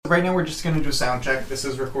right now we're just going to do a sound check. This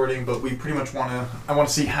is recording, but we pretty much I want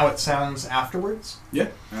to see how it sounds afterwards. Yeah,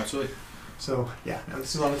 absolutely. So, yeah,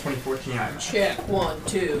 this is on the 2014 iMac. Check, 1,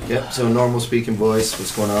 2. Yep, so normal speaking voice.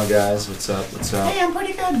 What's going on, guys? What's up? What's up? Hey, I'm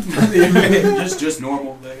pretty good. just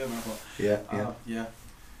normal. Yeah. Yeah.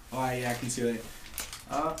 Oh, yeah, I can see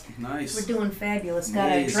that. Nice. We're doing fabulous. Got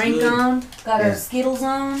Nice, our drink good. on, got our Skittles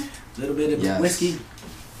on. A little bit of Yes. whiskey,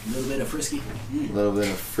 a little bit of frisky. A little bit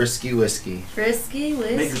of frisky whiskey. Frisky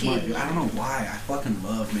Maker's Mark. whiskey. I don't know why. I fucking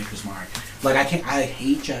love Maker's Mark. Like, I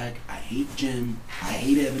hate Jack. I hate Jim. I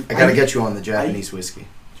hate Evan. I gotta get you on the Japanese whiskey.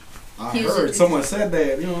 I He was- heard someone said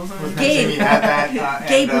that. You know what I'm saying? Gabe. Jimmy had that,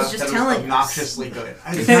 Gabe and, was just that telling us. obnoxiously good.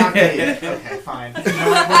 It's not Gabe. Okay, fine. You know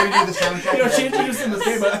what? We're going to do the sound check. You know, she introduced him as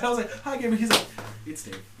Gabe, but I was like, hi, Gabe. He's like, it's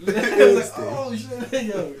Dave. I was like, oh, shit.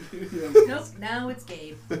 Yo. Nope, now it's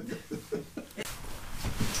Gabe.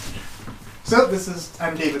 So,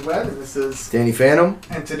 I'm David Webb, and this is... Danny Phantom.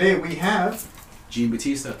 And today we have... Gene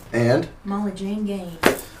Batista. And Molly Jane Gaines.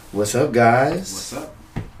 what's up, guys? What's up?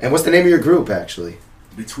 And what's the name of your group, actually?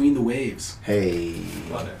 Between the Waves. Hey.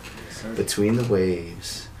 Love it. Yes, sir. Between the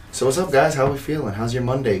Waves. So what's up, guys? How are we feeling? How's your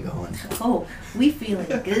Monday going? Oh, we feeling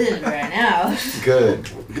good right now. Good.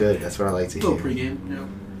 Good. That's what I like to A little hear. pregame, you know.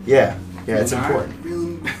 Yeah. Yeah, it's Feeling important.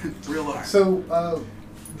 alright. Real hard. So,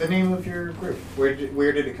 the name of your group, where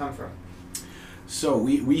did it come from? So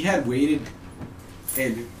we had waited,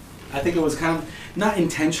 and I think it was kind of not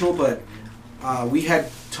intentional, but we had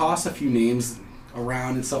tossed a few names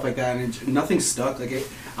around and stuff like that, and nothing stuck. Like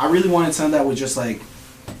I really wanted something that was just like,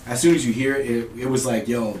 as soon as you hear it, it was like,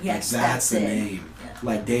 yo, Yes, like, that's the it. name. Yeah.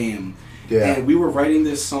 Like, damn. Yeah. And we were writing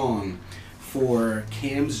this song for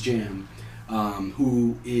Cam's Jam,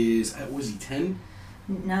 who is, was he 10?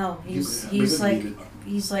 No, he's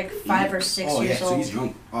like 5 or 6 oh, years yeah, old. so he's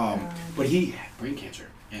young. But he had brain cancer,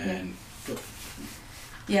 and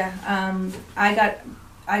Yeah, I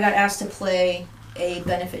got asked to play a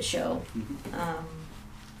benefit show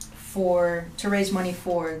to raise money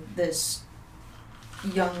for this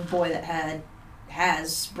young boy that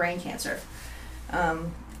has brain cancer.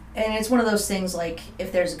 And it's one of those things like,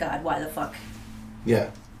 if there's a God, why the fuck Yeah.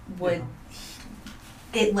 would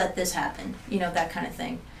it let this happen? You know, that kind of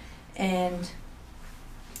thing. And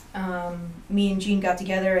me and Gene got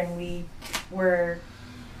together and we were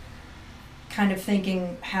kind of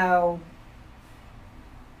thinking how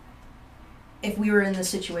if we were in the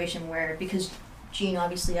situation where, because Gene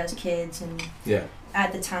obviously has kids, and Yeah.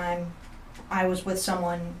 at the time I was with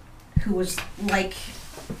someone who was like,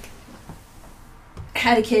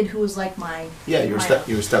 had a kid who was like my Yeah, you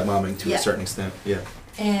were stepmomming to Yeah. a certain extent. Yeah.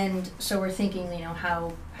 and so we're thinking, you know,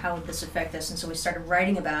 how would this affect us? And so we started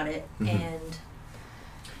writing about it. Mhm. And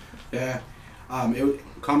yeah,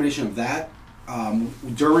 combination of that.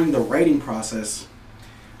 During the writing process,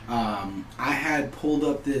 I had pulled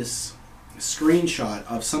up this screenshot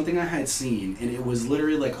of something I had seen, and it was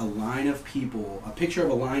literally like a line of people, a picture of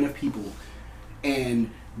a line of people, and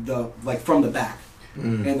from the back,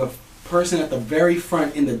 and the person at the very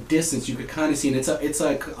front in the distance you could kind of see, and it's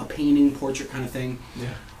like a painting portrait kind of thing.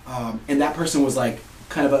 Yeah. And that person was like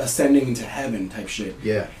kind of ascending into heaven type shit.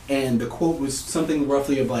 Yeah. And the quote was something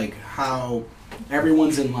roughly of like how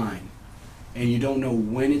everyone's in line, and you don't know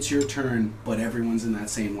when it's your turn, but everyone's in that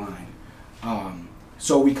same line.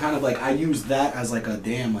 So we kind of like, I used that as like a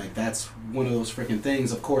damn, like that's one of those freaking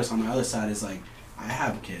things. Of course, on my other side is like, I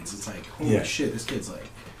have kids. It's like, holy shit, this kid's like,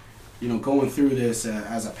 you know, going through this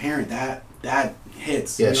as a parent, that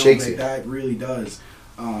hits. Yeah, you know, shakes like, you. That really does.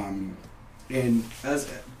 And as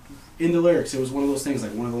in the lyrics, it was one of those things,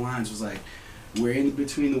 like one of the lines was like, we're in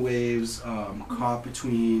between the waves, caught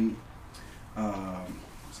between,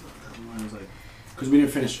 what's the line was like, because we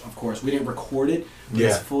didn't finish, of course, we didn't record it, but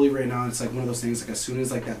it's fully right now. It's like one of those things, like as soon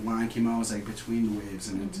as like that line came out, it was like between the waves,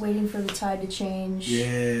 and it's, waiting for the tide to change.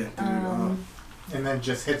 yeah, dude, And then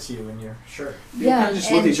just hits you and you're sure. Yeah, kinda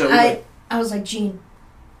just looked at and each other like, I was like, Gene,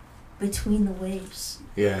 between the waves.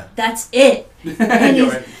 Yeah. That's it. And You're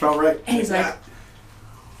he's, right, felt right. and he's like,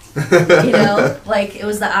 you know, like it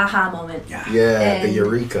was the aha moment. yeah, Yeah, the And-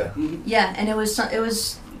 eureka. Yeah, and it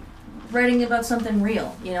was writing about something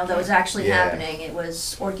real, you know, that was actually Yeah. happening. It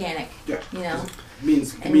was organic, yeah. you know.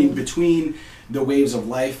 Can mean between the waves of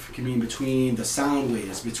life, can mean between the sound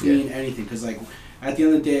waves, between anything. Because like at the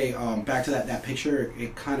end of the day, back to that picture,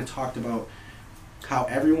 it kind of talked about how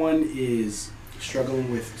everyone is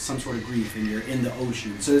struggling with some sort of grief, and you're in the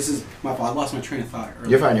ocean. So this is my fault. I lost my train of thought earlier.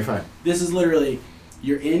 You're fine. This is literally,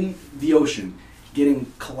 you're in the ocean,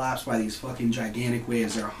 getting collapsed by these fucking gigantic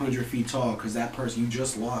waves. They're 100 feet tall because that person, you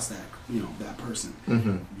just lost that, you know, that person.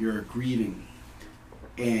 Mm-hmm. You're grieving.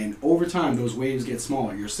 And over time, those waves get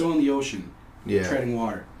smaller. You're still in the ocean, Yeah. treading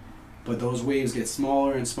water. But those waves get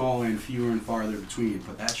smaller and smaller and fewer and farther between.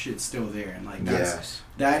 But that shit's still there. And, like,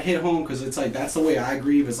 that hit home because it's, like, that's the way I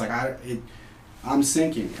grieve. It's, like, I'm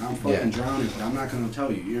sinking. I'm fucking drowning, but I'm not going to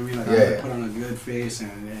tell you. You know what I mean? Like, I'm going to put on a good face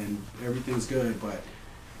and everything's good. But,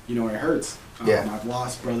 you know, it hurts. I've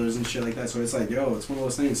lost brothers and shit like that. So it's like, yo, it's one of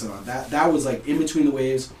those things. So that was, like, in between the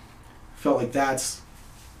waves. Felt like that's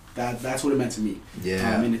what it meant to me.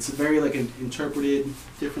 Yeah. And it's very, like, interpreted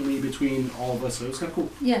differently between all of us. So it was kind of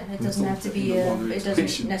cool. Yeah, it doesn't have to be it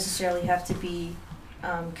doesn't necessarily have to be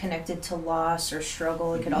connected to loss or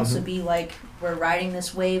struggle. It could also be like we're riding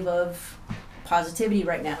this wave of positivity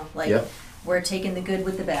right now. Like we're taking the good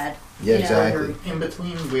with the bad. Yeah, exactly. We're in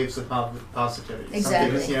between waves of positivity.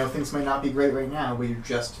 Exactly. Some things, things might not be great right now, but you're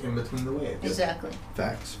just in between the waves. Exactly.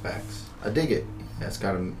 Facts. I dig it. Yeah, it's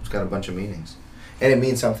got a bunch of meanings, and it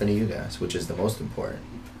means something to you guys, which is the most important.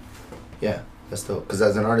 Yeah, that's dope. Because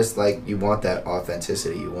as an artist, like, you want that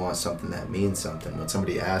authenticity. You want something that means something. When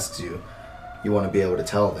somebody asks you, you want to be able to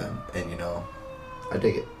tell them, and I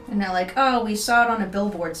dig it. And they're like, oh, we saw it on a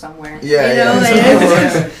billboard somewhere. Yeah,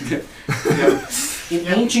 In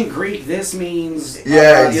ancient Greek, this means...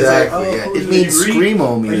 exactly. Like, it means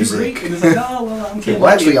screamo music. Are you Greek? And it's like, no, well, I'm Canadian.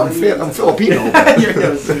 Well, actually, I'm Filipino. But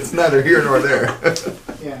it's neither here nor there.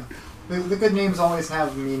 Yeah. The good names always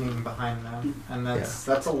have meaning behind them, and that's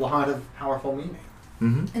a lot of powerful meaning.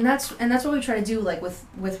 Mm-hmm. And that's what we try to do, like,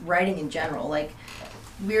 with writing in general. Like,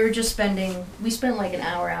 we spent like an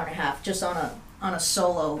hour and a half just on a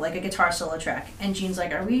solo, like a guitar solo track. And Gene's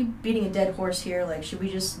like, are we beating a dead horse here? Like, should we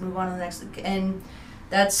just move on to the next? And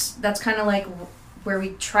that's kind of like where we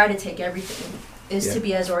try to take everything, is to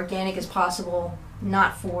be as organic as possible,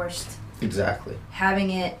 not forced. Exactly.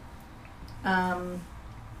 Having it,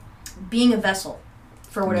 being a vessel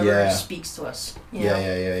for whatever speaks to us. You know?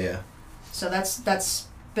 Yeah. So that's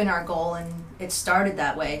been our goal, and it started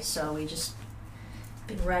that way. So we just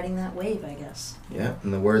been riding that wave, I guess. Yeah. In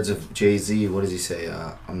the words of Jay-Z, what does he say?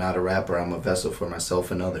 I'm not a rapper. I'm a vessel for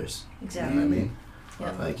myself and others. Exactly. You know what I mean?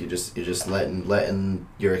 Yep. Like, you're just letting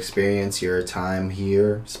your experience, your time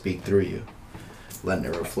here, speak through you, letting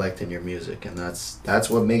it reflect in your music, and that's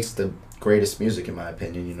what makes the greatest music, in my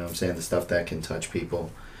opinion. You know what I'm saying? The stuff that can touch people,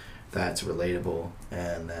 that's relatable,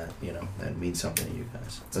 and that that means something to you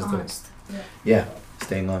guys. It's honest. Yeah,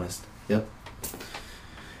 staying honest. Yep.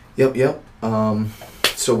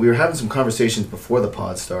 So we were having some conversations before the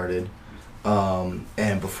pod started.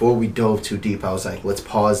 And before we dove too deep, I was like, let's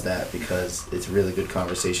pause that because it's a really good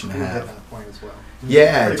conversation to have. That point as well.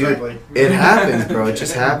 Yeah, Pretty dude, quickly. it happens, bro. It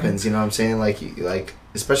just happens. You know what I'm saying? Like,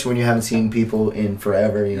 especially when you haven't seen people in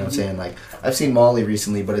forever. You know what I'm saying? Like, I've seen Molly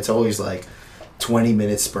recently, but it's always like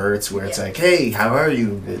 20-minute spurts where it's like, hey, how are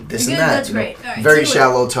you? This and that. That's great. All right, very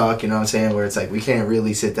shallow talk. You know what I'm saying? Where it's like we can't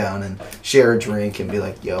really sit down and share a drink and be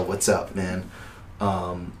like, yo, what's up, man?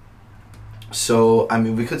 So I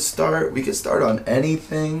mean, we could start on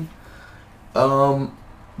anything. But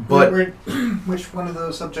Which one of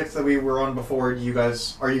those subjects that we were on before are you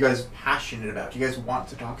guys passionate about? Do you guys want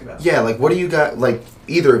to talk about? Yeah, like, what do you got? Like,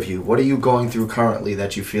 either of you, what are you going through currently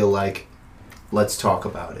that you feel like, let's talk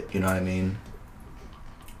about it? You know what I mean?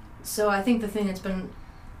 So I think the thing that's been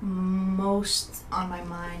most on my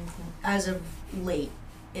mind as of late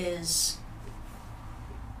is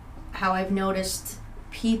how I've noticed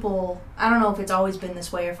people, I don't know if it's always been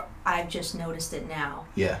this way or if I've just noticed it now.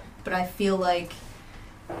 Yeah. But I feel like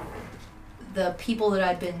the people that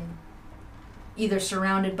I've been either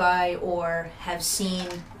surrounded by or have seen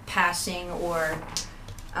passing or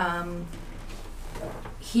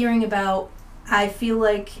hearing about, I feel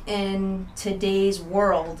like in today's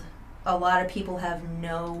world, a lot of people have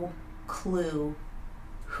no clue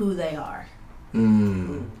who they are.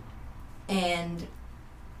 And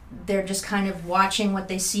they're just kind of watching what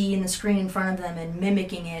they see in the screen in front of them and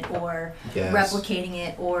mimicking it or replicating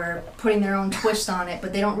it or putting their own twist on it,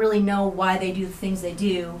 but they don't really know why they do the things they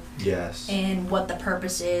do. Yes. And what the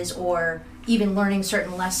purpose is, or even learning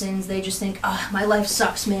certain lessons. They just think, oh, my life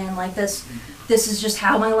sucks, man. Like, this is just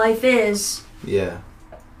how my life is. Yeah.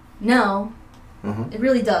 No, it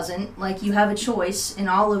really doesn't. Like, you have a choice in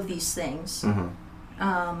all of these things.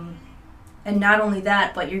 And not only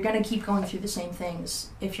that, but you're going to keep going through the same things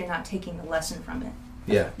if you're not taking the lesson from it.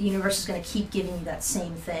 Yeah. The universe is going to keep giving you that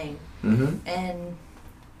same thing. And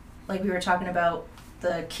like we were talking about,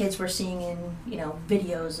 the kids we're seeing in,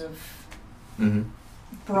 videos of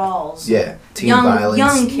brawls. Yeah. Teen violence.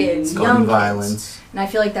 Young kids. Gun violence. Kids. And I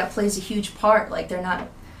feel like that plays a huge part. Like,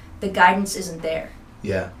 the guidance isn't there.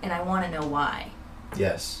 Yeah. And I want to know why.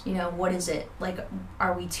 Yes. You know, what is it? Like,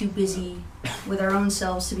 are we too busy with our own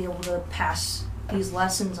selves to be able to pass these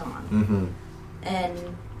lessons on? Mm-hmm.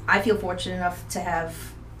 And I feel fortunate enough to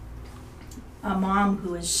have a mom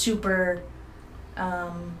who is super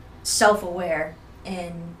self-aware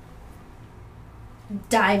and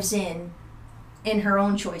dives in her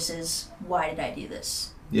own choices. Why did I do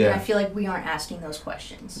this? Yeah. And I feel like we aren't asking those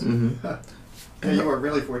questions. Mm-hmm. Yeah, you were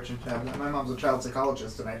really fortunate to have that. My mom's a child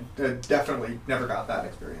psychologist, and I definitely never got that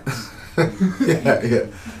experience. Yeah.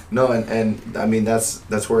 No, and I mean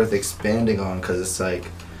that's worth expanding on, because it's like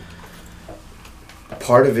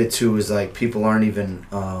part of it too is like people aren't even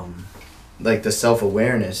like the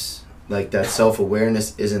self-awareness, like that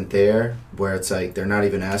self-awareness isn't there, where it's like they're not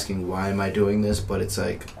even asking why am I doing this, but it's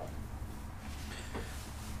like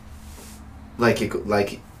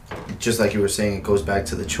just like you were saying, it goes back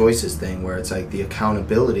to the choices thing, where it's like the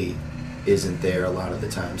accountability isn't there a lot of the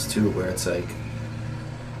times too, where it's like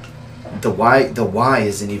the why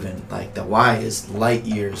isn't even like, the why is light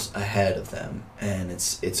years ahead of them, and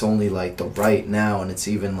it's only like the right now, and it's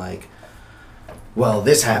even like, well,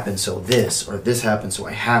 this happened so this, or this happened so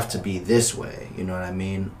I have to be this way, you know what I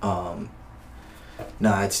mean?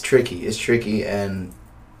 Nah, it's tricky, and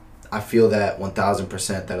I feel that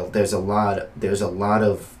 1000% that there's a lot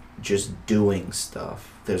of just doing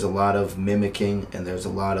stuff. There's a lot of mimicking, and there's a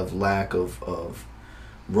lot of lack of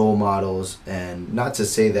role models. And not to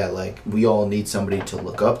say that like we all need somebody to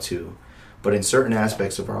look up to, but in certain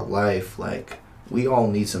aspects of our life, like we all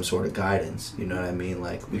need some sort of guidance. You know what I mean?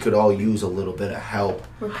 Like we could all use a little bit of help.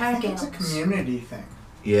 We're I pack think it's a animals. community thing.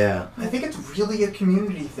 Yeah. I think it's really a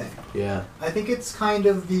community thing. Yeah. I think it's kind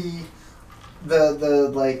of the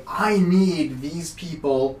like, I need these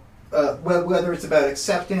people, whether it's about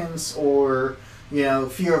acceptance or, you know,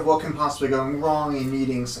 fear of what can possibly go wrong and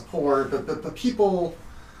needing support, but people,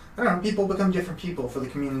 I don't know, people become different people for the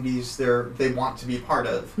communities they want to be part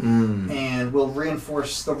of, and will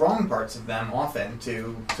reinforce the wrong parts of them often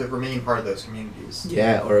to remain part of those communities.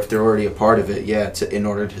 Yeah, or if they're already a part of it, in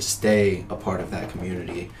order to stay a part of that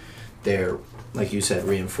community, they're, like you said,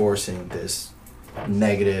 reinforcing this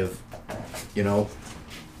negative, you know,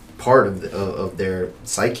 part of their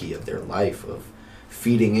psyche, of their life, of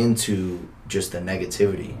feeding into just the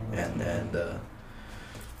negativity and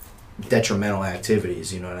detrimental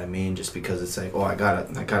activities, you know what I mean? Just because it's like, oh, I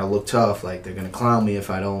gotta look tough, like they're gonna clown me if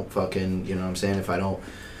I don't fucking, you know what I'm saying, if I don't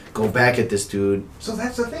go back at this dude. So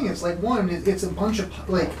that's the thing, it's like, one, it's a bunch of,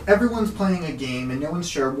 like, everyone's playing a game and no one's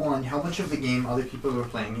sure, one, how much of the game other people are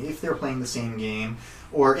playing, if they're playing the same game,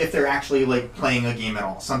 or if they're actually, like, playing a game at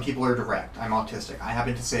all. Some people are direct. I'm autistic. I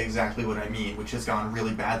happen to say exactly what I mean, which has gone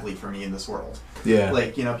really badly for me in this world. Yeah.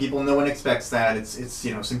 Like, you know, no one expects that. It's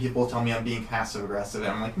you know, some people tell me I'm being passive-aggressive,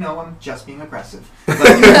 and I'm like, no, I'm just being aggressive. But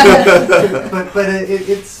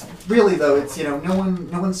it's really, though, it's, you know,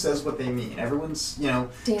 no one says what they mean. Everyone's, you know,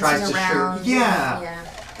 Dancing tries to around. yeah.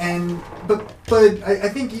 And but I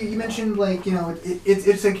think you mentioned, like, you know,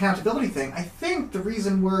 it's an accountability thing. I think the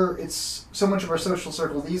reason it's so much of our social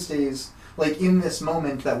circle these days, like in this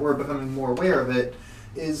moment that we're becoming more aware of it,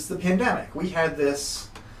 is the pandemic. We had this,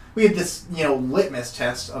 you know, litmus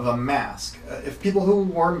test of a mask. If people who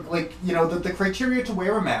wore, like, you know, the criteria to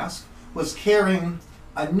wear a mask was caring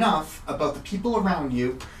enough about the people around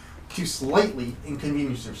you to slightly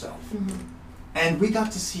inconvenience yourself. Mm-hmm. And we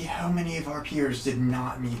got to see how many of our peers did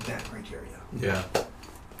not meet that criteria. Yeah.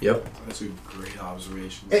 Yep. That's a great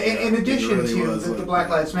observation. In addition really to was the like Black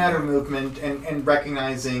that. Lives Matter movement and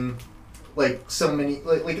recognizing, like, so many,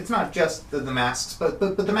 like it's not just the masks, but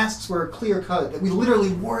the masks were clear cut, that we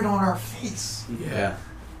literally wore it on our face. Yeah.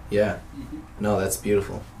 Yeah. No, that's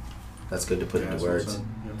beautiful. That's good to put into words.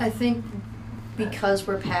 I think because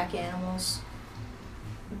we're pack animals,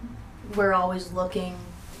 we're always looking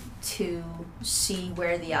to see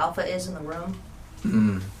where the alpha is in the room.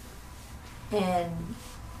 Mm. And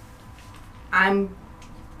I'm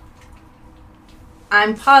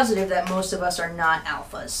positive that most of us are not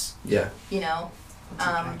alphas, Yeah. you know? That's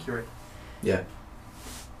accurate. Yeah.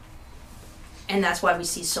 And that's why we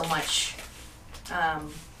see so much, I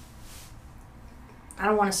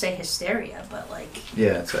don't want to say hysteria, but like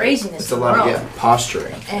Yeah. It's craziness it's a in the lot world. of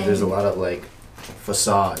posturing. And there's a lot of like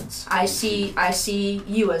facades. I see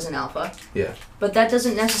you as an alpha, Yeah. but that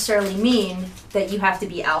doesn't necessarily mean that you have to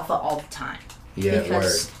be alpha all the time. Yeah.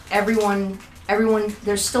 Because Word. everyone,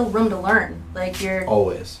 there's still room to learn. Like you're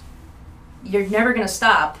Always. never gonna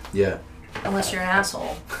stop Yeah. unless you're an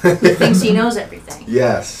asshole who thinks he knows everything.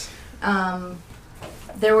 Yes.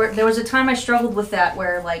 There was a time I struggled with that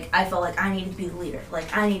where like I felt like I needed to be the leader.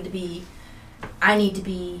 Like I need to be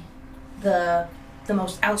the the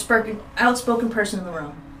most outspoken person in the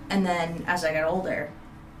room. And then as I got older,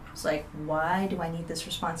 it's like, why do I need this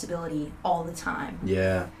responsibility all the time?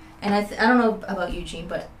 Yeah. And I don't know about you, Gene,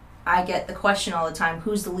 but I get the question all the time,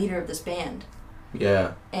 who's the leader of this band?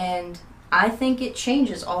 Yeah. And I think it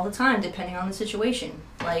changes all the time depending on the situation.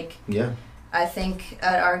 Like, yeah. I think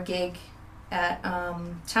at our gig at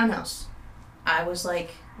Townhouse, I was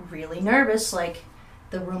like really nervous. Like,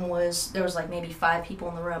 there was like maybe 5 people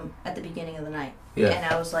in the room at the beginning of the night. Yeah. And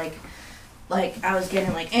I was like I was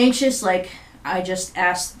getting like anxious. Like, I just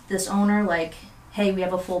asked this owner, like, hey, we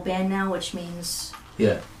have a full band now, which means,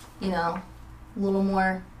 yeah, you know, a little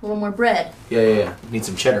more bread. Yeah. Need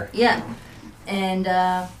some cheddar. Yeah. And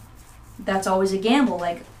that's always a gamble.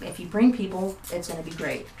 Like, if you bring people, it's going to be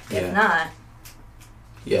great. If Yeah. not.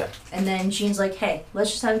 Yeah. And then Gene's like, hey,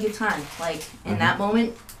 let's just have a good time. Like, in that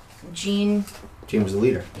moment, Gene was the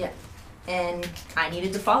leader. Yeah. And I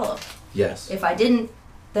needed to follow. Yes. If I didn't,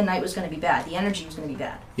 the night was going to be bad. The energy was going to be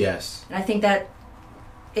bad. Yes. And I think that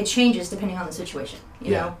it changes depending on the situation.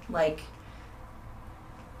 You know? Like,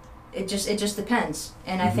 it just depends.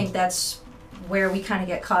 And I think that's where we kind of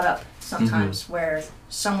get caught up sometimes, where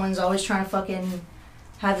someone's always trying to fucking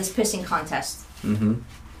have this pissing contest.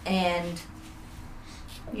 And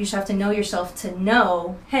you just have to know yourself to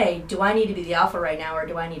know, hey, do I need to be the alpha right now, or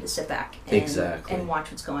do I need to sit back and watch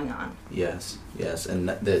what's going on? Yes. And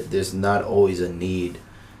there's not always a need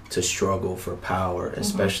to struggle for power,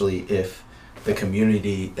 especially if the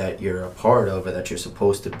community that you're a part of, or that you're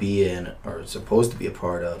supposed to be in, or supposed to be a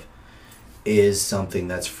part of, is something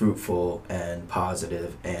that's fruitful and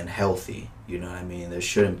positive and healthy. You know what I mean? There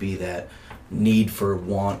shouldn't be that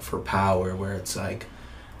want for power where it's like,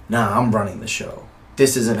 nah, I'm running the show.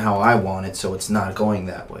 This isn't how I want it, so it's not going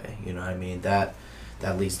that way. You know what I mean? That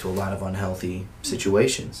leads to a lot of unhealthy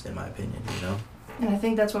situations, in my opinion, you know? And I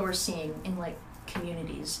think that's what we're seeing in, like,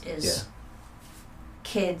 communities is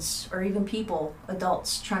kids, or even people,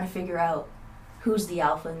 adults, trying to figure out who's the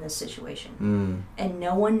alpha in this situation. And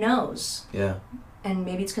no one knows. Yeah. And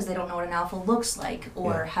maybe it's because they don't know what an alpha looks like,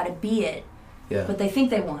 or how to be it. Yeah. But they think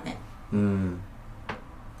they want it. I'm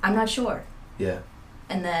not sure. Yeah.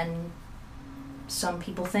 And then some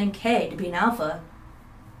people think, hey, to be an alpha,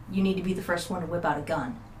 you need to be the first one to whip out a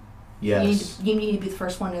gun. Yes. You need to be the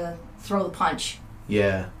first one to throw the punch.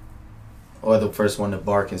 Yeah. Or the first one to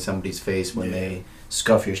bark in somebody's face when they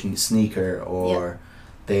scuff your sneaker, or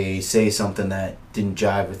they say something that didn't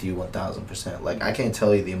jive with you 1000%. Like, I can't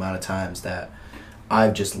tell you the amount of times that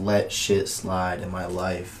I've just let shit slide in my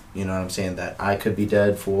life, you know what I'm saying, that I could be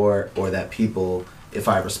dead for, or that people, if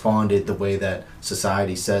I responded the way that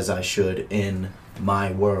society says I should in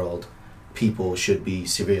my world, people should be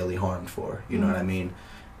severely harmed for, you know what I mean?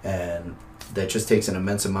 And that just takes an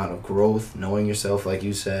immense amount of growth, knowing yourself, like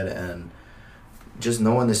you said, and just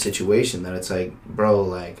knowing the situation that it's like, bro,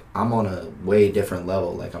 like, I'm on a way different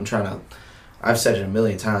level. Like, I've said it a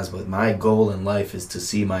million times, but my goal in life is to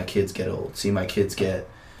see my kids get old, see my kids get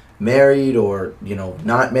married, or, you know,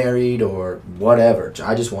 not married, or whatever.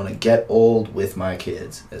 I just want to get old with my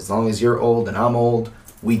kids. As long as you're old and I'm old,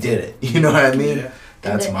 we did it. You know what I mean? Yeah.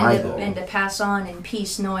 That's my goal. And to pass on in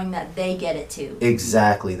peace, knowing that they get it too.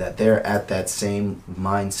 Exactly, that they're at that same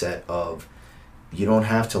mindset of, you don't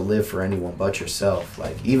have to live for anyone but yourself.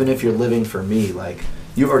 Like, even if you're living for me, like,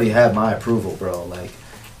 you already have my approval, bro. Like,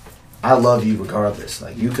 I love you regardless.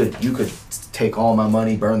 Like, you could take all my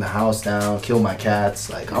money, burn the house down, kill my cats.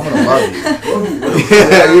 Like, I'm gonna love you.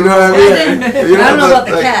 Yeah, you know what I mean? I don't know about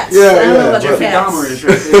the cats. I don't know about the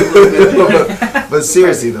cats. But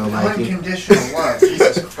seriously though, like, unconditional love,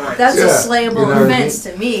 Jesus Christ. That's a slayable offense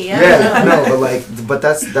to me. But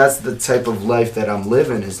that's the type of life that I'm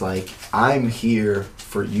living. Is like, I'm here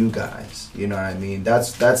for you guys. You know what I mean?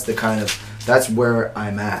 That's where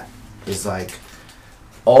I'm at. Is like,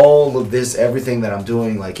 all of this, everything that I'm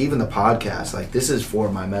doing, like even the podcast, like, this is for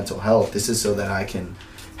my mental health. This is so that I can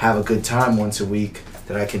have a good time once a week,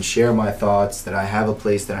 that I can share my thoughts, that I have a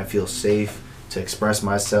place that I feel safe to express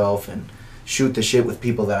myself and shoot the shit with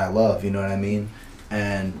people that I love, you know what I mean?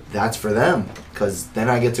 And that's for them, because then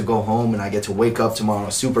I get to go home and I get to wake up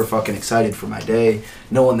tomorrow super fucking excited for my day,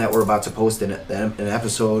 knowing that we're about to post an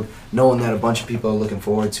episode, knowing that a bunch of people are looking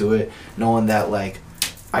forward to it, knowing that, like,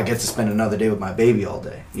 I get to spend another day with my baby all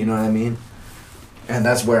day, you know what I mean? And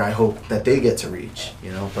that's where I hope that they get to reach, you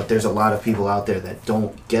know? But there's a lot of people out there that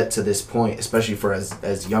don't get to this point, especially for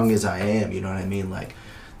as young as I am, you know what I mean? Like,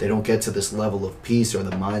 they don't get to this level of peace or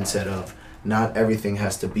the mindset of not everything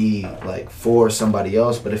has to be like for somebody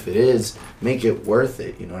else, but if it is, make it worth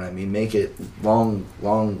it, you know what I mean? Make it long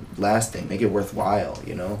lasting, make it worthwhile,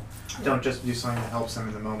 you know? Don't just do something that helps them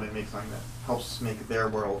in the moment, make something that helps make their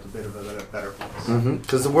world a bit of a better place.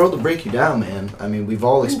 Because the world will break you down, man. I mean, we've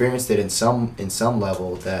all experienced it in some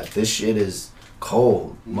level that this shit is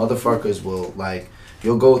cold. Motherfuckers will, like,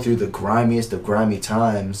 you'll go through the grimiest of grimy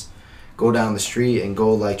times, go down the street and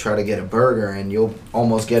go, like, try to get a burger, and you'll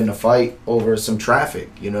almost get in a fight over some traffic,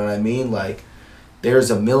 you know what I mean? Like, there's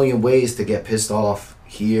a million ways to get pissed off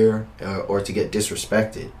here or to get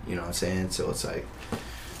disrespected, you know what I'm saying? So it's like,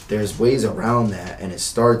 there's ways around that, and it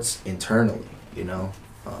starts internally, you know?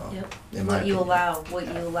 Yep. In What my you opinion. what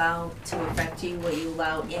you allow to affect you, what you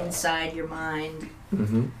allow inside your mind.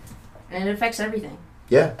 Mm-hmm. And it affects everything.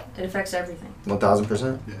 Yeah. It affects everything.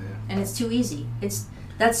 1,000%. Yeah. And it's too easy.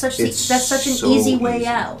 That's such It's such an so easy way easy.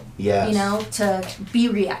 out. Yes. You know, to be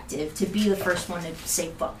reactive, to be the first one to say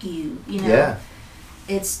fuck you, you know. Yeah.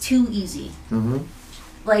 It's too easy. Mm-hmm.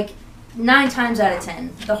 Like 9 times out of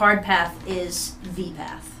 10, the hard path is the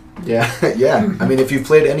path. Yeah, yeah. I mean, if you've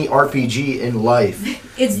played any RPG in life,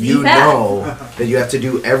 It's the you path. know that you have to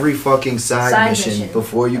do every fucking side mission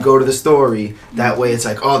before you go to the story. That way it's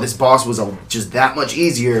like, oh, this boss was just that much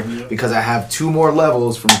easier because I have 2 more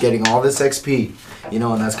levels from getting all this XP. You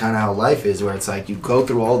know, and that's kind of how life is, where it's like you go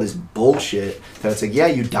through all this bullshit that it's like, yeah,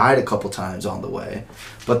 you died a couple times on the way,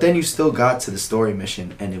 but then you still got to the story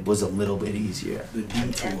mission and it was a little bit easier. The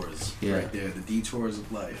detours, Yeah. right there, the detours of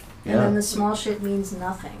life. And then the small shit means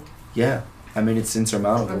nothing. Yeah. I mean, it's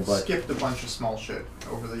insurmountable, I've but skipped a bunch of small shit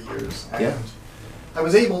over the years, and Yeah. I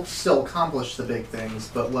was able to still accomplish the big things,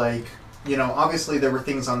 but like, you know, obviously there were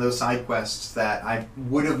things on those side quests that I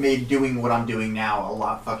would have made doing what I'm doing now a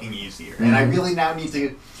lot fucking easier. And I really now need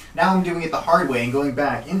to, now I'm doing it the hard way and going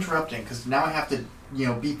back, interrupting, because now I have to, you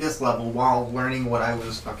know, beat this level while learning what I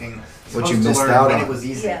was fucking What supposed you to missed learn out when on. it was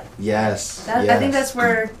easy. Yeah. yes. I yes. think that's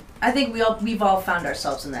where we've all found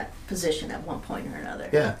ourselves in that position at one point or another.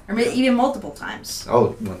 Yeah. Or maybe even multiple times.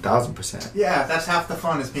 Oh, 1,000%. Yeah, that's half the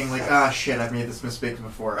fun, is being like, ah, shit, I've made this mistake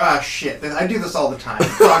before. Ah, shit, I do this all the time.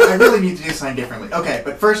 Fuck, I really need to do something differently. Okay,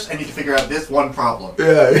 but first I need to figure out this one problem.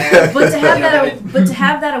 Yeah. And- But to have You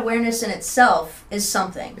know, that awareness in itself is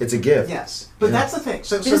something. It's a gift. Yes, but Yeah. that's the thing.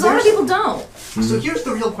 So Because a lot of there's- people don't. So here's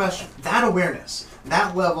the real question. That awareness,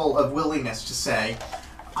 that level of willingness to say,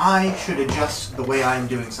 I should adjust the way I'm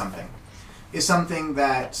doing something, is something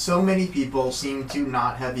that so many people seem to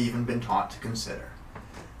not have even been taught to consider.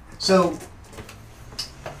 So,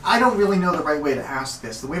 I don't really know the right way to ask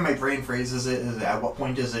this. The way my brain phrases it is, at what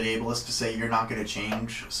point is it ableist to say you're not going to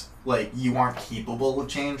change? Like, you aren't capable of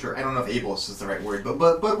change? Or, I don't know if ableist is the right word, but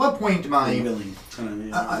at what point am I... Really,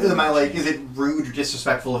 am I like, is it rude or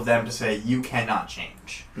disrespectful of them to say you cannot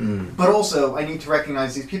change? Mm. But also, I need to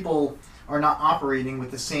recognize these people are not operating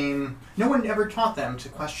with the same... No one ever taught them to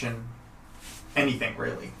question anything,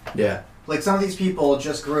 really. Yeah. Like, some of these people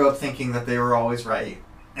just grew up thinking that they were always right,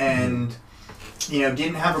 and, you know,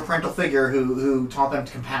 didn't have a parental figure who taught them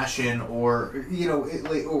compassion or, you know,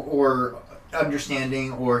 or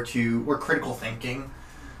understanding or critical thinking.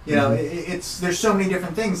 You know, there's so many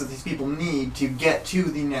different things that these people need to get to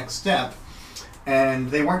the next step, and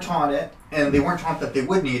they weren't taught it, and they weren't taught that they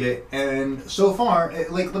would need it, and so far,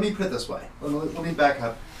 let me put it this way. Let me back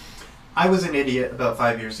up. I was an idiot about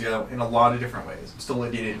 5 years ago in a lot of different ways. I'm still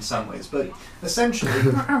an idiot in some ways, but essentially...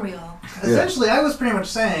 Aren't we all? Essentially, I was pretty much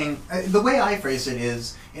saying, the way I phrase it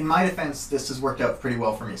is, in my defense, this has worked out pretty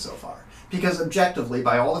well for me so far. Because objectively,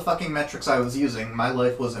 by all the fucking metrics I was using, my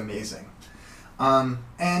life was amazing.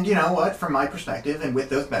 And you know what, from my perspective, and with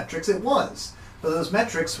those metrics, it was. But those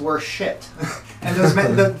metrics were shit. And those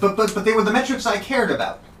but they were the metrics I cared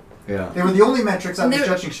about. Yeah. They were the only metrics I And was they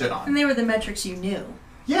were- judging shit on. And they were the metrics you knew.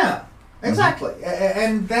 Yeah, exactly.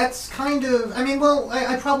 And that's kind of, I mean, well,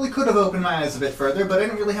 I probably could have opened my eyes a bit further, but I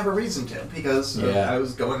didn't really have a reason to, because Yeah. I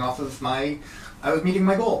was going off of I was meeting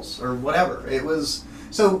my goals, or whatever. It was,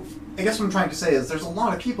 so, I guess what I'm trying to say is there's a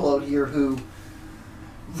lot of people out here who,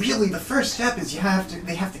 really, the first step is they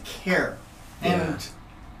have to care. And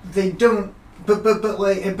they don't, but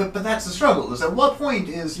that's the struggle, is at what point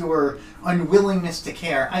is your unwillingness to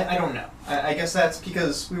care? I don't know. I guess that's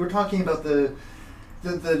because we were talking about the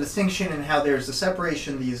distinction and how there's a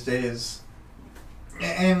separation these days,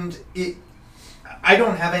 and I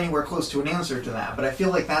don't have anywhere close to an answer to that, but I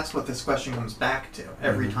feel like that's what this question comes back to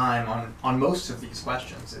every time on most of these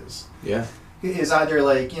questions is either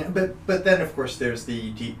like, you know, but then of course there's do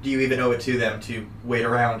you even owe it to them to wait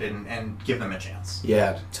around and give them a chance?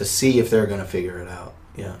 Yeah, to see if they're going to figure it out.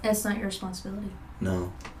 Yeah. That's not your responsibility.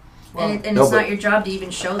 No. Well, and no, it's but- not your job to even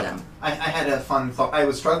show them. I had a fun thought. I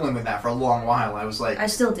was struggling with that for a long while. I was like, I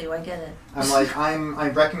still do. I get it. I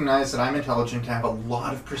recognize that I'm intelligent, I have a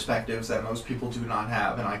lot of perspectives that most people do not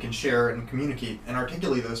have, and I can share and communicate and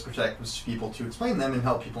articulate those perspectives to people to explain them and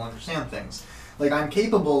help people understand things. Like, I'm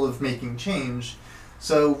capable of making change.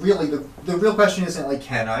 So really, the real question isn't like,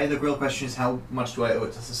 can I? The real question is, how much do I owe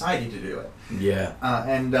it to society to do it? Yeah.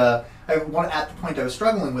 At the point I was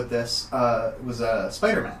struggling with this was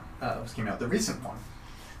Spider-Man, which came out, the recent one.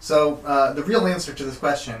 So the real answer to this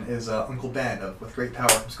question is Uncle Ben of "With great power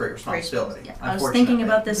comes great responsibility." Yeah. I was thinking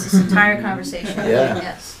about this entire conversation. Yeah.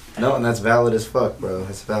 Yes. No, and that's valid as fuck, bro.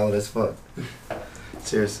 It's valid as fuck.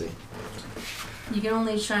 Seriously. You can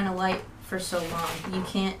only shine a light for so long. You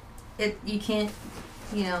can't.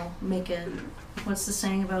 You know, make a. What's the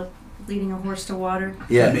saying about leading a horse to water?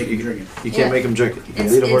 Yeah. Make it drink it. You can't make him drink it. You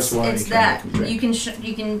can lead a horse to water. It's You can't that. make him drink.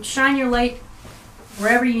 You can shine your light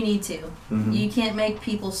wherever you need to. Mhm. You can't make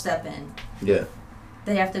people step in. Yeah.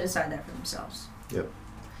 They have to decide that for themselves.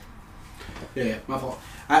 Yeah, my fault.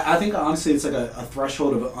 I think honestly it's like a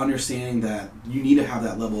threshold of understanding that you need to have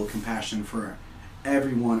that level of compassion for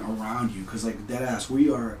everyone around you, because like deadass, we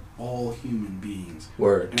are all human beings.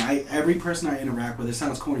 Word. And every person I interact with, it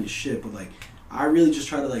sounds corny as shit, but like I really just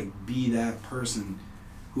try to like be that person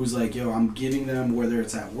who's like, yo, I'm giving them, whether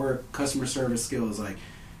it's at work, customer service skills, like,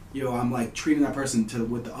 yo, I'm like treating that person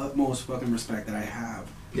with the utmost fucking respect that I have.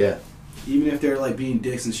 Yeah. Even if they're like being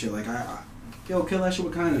dicks and shit, like yo, kill that shit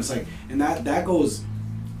with kindness, like, and that goes,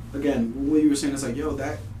 again, what you were saying is like, yo,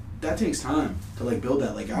 that takes time to like build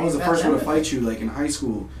that. Like, I was the first one to fight you like in high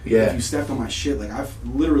school. Yeah. If you stepped on my shit, like I've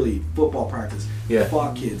literally football practice, Yeah.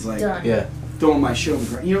 fought kids, like Done. Yeah. throwing my shit on the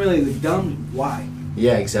ground. You know, really like, dumb. Why?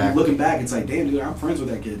 Yeah, Like, exactly. looking back, it's like, damn, dude, I'm friends with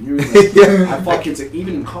that kid. You know, like, Yeah. I fought kids like,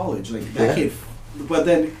 even in college, like that Yeah. kid. But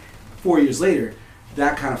then 4 years later,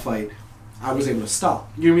 that kind of fight, I was able to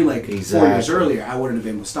stop. You know what I mean? Like 4 years Exactly. earlier, I wouldn't have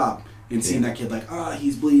been able to stop and seeing that kid like,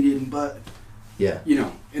 he's bleeding, but Yeah. you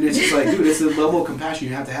know, and it's just like, dude, it's the level of compassion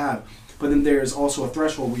you have to have. But then there's also a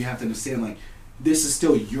threshold where you have to understand, like, this is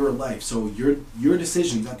still your life. So your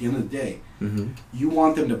decisions at the end of the day, Mm-hmm. you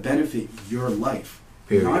want them to benefit your life,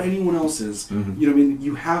 Period. not anyone else's. Mhm. You know what I mean?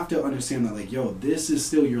 You have to understand that, like, yo, this is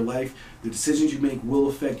still your life. The decisions you make will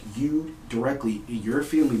affect you directly, your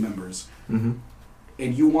family members, Mm-hmm.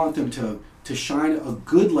 and you want them to shine a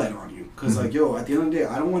good light on you. Because, Mhm. like, yo, at the end of the day,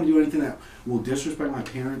 I don't want to do anything that will disrespect my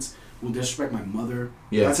parents, will disrespect my mother.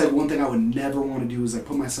 Yeah. That's like one thing I would never want to do is like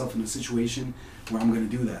put myself in a situation where I'm going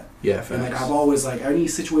to do that. Yeah, And like facts. I've always like any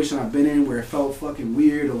situation I've been in where it felt fucking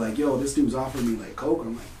weird or like, yo, this dude's offering me like coke,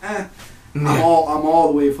 I'm like, I'm all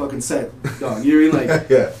the way fucking set, dog. You know what I mean? Like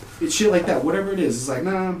Yeah. it's shit like that. Whatever it is, it's like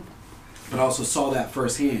nah. But I also saw that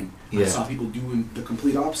firsthand. Yeah. I saw people doing the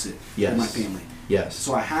complete opposite Yes. in my family. Yes.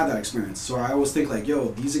 So I had that experience. So I always think like, yo,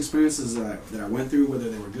 these experiences that I went through, whether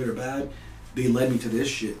they were good or bad, they led me to this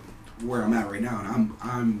shit where I'm at right now, and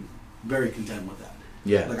I'm very content with that.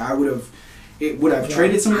 Yeah. Like I would have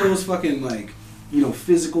traded some of those fucking like, you know,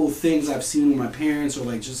 physical things I've seen with my parents or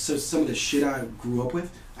like just some of the shit I grew up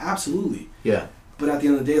with. Absolutely. Yeah. But at the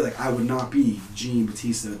end of the day, like I would not be Gene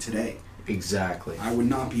Batista today. Exactly. I would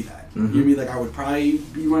not be that. Mhm. You know what I mean? Like I would probably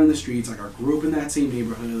be running the streets. Like I grew up in that same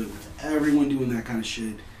neighborhood with everyone doing that kind of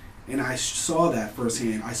shit, and I saw that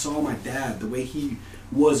firsthand. I saw my dad the way he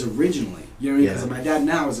was originally. You know what I mean? Because Yeah. my dad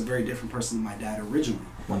now is a very different person than my dad originally.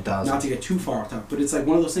 1,000. Not to get too far off topic, but it's like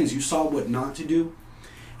one of those things. You saw what not to do,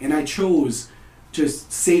 and I chose to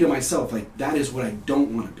say to myself like that is what I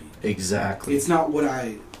don't want to be. Exactly. It's not what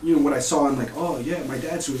what I saw and like, oh yeah, my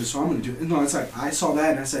dad's doing this, so I'm gonna do it. No, it's like I saw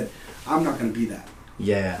that and I said, I'm not gonna be that.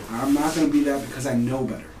 Yeah. I'm not gonna be that because I know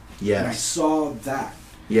better. And I Yes. saw that.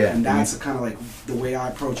 Yeah. And that's kind of like the way I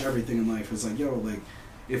approach everything in life. It's like, yo, like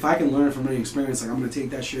if I can learn from any experience, like I'm gonna take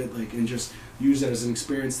that shit like and just use that as an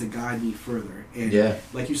experience to guide me further. And Yeah.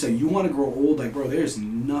 like you said, you want to grow old, like bro, there's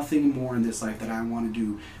nothing more in this life that I want to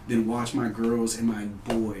do than watch my girls and my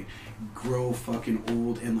boy grow fucking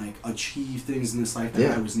old and like achieve things in this life that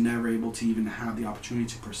Yeah. I was never able to even have the opportunity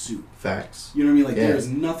to pursue. Facts. You know what I mean? Like Yeah. there's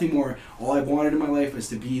nothing more. All I've wanted in my life is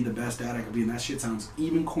to be the best dad I could be, and that shit sounds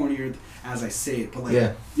even cornier as I say it. But like,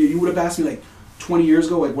 Yeah. you would have asked me like 20 years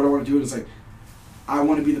ago, like what I want to do, and it's like I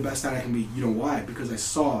want to be the best dad I can be. You know why? Because I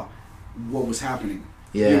saw what was happening.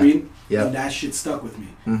 Yeah. You know what I mean? Yeah. And that shit stuck with me.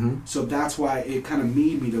 Mm-hmm. So that's why it kind of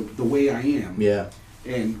made me the way I am. Yeah.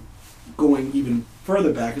 And going even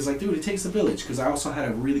further back is like, dude, it takes a village. Because I also had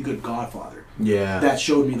a really good godfather Yeah. that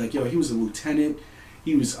showed me like, yo, he was a lieutenant.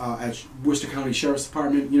 He was at Worcester County Sheriff's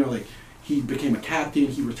Department. You know, like he became a captain.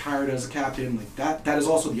 He retired as a captain. Like that is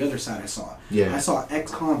also the other side I saw. Yeah. I saw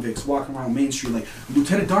ex-convicts walking around Main Street like,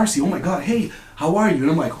 Lieutenant Darcy, oh my God, hey, how are you?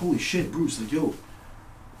 And I'm like, holy shit, Bruce, like, yo,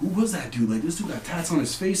 who was that dude? Like, this dude got tats on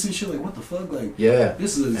his face and shit. Like, what the fuck? Like, yeah.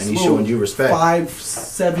 this is and he's showing you respect.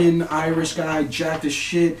 5'7" Irish guy, jacked as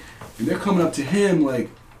shit, and they're coming up to him like,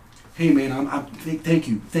 hey man, thank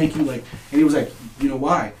you. Like, and he was like, you know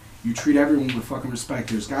why? You treat everyone with fucking respect.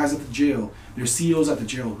 There's guys at the jail, there's CEOs at the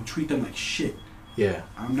jail who treat them like shit. Yeah.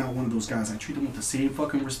 I'm not one of those guys. I treat them with the same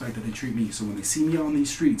fucking respect that they treat me. So when they see me on these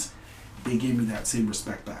streets, they give me that same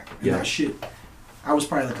respect back. And yeah. that shit, I was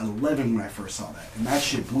probably like 11 when I first saw that, and that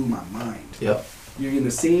shit blew my mind. Yep. You're in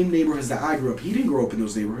the same neighborhoods that I grew up. He didn't grow up in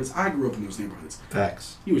those neighborhoods. I grew up in those neighborhoods.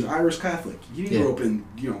 Facts. He was Irish Catholic. He didn't Yeah. grow up in,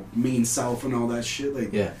 Maine South and all that shit.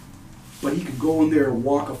 Like, yeah. But he could go in there and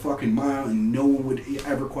walk a fucking mile and no one would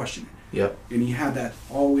ever question it. Yep. And he had that,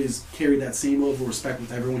 always carried that same level of respect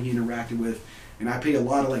with everyone he interacted with. And I pay a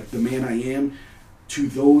lot of, like, the man I am to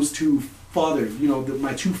those two fathers,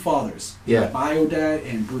 my two fathers. Yeah. My bio dad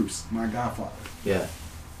and Bruce, my godfather. Yeah.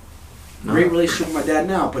 No. Great relationship with my dad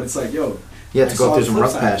now, but it's like, yo. You have to I go saw through the some flip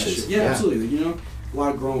rough side of that patches. shit. Yeah, absolutely. A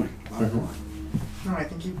lot of growing. No, I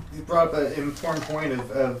think you brought up an important point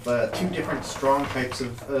of two different strong types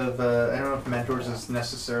of I don't know if mentors is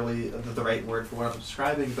necessarily the right word for what I'm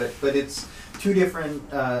describing, but it's two different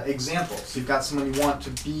examples. You've got someone you want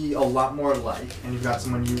to be a lot more like, and you've got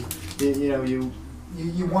someone you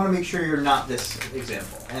want to make sure you're not this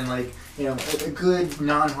example. And like, a good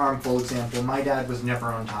non-harmful example, my dad was never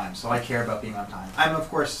on time, so I care about being on time. I'm of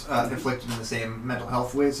course afflicted in the same mental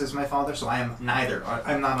health ways as my father, so I am neither.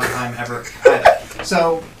 I'm not on time ever either.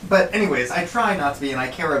 So, but anyways, I try not to be, and I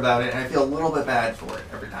care about it, and I feel a little bit bad for it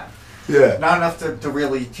every time. Yeah. Not enough to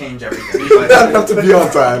really change everything. Not enough to be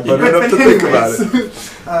on time, but enough to think about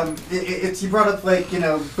it. It's you brought up like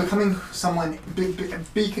becoming someone, being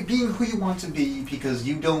who you want to be because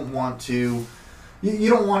you don't want to.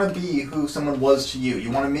 You don't want to be who someone was to you.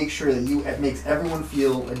 You want to make sure that it makes everyone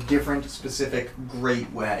feel a different, specific,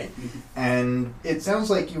 great way. And it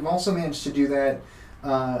sounds like you've also managed to do that.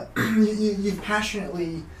 You've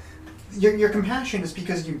passionately. Your compassion is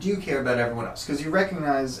because you do care about everyone else, because you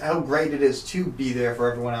recognize how great it is to be there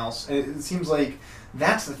for everyone else. And it seems like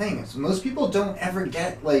that's the thing. Is most people don't ever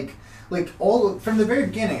get like all from the very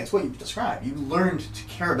beginning. It's what you've described. You learned to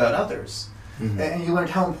care about others. Mm-hmm. And you learned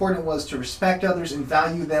how important it was to respect others and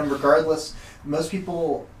value them regardless. Most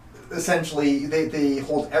people, essentially, they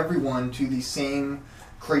hold everyone to the same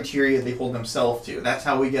criteria they hold themselves to. That's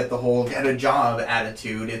how we get the whole get a job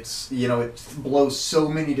attitude. It's, it blows so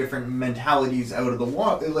many different mentalities out of the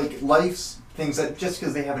water, like life's things that just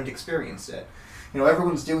because they haven't experienced it.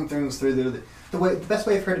 Everyone's doing things through the best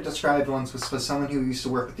way I've heard it described once was someone who used to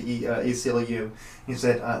work at the ACLU. He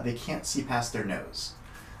said they can't see past their nose.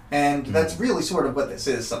 And that's really sort of what this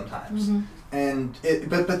is sometimes. Mm-hmm. And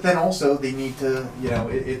but then also they need to,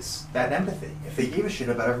 it's that empathy. If they gave a shit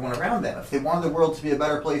about everyone around them, if they wanted the world to be a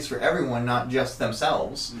better place for everyone, not just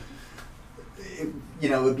themselves, it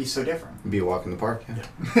would be so different. It'd be a walk in the park.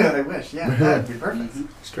 Yeah. I wish. Yeah, that'd be perfect.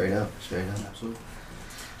 Straight up. Absolutely.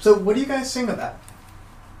 So, what do you guys sing about?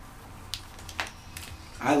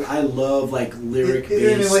 I love like lyric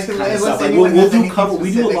based kind of stuff. Like we'll do cover.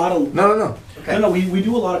 We do a lot of no. Okay. No. We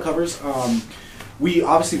do a lot of covers. We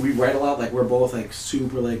write a lot. Like we're both like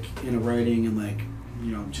super like into writing and like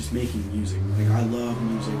just making music. Like I love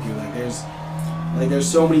music. There's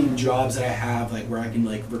so many jobs that I have like where I can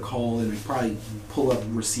like recall and like probably pull up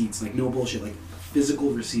receipts, like no bullshit, like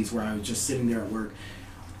physical receipts where I was just sitting there at work,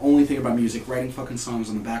 only thinking about music, writing fucking songs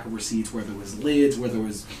on the back of receipts, where there was lids, where there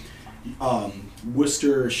was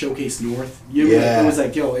Worcester Showcase North. It was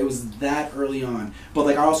like, it was that early on. But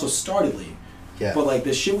like I also started late. Yeah. But like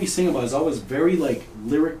the shit we sing about is always very like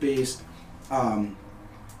lyric based.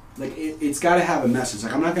 Like it's got to have a message.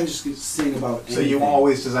 Like I'm not gonna just sing about anything. So you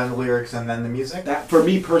always design the lyrics and then the music? That for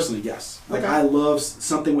me personally, yes. Like okay. I love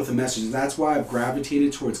something with a message. That's why I've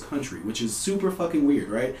gravitated towards country, which is super fucking weird,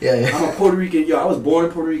 right? Yeah. I'm a Puerto Rican. I was born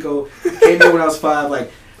in Puerto Rico. Came here when I was 5.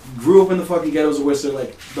 Like grew up in the fucking ghettos of Worcester.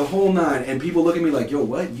 Like the whole nine. And people look at me like, yo,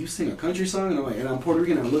 what? You sing a country song? And I'm like, and I'm Puerto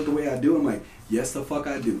Rican. And I look the way I do. I'm like, yes, the fuck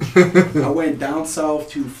I do. I went down south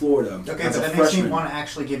to Florida. Okay, but that makes me want to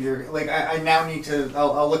actually give your I now need to.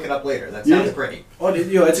 I'll look it up later. That sounds great. Oh,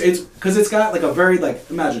 it's because it's got like a very like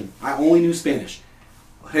imagine I only knew Spanish,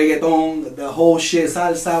 reggaeton, the whole shit,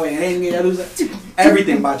 everything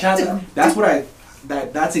bachata. That's what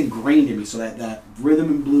that's ingrained in me. So that rhythm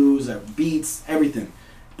and blues, that beats, everything.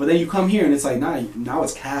 But then you come here and it's like now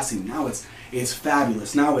it's casting. Now it's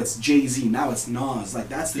fabulous. Now it's Jay-Z. Now it's Nas. Like,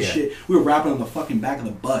 that's the Yeah. shit. We were rapping on the fucking back of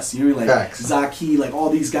the bus. You know what I mean? Like, Facts. Zaki, like, all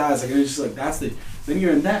these guys. Like, and it's just like, that's the... Then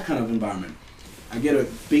you're in that kind of environment. I get a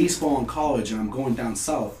baseball in college, and I'm going down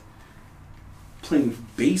south playing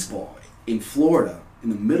baseball in Florida in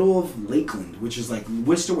the middle of Lakeland, which is like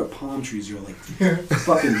Worcester with palm trees. You're like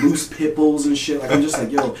fucking loose pit bulls and shit. Like, I'm just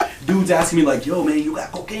like, yo, dudes asking me like, yo, man, you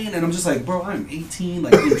got cocaine? And I'm just like, bro, I'm 18,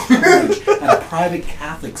 like in college at a private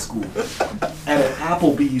Catholic school at an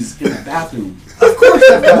Applebee's in the bathroom. Of course,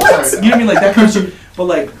 I've got that. You know what I mean? Like that kind of shit. But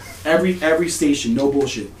like every station, no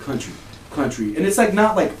bullshit, country, and it's like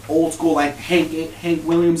not like old school like Hank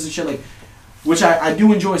Williams and shit like. Which I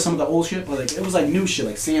do enjoy some of the old shit, but like it was like new shit,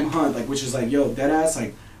 like Sam Hunt, like which is like yo, that ass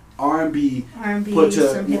like R&B put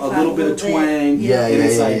to a little bit of twang, Yeah, and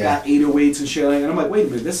it's like yeah. got 808s and shit. Like, and I'm like, wait a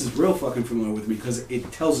minute, this is real fucking familiar with me because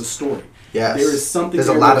it tells a story. Yes. There is something. There's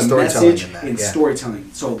there a lot with of a storytelling message in that. and Yeah.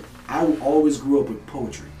 storytelling. So I always grew up with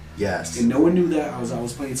poetry. Yes. And no one knew that. I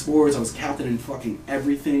was playing sports. I was captain in fucking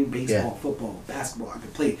everything: baseball, Yeah. football, basketball. I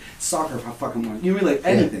could play soccer if I fucking wanted. You know what I mean? Like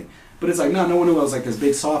anything. But it's like, no one knew I was like this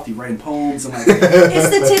big softy writing poems and like. It's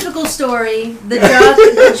the typical story. The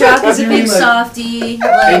jock is a big softy.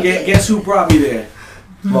 Like, And guess who brought me there?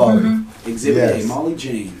 Molly. Exhibit Yes. A, Molly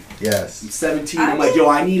Jane. Yes. I'm 17. I'm like, yo,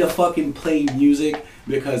 I need to fucking play music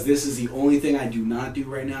because this is the only thing I do not do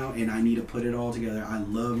right now, and I need to put it all together. I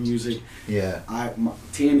love music. Yeah.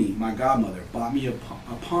 Tammy, my godmother, bought me a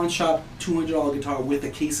pawn shop $200 guitar with a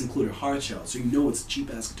case included, hard shell, so you know it's a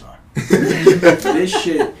cheap ass guitar. This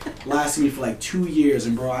shit lasted me for like 2 years,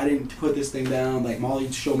 and bro, I didn't put this thing down. Like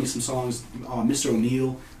Molly showed me some songs. Mr.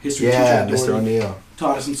 O'Neill, history teacher, Yeah, at Mr. Doherty, O'Neill.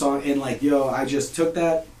 taught us some songs, and like yo, I just took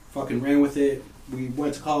that, fucking ran with it. We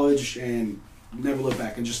went to college and never looked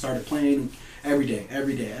back, and just started playing every day.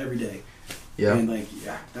 Yeah. And like,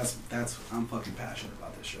 yeah, that's I'm fucking passionate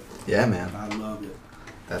about this shit. Yeah, man. I love it.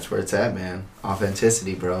 That's where it's at, man.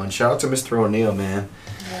 Authenticity, bro. And shout out to Mr. O'Neill, man,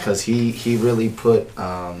 because he really put.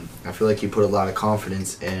 I feel like he put a lot of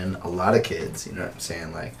confidence in a lot of kids. You know what I'm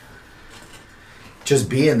saying? Like, just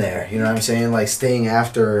being there. You know what I'm saying? Like staying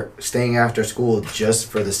after school just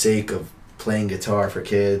for the sake of playing guitar for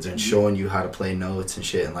kids and showing you how to play notes and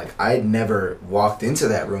shit. And like, I'd never walked into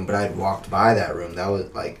that room, but I'd walked by that room. That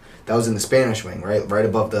was in the Spanish wing, right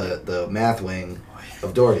above the math wing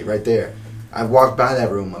of Doherty, right there. I've walked by that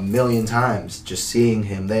room a million times just seeing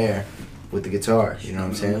him there with the guitar, you know what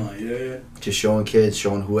I'm saying? Yeah. Just showing kids,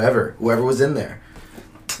 showing whoever was in there,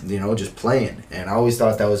 you know, just playing. And I always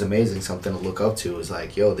thought that was amazing, something to look up to. Is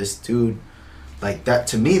like, yo, this dude, like that,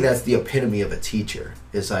 to me, that's the epitome of a teacher.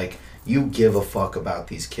 It's like, you give a fuck about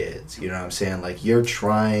these kids, you know what I'm saying? Like, you're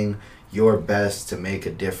trying your best to make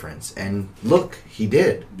a difference. And look, he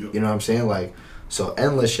did, you know what I'm saying? Like, so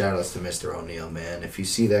endless shout outs to Mr. O'Neill, man. If you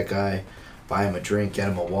see that guy, buy him a drink, get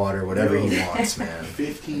him a water, whatever he wants, man.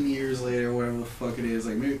 15 years later, whatever the fuck it is,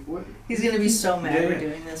 like maybe what? he's gonna be so mad we're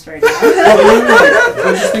doing this right now.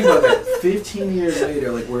 But just think about that. 15 years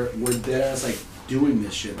later, like we're dead ass like doing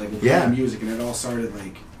this shit, like we're playing music, and it all started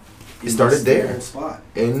like. It started this there. little spot.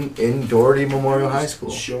 In Doherty Memorial High School.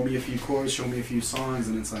 Show me a few chords, show me a few songs,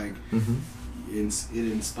 and it's like it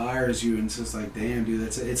inspires you, and it's just like, damn, dude,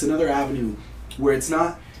 it's another avenue where it's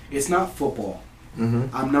not football.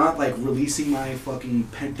 I'm not like releasing my fucking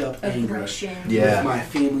pent up anger with my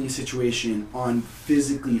family situation on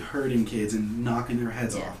physically hurting kids and knocking their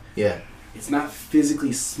heads off. Yeah. It's not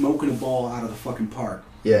physically smoking a ball out of the fucking park.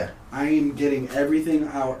 Yeah. I am getting everything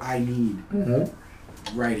out I need.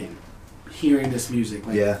 Writing, hearing this music,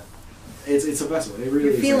 like it's a vessel. It really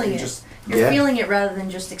You're is. feeling like, it. You're feeling it rather than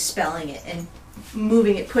just expelling it and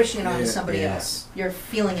moving it, pushing it onto somebody else. You're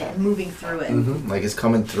feeling it and moving through it. Like it's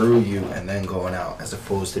coming through you and then going out, as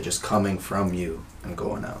opposed to just coming from you and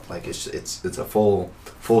going out. Like it's a full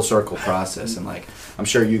circle process. And like, I'm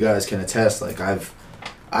sure you guys can attest. Like I've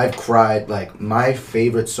cried. Like my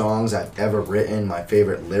favorite songs I've ever written, my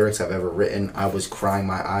favorite lyrics I've ever written, I was crying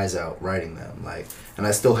my eyes out writing them. Like, and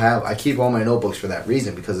I still have. I keep all my notebooks for that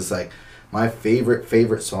reason, because it's like my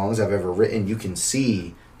favorite songs I've ever written. You can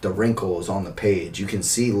see the wrinkles on the page. You can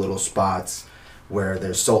see little spots where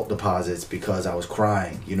there's salt deposits because I was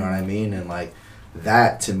crying. You know what I mean? And like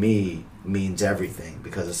that to me means everything,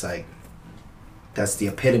 because it's like that's the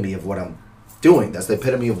epitome of what I'm doing. That's the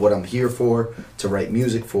epitome of what I'm here for, to write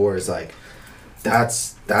music for. Is like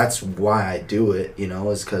that's why I do it, you know,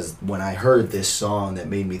 is because when I heard this song that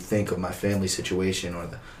made me think of my family situation or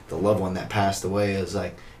the loved one that passed away, is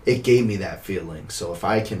like it gave me that feeling. So if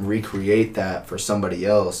I can recreate that for somebody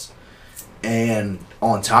else, and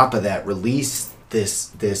on top of that release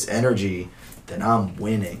this energy then I'm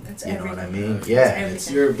winning. That's you know what I everything. mean? Yeah. That's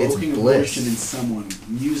You're It's evoking bliss. emotion in someone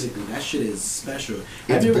musically. That shit is special. It's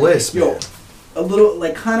Have you bliss, yo, man. a little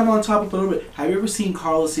like kind of on top of it a little bit. Have you ever seen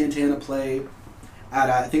Carlos Santana play at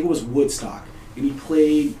I think it was Woodstock, and he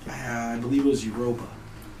played I believe it was Europa,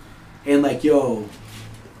 and like yo,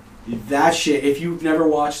 that shit. If you've never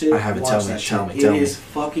watched it, I haven't. watch Tell me. that Tell shit. me. Tell It me. is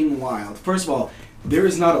fucking wild. First of all, there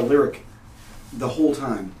is not a lyric the whole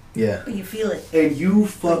time. Yeah. But you feel it. And you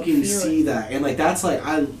fucking feel see that, and like that's like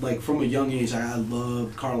I like from a young age I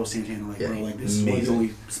loved Carlos Santana. Like Yeah, bro, like this is one of the amazing.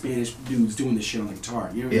 only Spanish dudes doing this shit on the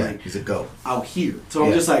guitar. You know what I Yeah. mean? Like He's a go. out here. So I'm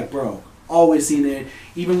Yeah. just like, bro, always seen it.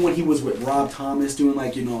 Even when he was with Rob Thomas doing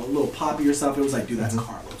like a little poppier stuff, it was like, dude, that's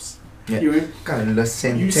Carlos. Yeah. You know what I mean? Carlos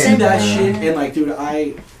Santana. You see that shit, and like, dude,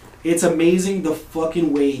 it's amazing the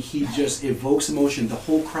fucking way he just evokes emotion. The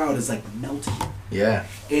whole crowd is like melting. Yeah.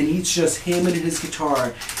 And he's just hammering his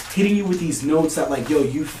guitar, hitting you with these notes that like, yo,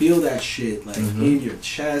 you feel that shit like in your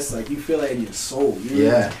chest, like you feel it in your soul. You know?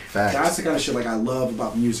 Yeah. Facts. That's the kind of shit like I love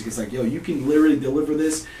about music. It's like, yo, you can literally deliver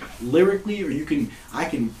this lyrically, or I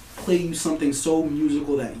can play you something so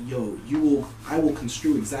musical that yo, I will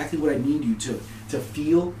construe exactly what I need you to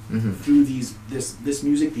feel through this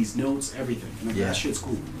music, these notes, everything. And like, Yeah. that shit's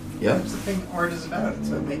cool. Yep. That's the thing art is about. It's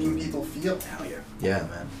about making people feel. Hell yeah. Yeah,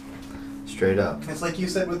 man. Straight up. It's like you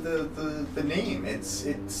said with the name. It's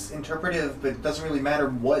interpretive, but it doesn't really matter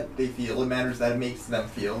what they feel. It matters that it makes them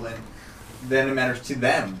feel, and then it matters to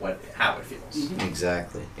them how it feels.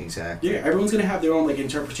 Exactly. Exactly. Yeah, everyone's gonna have their own like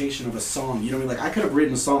interpretation of a song. You know what I mean? Like I could have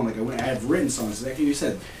written a song, like I have written songs. Like you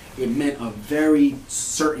said, it meant a very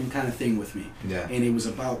certain kind of thing with me. Yeah. And it was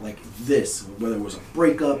about like this, whether it was a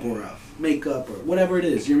breakup or a makeup or whatever it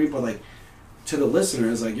is. You know what I mean? But like to the listener,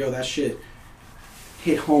 it's like, yo, that shit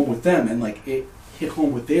hit home with them, and like it hit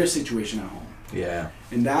home with their situation at home. Yeah.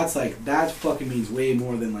 And that's like that fucking means way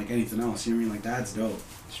more than like anything else. You know what I mean? Like that's dope.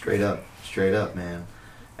 Straight up, man.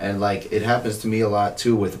 And like it happens to me a lot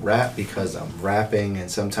too with rap because I'm rapping, and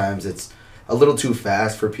sometimes it's a little too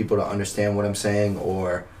fast for people to understand what I'm saying,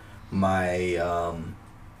 or my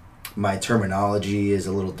my terminology is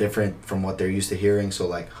a little different from what they're used to hearing. So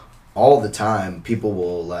like all the time people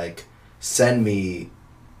will like send me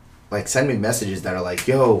messages that are like,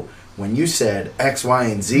 yo, when you said X, Y,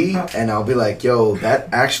 and Z, and I'll be like, yo, that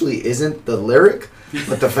actually isn't the lyric,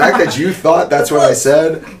 but the fact that you thought that's what I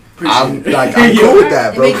said, I'm cool with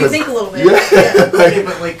that, It bro. made you think a little bit. Yeah. Okay,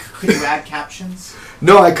 but like, could you add captions?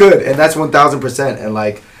 No, I could, and that's 1000%. And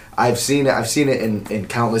like, I've seen it in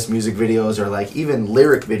countless music videos, or like even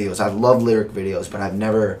lyric videos. I love lyric videos, but I've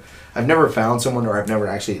never found someone, or I've never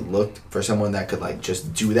actually looked for someone that could like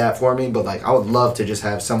just do that for me. But like, I would love to just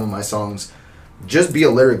have some of my songs just be a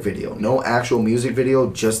lyric video, no actual music video,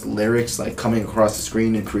 just lyrics like coming across the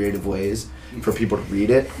screen in creative ways for people to read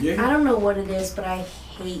it. I don't know what it is, but I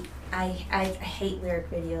hate lyric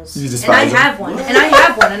videos. You And I despise them? have one,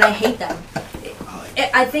 and I hate them.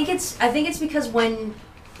 I think it's because when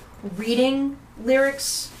reading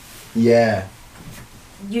lyrics, Yeah.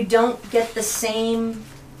 you don't get the same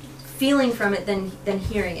feeling from it than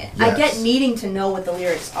hearing it. I Yes. get needing to know what the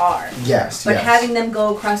lyrics are. Yes. But yes. having them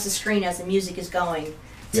go across the screen as the music is going,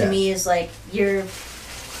 to Yeah. me is like you're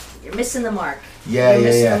missing the mark. Yeah, You're yeah,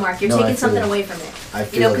 missing yeah. the mark. You're No, I taking feel something it. away from it. I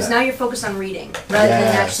feel You know, because that. now you're focused on reading rather than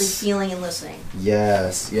Yes. actually feeling and listening.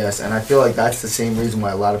 Yes, and I feel like that's the same reason why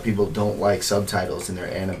a lot of people don't like subtitles in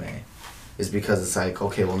their anime, is because it's like,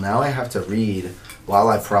 okay, well now I have to read while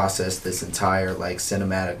I process this entire like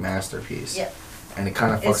cinematic masterpiece. Yeah. And it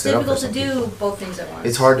kind of fucks It's it up for difficult to some do people. both things at once.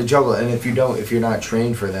 It's hard to juggle, and if you're not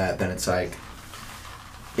trained for that, then it's like,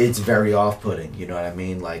 it's very off-putting. You know what I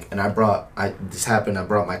mean? Like, and I brought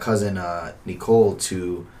my cousin Nicole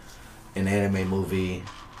to an anime movie.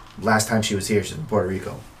 Last time she was here, she's in Puerto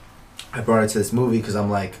Rico. I brought her to this movie because I'm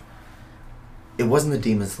like, it wasn't the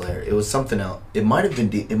Demon Slayer. It was something else. It might have been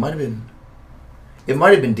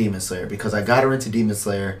Demon Slayer, because I got her into Demon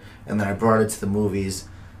Slayer, and then I brought her to the movies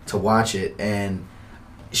to watch it, and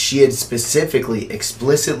she had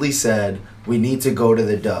explicitly said, we need to go to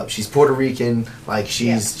the dub. She's Puerto Rican, like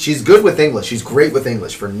she's good with English. She's great with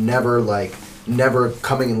English for never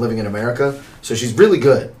coming and living in America. So she's really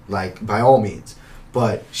good, like by all means.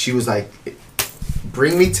 But she was like,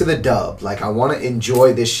 bring me to the dub. Like I want to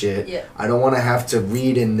enjoy this shit. Yeah. I don't want to have to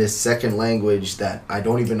read in this second language that I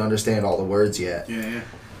don't even understand all the words yet. Yeah.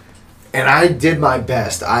 And I did my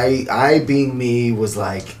best. I being me was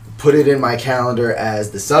like, put it in my calendar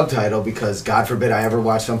as the subtitle, because God forbid I ever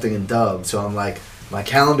watch something in dub. So I'm like, my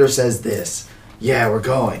calendar says this. Yeah, we're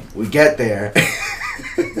going. We get there.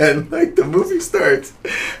 And like the movie starts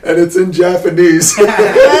and it's in Japanese.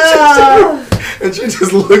 And she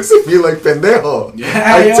just looks at me like pendejo.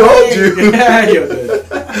 Yeah, I told you. Yeah, yo,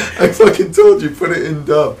 I fucking told you, put it in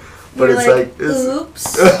dub. But You're it's like, it's,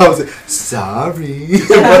 oops. I was like, sorry.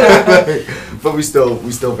 But we still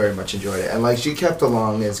very much enjoyed it. And like she kept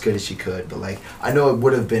along as good as she could, but like I know it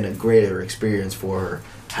would have been a greater experience for her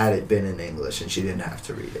had it been in English and she didn't have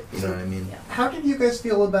to read it. You know what I mean? Yeah. How did you guys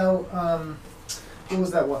feel about what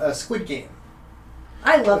was that one? Squid Game.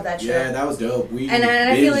 I love that show. Yeah, that was dope. We And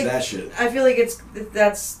I feel binged like that shit. I feel like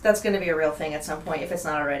that's going to be a real thing at some point if it's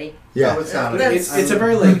not already. Yeah. Oh, it's not. It's a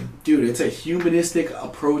very like, dude, it's a humanistic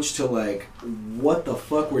approach to like what the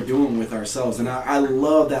fuck we're doing with ourselves, and I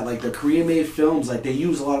love that like the Korean made films like they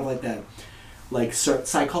use a lot of like that like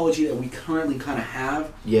psychology that we currently kind of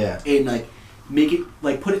have, Yeah. and like make it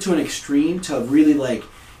like put it to an extreme to really like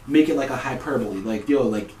make it like a hyperbole, like yo,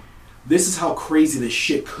 like this is how crazy this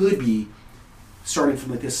shit could be, starting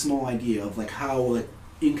from like this small idea of like how like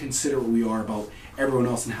inconsiderate we are about everyone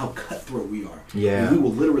else and how cutthroat we are. Yeah. And we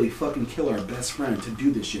will literally fucking kill our best friend to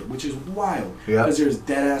do this shit, which is wild. Yeah. Because there's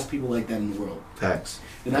dead ass people like that in the world. Facts.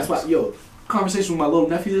 And that's why, yo, conversation with my little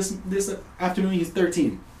nephew this afternoon. He's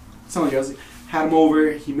 13. Something like had him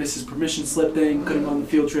over. He missed his permission slip thing. Couldn't go on the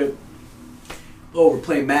field trip. Oh, we're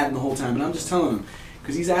playing Madden the whole time, and I'm just telling him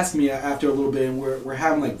because he's asking me after a little bit, and we're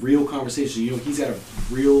having like real conversations. You know, he's got a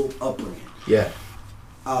real upbringing. Yeah.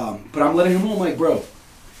 But I'm letting him know, I'm like, bro,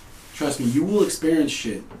 trust me, you will experience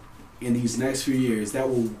shit in these next few years that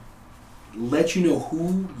will let you know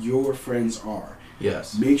who your friends are.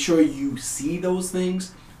 Yes. Make sure you see those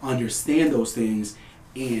things, understand those things,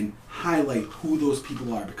 and highlight who those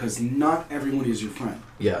people are, because not everyone is your friend.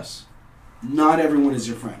 Yes. Not everyone is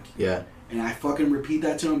your friend. Yeah. And I fucking repeat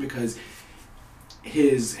that to him because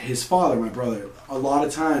his father, my brother, a lot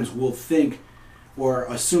of times will think or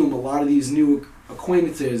assume a lot of these new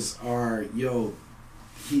acquaintances are, yo,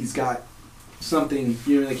 he's got something,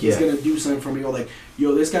 you know, like he's gonna do something for me, or like,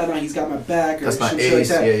 yo, this guy, he's got my back, or That's my shit like ace.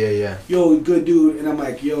 that. Yeah. Yo, good dude. And I'm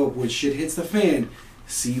like, yo, when shit hits the fan,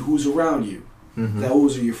 see who's around you. Mm-hmm.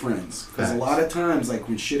 Those are your friends. Because a Facts. lot of times, like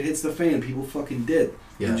when shit hits the fan, people fucking dip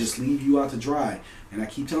and just leave you out to dry. And I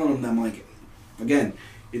keep telling them, I'm like, again,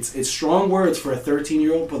 it's strong words for a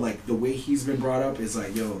 13-year-old, but like the way he's been brought up is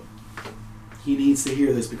like, yo, he needs to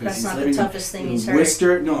hear this because That's he's not living the toughest thing in he's heard.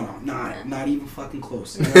 Worcester. No, not even fucking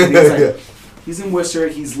close. You know what I mean? It's like, he's in Worcester.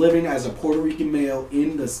 He's living as a Puerto Rican male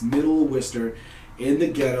in this middle of Worcester, in the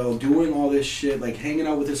ghetto, doing all this shit, like hanging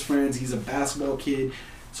out with his friends. He's a basketball kid,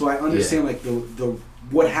 so I understand like the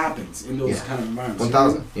what happens in those kind of environments.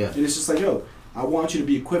 1,000. Yeah. And it's just like, yo, I want you to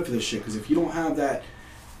be equipped for this shit, because if you don't have that,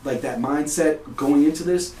 like that mindset going into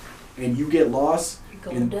this, and you get lost,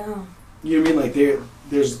 Going and down. you know what I mean? Like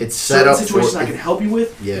there's It's set certain up situations for- I can help you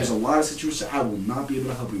with. Yeah. There's a lot of situations I will not be able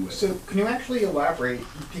to help you with. So can you actually elaborate?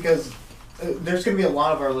 Because there's going to be a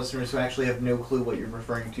lot of our listeners who actually have no clue what you're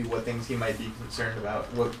referring to, what things he might be concerned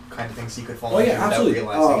about, what kind of things he could fall Oh into yeah, without absolutely.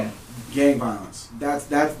 realizing it. Gang violence. That's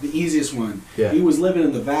the easiest one. Yeah. He was living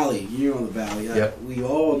in the valley. You know the valley. Yep. We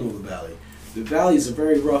all know the valley. The valley is a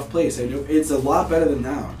very rough place. I know it's a lot better than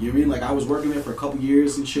now. You know what I mean? Like I was working there for a couple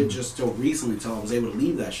years and shit, just till recently, till I was able to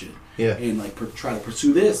leave that shit. Yeah. And like try to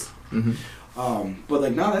pursue this. Mm-hmm. But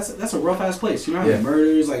like now that's a rough ass place. You know how many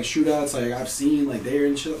murders, like shootouts, like I've seen like there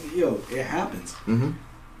and shit. Yo, it happens. Mm-hmm.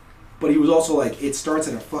 But he was also like, it starts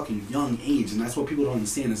at a fucking young age, and that's what people don't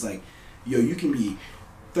understand. It's like, yo, you can be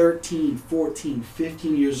 13, 14,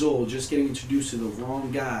 15 years old just getting introduced to the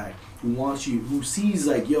wrong guy who wants you, who sees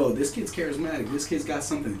like, yo, this kid's charismatic, this kid's got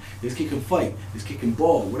something, this kid can fight, this kid can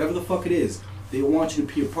ball, whatever the fuck it is. They want you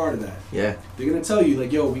to be a part of that. Yeah. They're gonna tell you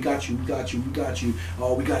like, yo, we got you.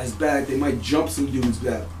 Oh, we got his back. They might jump some dudes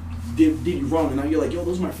that did you wrong, and now you're like, yo,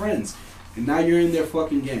 those are my friends, and now you're in their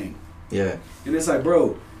fucking gang. Yeah. And it's like,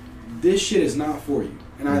 bro, this shit is not for you.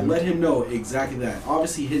 And I let him know exactly that.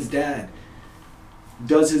 Obviously, his dad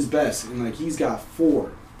does his best, and like he's got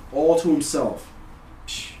 4 all to himself,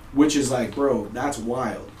 which is like, bro, that's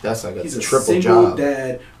wild. That's like He's a a triple single job.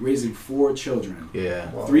 dad raising 4 children. Yeah.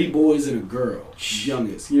 3 boys and a girl,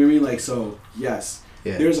 youngest. You know what I mean? Like, so yes,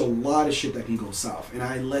 Yeah. there's a lot of shit that can go south, and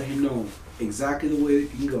I let him know exactly the way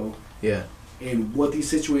it can go. Yeah. And what these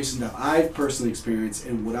situations that I've personally experienced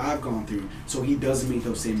and what I've gone through, so he doesn't make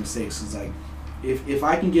those same mistakes. It's like, if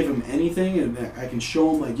I can give him anything and I can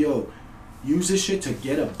show him like, yo, use this shit to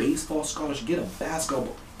get a baseball scholarship, get a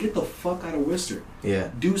basketball, get the fuck out of Worcester. Yeah.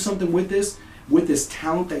 Do something with this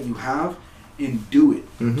talent that you have, and do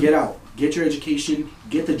it. Mhm. Get out, get your education,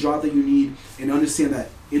 get the job that you need, and understand that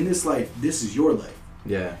in this life, this is your life.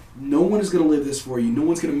 Yeah. No one is gonna live this for you. No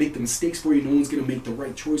one's gonna make the mistakes for you. No one's gonna make the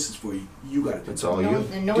right choices for you. You gotta do it. It's all No, you.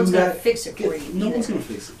 and no Do one's gonna that. fix it for you. No either. one's gonna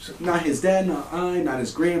fix it. Not his dad, not I, not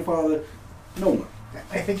his grandfather. No one.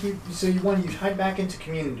 I think you tied back into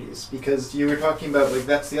communities because you were talking about like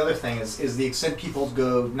that's the other thing is the extent people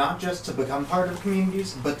go not just to become part of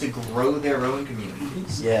communities but to grow their own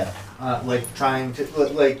communities. Yeah. Like trying to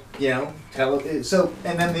like tell so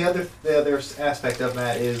and then the other aspect of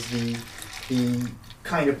that is the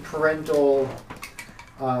kind of parental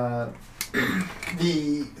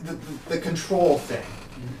the control thing.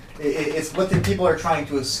 It's what the people are trying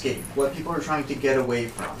to escape, what people are trying to get away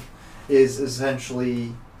from. Is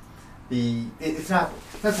essentially it's not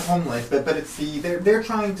the home life, but it's they're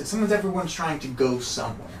trying to everyone's trying to go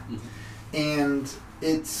somewhere, and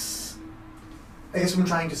it's I guess what I'm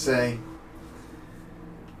trying to say.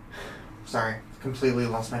 Sorry, completely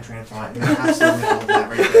lost my train of thought in the absolute middle of that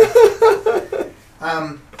right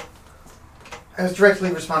there. I was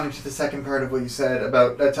directly responding to the second part of what you said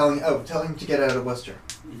about telling him to get out of Worcester.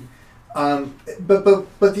 But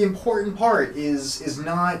the important part is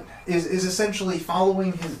essentially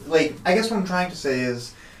following his I guess what I'm trying to say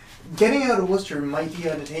is getting out of Worcester might be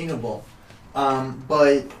unattainable,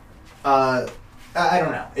 but I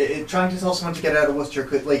don't know. Trying to tell someone to get out of Worcester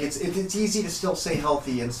could it's easy to still stay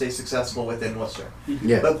healthy and stay successful within Worcester.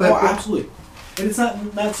 Yeah. But absolutely, and it's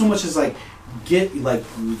not so much as get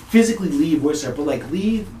physically leave Worcester, but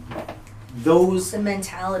leave. Those the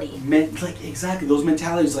mentality, exactly those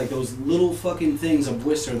mentalities, those little fucking things of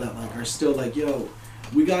Worcester that are still yo,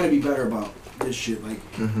 we got to be better about this shit.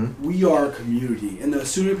 We are a community, and the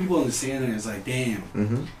sooner people understand it, it's damn,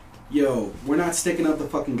 yo, we're not sticking up the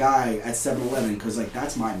fucking guy at 7-Eleven because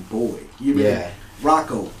that's my boy. You mean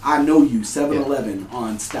Rocco? I know you. 7-Eleven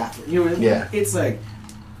on Stafford. You know what I mean? Yeah. It's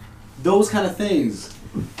those kind of things.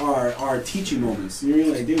 Are teaching moments. You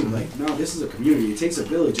really dude, no, this is a community. It takes a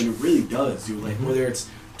village, and it really does. You whether it's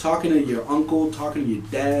talking to your uncle, talking to your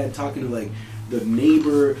dad, talking to the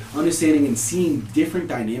neighbor, understanding and seeing different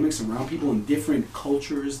dynamics around people and different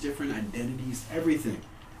cultures, different identities, everything.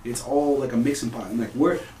 It's all a mixing pot, and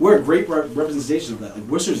we're a great representation of that.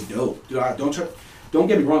 Worcester's dope, dude. Don't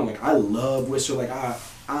get me wrong. I love Worcester.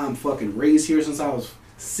 I'm fucking raised here since I was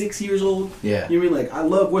 6 years old. Yeah. You know what I mean? I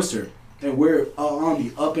love Worcester. And we're on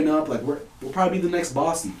the up and up. We'll probably be the next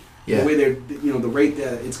Boston. Yeah. The way they're, the rate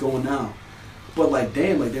that it's going now. But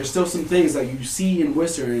damn, there's still some things you see in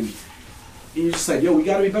Worcester, and you're just yo, we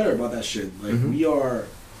gotta be better about that shit. We're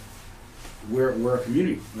a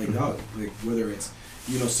community. Dog. Whether it's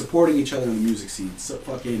supporting each other in the music scene,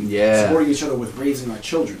 supporting each other with raising our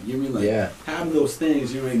children. You know what I mean? Having those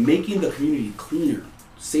things. You know what I mean? Making the community cleaner,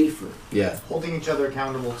 safer. Yeah. Holding each other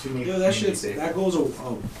accountable to make that shit that goes a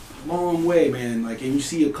long way, man. And you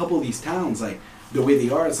see a couple of these towns, the way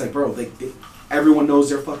they are, it's bro, everyone knows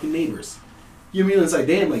their fucking neighbors. You know what I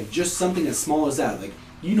mean? It's damn, just something as small as that.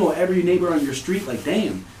 Every neighbor on your street,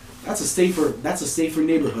 damn, that's a safer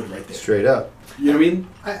neighborhood right there. Straight up. You know what I mean?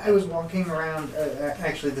 I was walking around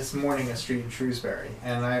actually this morning a street in Shrewsbury,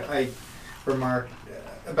 and I remarked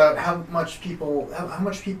about how much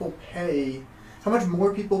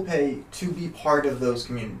more people pay to be part of those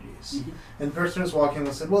communities. Mm-hmm. And the person who was walking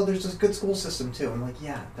and said, well, there's this good school system too. I'm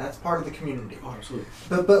yeah, that's part of the community. Oh, absolutely.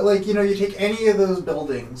 But you take any of those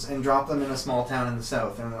buildings and drop them in a small town in the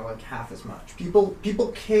south, and they're half as much.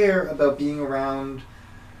 People care about being around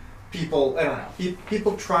people. I don't know.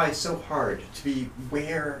 People try so hard to be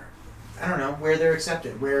where they're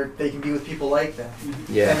accepted, where they can be with people like them.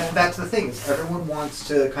 Mm-hmm. Yeah. And that's the thing, is everyone wants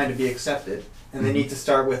to kind of be accepted. And they need to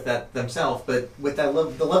start with that themselves, but with that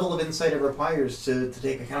the level of insight it requires to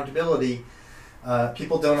take accountability,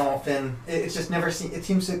 people don't often. It's just never seen. It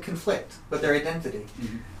seems to conflict with their identity.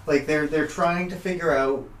 Mm-hmm. They're trying to figure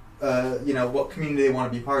out, what community they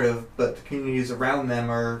want to be part of, but the communities around them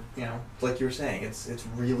are, like you were saying, it's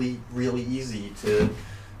really really easy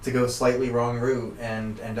to go slightly wrong route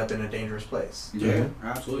and end up in a dangerous place. Yeah,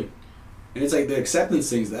 absolutely. And it's the acceptance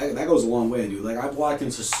things, that goes a long way, dude. I've walked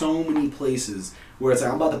into so many places where it's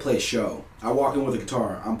I'm about to play a show. I walk in with a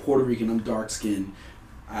guitar. I'm Puerto Rican. I'm dark skinned.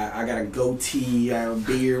 I got a goatee. I have a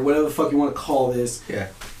beard. Whatever the fuck you want to call this. Yeah.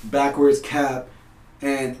 Backwards cap.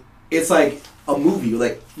 And it's a movie.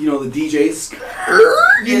 The DJs.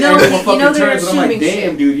 They're assuming I'm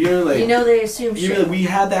damn, shit. Dude. They assume shit. We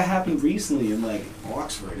had that happen recently in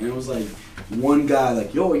Oxford. And it was one guy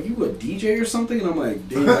yo, are you a DJ or something? And I'm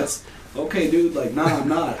damn, that's... Okay, dude, nah, I'm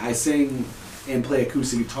not. I sing and play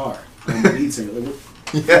acoustic guitar. I'm a lead singer.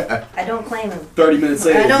 Yeah. I don't claim him. 30 minutes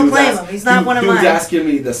later, I don't claim him. He's not one of mine. Dude's asking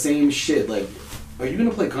me the same shit. Are you going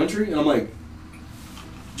to play country? And I'm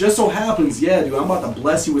just so happens, yeah, dude, I'm about to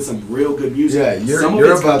bless you with some real good music. Yeah, some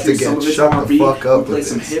you're of it's about country, to get some of it's shut R&B. the fuck up We play with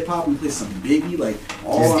some this. hip hop, we play some Biggie, like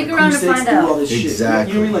all Stick around to acoustics, find do out. all this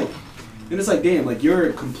Exactly. shit. You know what I mean? Like, and it's like, damn, like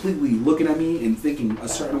you're completely looking at me and thinking a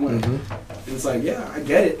certain way. And it's like, yeah, I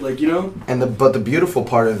get it, like, you know. And but the beautiful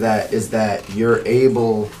part of that is that you're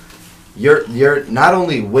not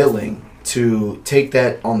only willing to take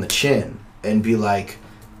that on the chin and be like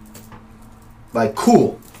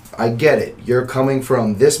cool, I get it. You're coming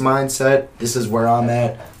from this mindset. This is where I'm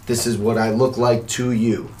at. This is what I look like to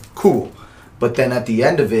you. Cool. But then at the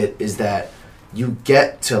end of it is that you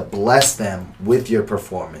get to bless them with your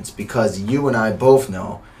performance, because you and I both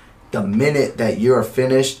know the minute that you're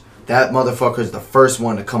finished, that motherfucker's the first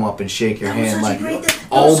one to come up and shake your hand like,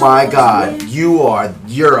 oh my God,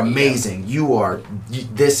 you're amazing. You are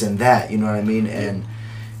this and that. You know what I mean? And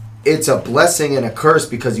it's a blessing and a curse,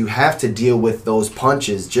 because you have to deal with those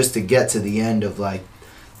punches just to get to the end of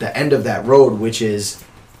that road, which is,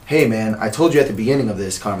 hey man, I told you at the beginning of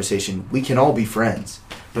this conversation, we can all be friends.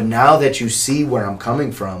 But now that you see where I'm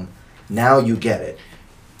coming from, now you get it.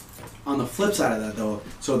 On the flip side of that, though,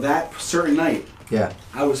 so that certain night, Yeah.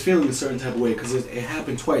 I was feeling a certain type of way because it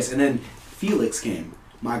happened twice. And then Felix came,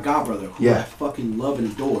 my godbrother, who I fucking love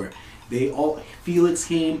and adore. Felix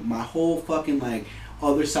came, my whole fucking, like,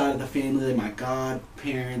 other side of the family, like, my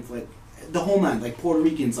godparents, like, the whole nine, like, Puerto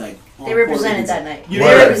Ricans, like, They represented that night. You They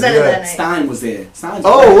know, represented that night. Stein was there. Stein's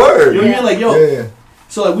Word. You know what I mean? Like, yo. Yeah.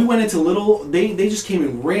 So, like, we went into they just came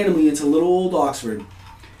in randomly into little old Oxford,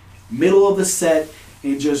 middle of the set,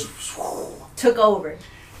 and just took over.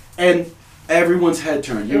 And everyone's head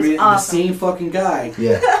turned. You know what I mean? Awesome. The same fucking guy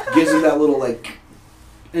gives him that little, like,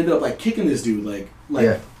 ended up, like, kicking this dude, like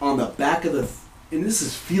on the back of the, and this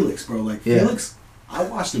is Felix, bro. Like, Felix, I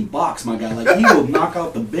watched him box, my guy. Like, he will knock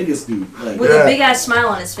out the biggest dude. Like, with a big ass smile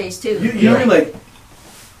on his face, too. You know what I mean? Like,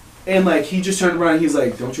 and, like, he just turned around and he's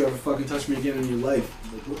like, don't you ever fucking touch me again in your life.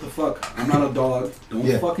 Like, what the fuck? I'm not a dog.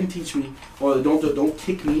 Don't fucking teach me. Or don't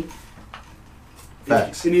kick me.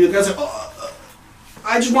 Facts. And the guy's like,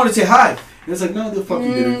 I just wanted to say hi. And it's like, no, the fuck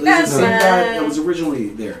you didn't. This is the same guy that was originally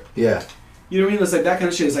there. Yeah. You know what I mean? It's like that kind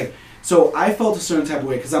of shit. It's like, so I felt a certain type of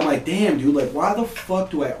way because I'm like, damn, dude, like, why the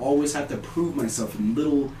fuck do I always have to prove myself in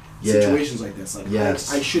little situations like this? Like,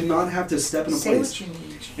 I should not have to step in a place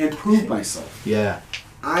and prove myself. Yeah.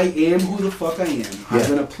 I am who the fuck I am. I'm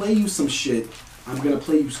gonna play you some shit. I'm gonna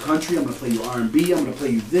play you country. I'm gonna play you R&B. I'm gonna play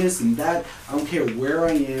you this and that. I don't care where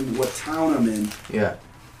I am, what town I'm in. Yeah.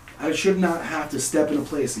 I should not have to step in a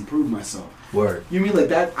place and prove myself. Word. You mean like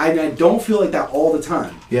that? I don't feel like that all the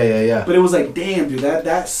time. Yeah. But it was like, damn, dude,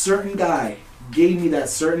 that certain guy gave me that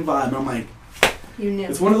certain vibe, and I'm like, you knew.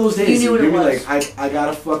 It's one of those days. You knew what it was. Like, I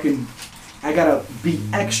gotta be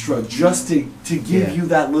extra just to give you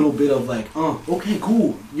that little bit of like, okay,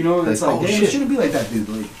 cool. You know, and it's like, damn, it shouldn't be like that, dude.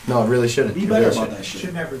 Like, no, it really shouldn't. Be better about that shit.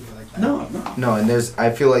 Should never be like that. No. No, and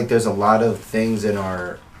I feel like there's a lot of things in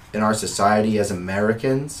our society as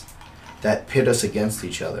Americans that pit us against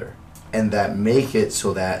each other, and that make it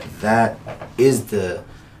so that is the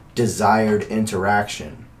desired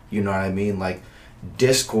interaction. You know what I mean? Like,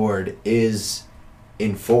 discord is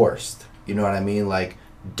enforced. You know what I mean? Like,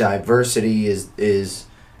 diversity is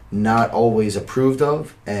not always approved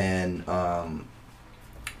of, and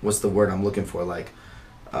what's the word I'm looking for? Like,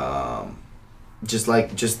 just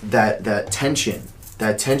that tension.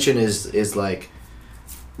 That tension is like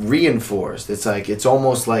reinforced. It's like, it's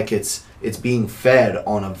almost like it's being fed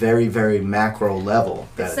on a very, very macro level.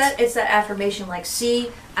 It's that affirmation, like,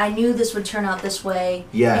 see, I knew this would turn out this way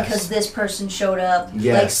because this person showed up.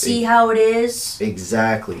 Yes. Like, see how it is?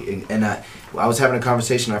 Exactly. And I was having a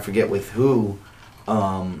conversation, I forget with who,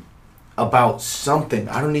 about something.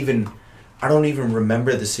 I don't even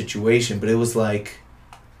remember the situation, but it was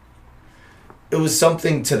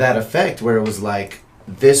something to that effect, where it was like,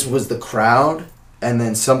 this was the crowd, and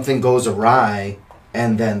then something goes awry,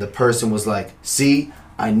 and then the person was like, see,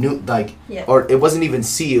 I knew, like, or it wasn't even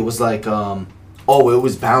see, it was like, it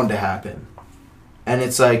was bound to happen. And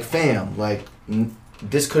it's like, fam, like,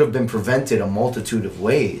 this could have been prevented a multitude of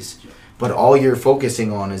ways, but all you're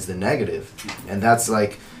focusing on is the negative. And that's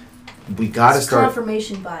like, we gotta start...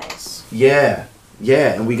 confirmation bias. Yeah,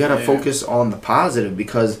 and we gotta focus on the positive,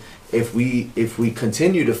 because if we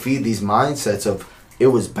continue to feed these mindsets of, it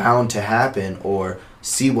was bound to happen, or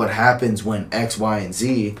see what happens when X, Y, and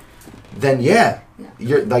Z, then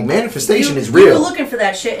you're like, manifestation is real. You were looking for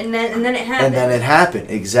that shit, and then it happened. And then it happened.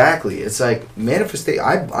 Exactly. It's like manifestation.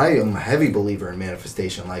 I am a heavy believer in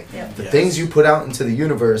manifestation. Like, the things you put out into the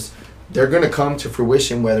universe, they're gonna come to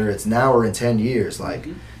fruition, whether it's now or in 10 years. Like,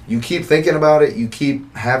 you keep thinking about it, you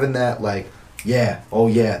keep having that, like, yeah, oh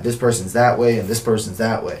yeah, this person's that way and this person's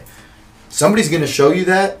that way. Somebody's gonna show you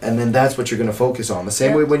that, and then that's what you're gonna focus on. The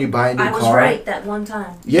same way when you buy a new car. I was right that one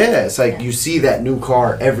time. Yeah, it's like you see that new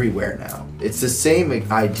car everywhere now. It's the same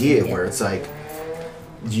idea where it's like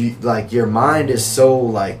you like your mind is so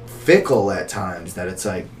like fickle at times that it's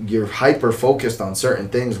like you're hyper focused on certain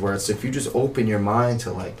things where it's if you just open your mind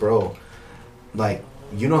to like, bro, like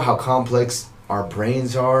you know how complex our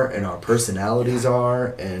brains are and our personalities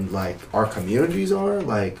are and like our communities are,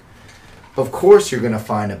 like of course you're gonna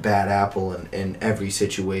find a bad apple in every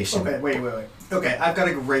situation. Okay, wait. Okay, I've got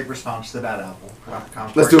a great response to the bad apple.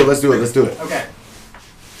 Let's do it. Okay.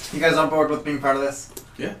 You guys on board with being part of this?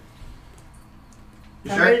 Yeah.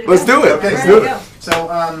 You sure? Let's do it. Okay, Let's do it. So,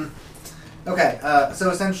 so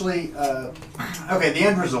essentially, the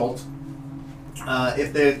end result,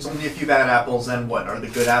 if there's only a few bad apples, then what? Are the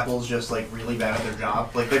good apples just, like, really bad at their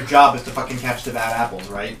job? Like, their job is to fucking catch the bad apples,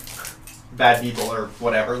 right? Bad people or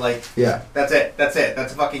whatever, like, yeah.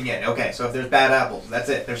 That's fucking it. Okay, so if there's bad apples, that's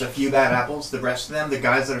it. There's a few bad apples. The rest of them, the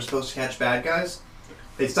guys that are supposed to catch bad guys,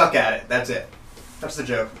 they suck at it. That's it. That's the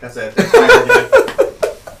joke. That's it.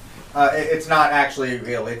 It's not actually a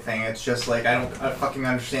real thing. It's just like I don't fucking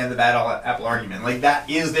understand the bad apple argument. Like that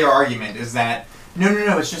is their argument. Is that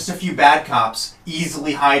no? It's just a few bad cops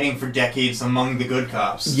easily hiding for decades among the good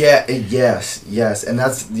cops. Yeah. Yes. And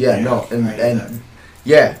that's no.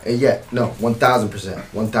 Yeah,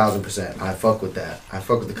 1,000%. I fuck with that.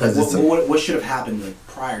 Because what should have happened like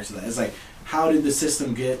prior to that? It's like how did the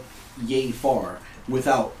system get yay far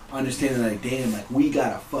without understanding like damn, like we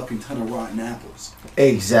got a fucking ton of rotten apples.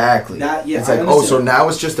 Exactly. It's like so now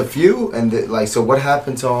it's just a few, and so what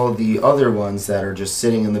happened to all the other ones that are just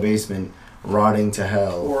sitting in the basement rotting to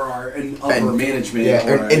hell, or are in upper management,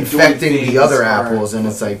 and infecting the other apples, and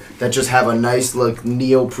it's like that just have a nice look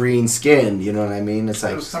neoprene skin. You know what I mean? It's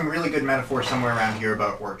like there's some really good metaphor somewhere around here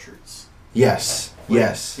about orchards. Yes.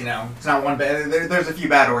 Yes. You know, it's not one bad. There's a few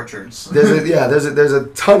bad orchards. There's a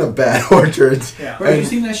ton of bad orchards. Yeah. Bro, have you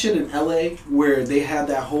seen that shit in LA where they had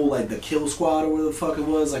that whole like the kill squad or whatever the fuck it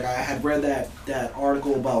was? Like I had read that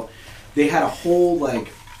article about they had a whole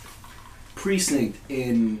like precinct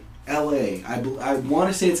in LA. I want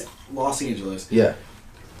to say it's Los Angeles. Yeah.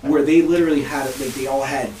 Where they literally had it like they all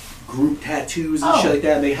had group tattoos and shit like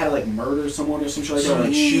that. And they had to like murder someone or some shit like that.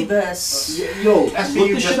 Like shoot. Yo,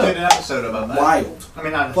 SVU just did an episode about that. Wild. I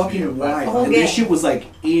mean, not fucking SVU, wild. And this shit was like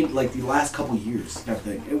in like the last couple years. Kind of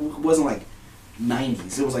thing. It wasn't like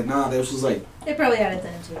 90s. It was like this was like they probably had it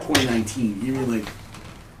then too. 2019. You were like.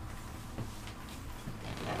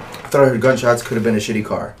 I thought I heard gunshots. Could have been a shitty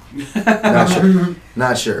car.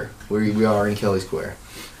 Not sure. We are in Kelly Square.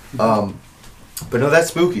 But no, that's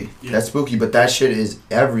spooky. Yeah. That's spooky, but that shit is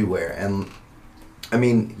everywhere. And I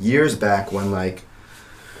mean, years back when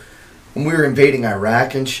we were invading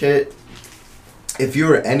Iraq and shit, if you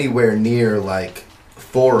were anywhere near like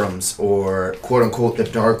forums or quote unquote the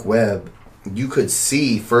dark web, you could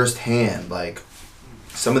see firsthand like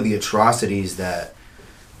some of the atrocities that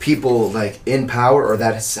people like in power or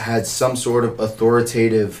that had some sort of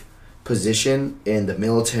authoritative position in the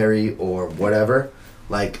military or whatever,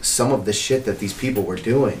 like some of the shit that these people were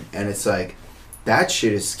doing. And it's like that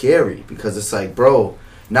shit is scary because it's like, bro,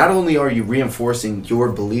 not only are you reinforcing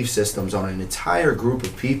your belief systems on an entire group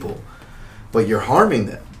of people, but you're harming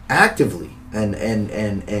them actively and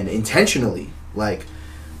intentionally. Like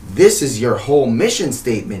this is your whole mission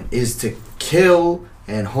statement, is to kill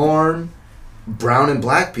and harm brown and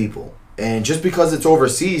black people. And just because it's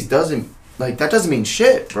overseas doesn't mean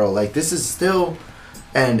shit, bro. Like this is still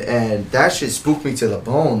and that shit spooked me to the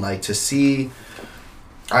bone. Like to see,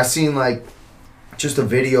 I seen like just a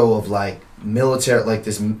video of like military, like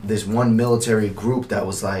this one military group that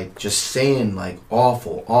was like just saying like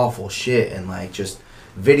awful shit, and like just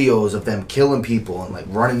videos of them killing people and like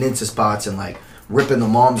running into spots and like ripping the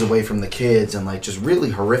moms away from the kids and like just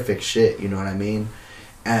really horrific shit, you know what I mean?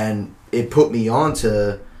 And it put me on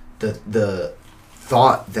to the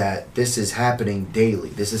thought that this is happening daily.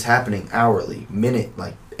 This is happening hourly, minute,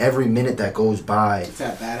 like every minute that goes by. It's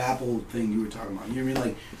that bad apple thing you were talking about. You know what I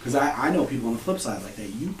mean? Like, because I know people on the flip side like that.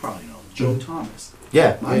 You probably know. Joe Thomas.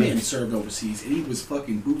 Yeah. My man served overseas, and he was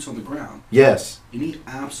fucking boots on the ground. Yes. And he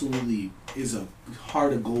absolutely is a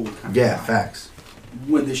heart of gold kind of guy. Facts.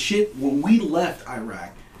 When we left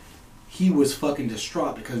Iraq, he was fucking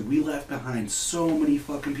distraught because we left behind so many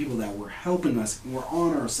fucking people that were helping us and were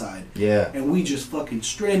on our side. Yeah. And we just fucking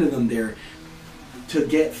stranded them there to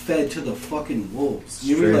get fed to the fucking wolves.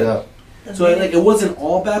 You Straight know, like, up. So like it wasn't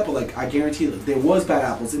all bad, but like I guarantee like, there was bad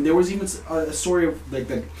apples, and there was even a story of like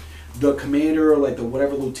the commander or like the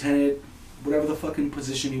whatever lieutenant, whatever the fucking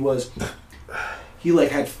position he was, he like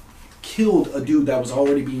had killed a dude that was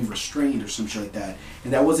already being restrained or some shit like that,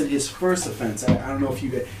 and that wasn't his first offense. I don't know if you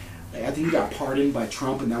get, like, I think he got pardoned by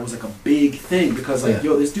Trump, and that was like a big thing because like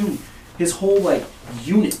yo, this dude, his whole like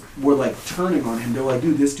unit were like turning on him. They're like,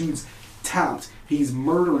 dude, this dude's tapped. He's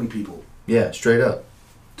murdering people. Yeah, straight up.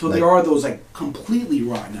 So Like, there are those like completely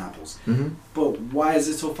rotten apples. Mm-hmm. But why is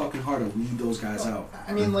it so fucking hard to weed those guys out?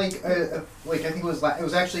 I mean, I think it was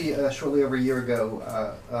actually shortly over a year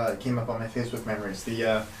ago. It came up on my Facebook memories.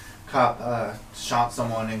 The cop shot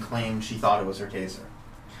someone and claimed she thought it was her taser.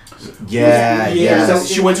 Yeah. So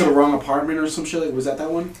she went to the wrong apartment or some shit. Like, was that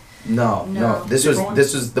one? No. This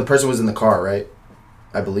was the person was in the car, right?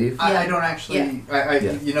 I believe. I don't actually.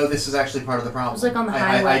 You know, this is actually part of the problem. It was like on the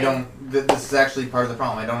highway. I don't. This is actually part of the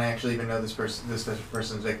problem. I don't actually even know this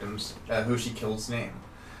person's victim's who she killed's name.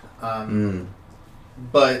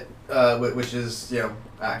 But which is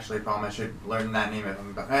actually a problem. I should learn that name if I'm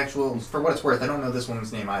about. Actual, for what it's worth, I don't know this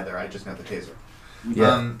woman's name either. I just know the taser.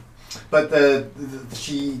 Yeah. But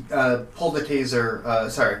she pulled the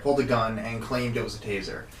taser. Pulled the gun and claimed it was a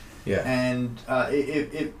taser. Yeah. And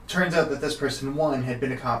it turns out that this person, one, had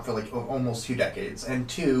been a cop for like almost 2 decades, and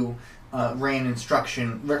two, ran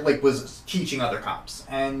instruction, like was teaching other cops.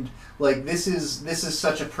 And like this is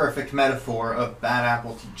such a perfect metaphor of bad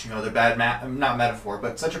apple teaching other not metaphor,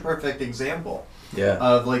 but such a perfect example. Yeah.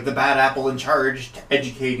 Of like the bad apple in charge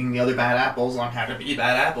educating the other bad apples on how to be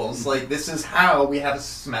bad apples. Like this is how we have a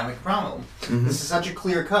systematic problem. Mm-hmm. This is such a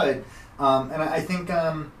clear cut, and I think.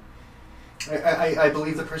 I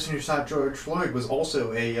believe the person who shot George Floyd was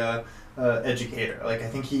also a educator. Like I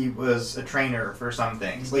think he was a trainer for some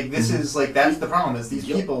things. Like this is like that's the problem is these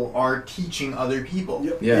people are teaching other people.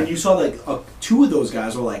 Yep. Yeah. And you saw like 2 of those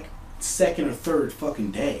guys were like second or third fucking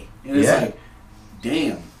day, and it's like,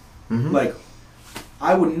 damn, like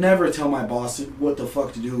I would never tell my boss what the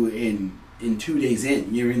fuck to do in 2 days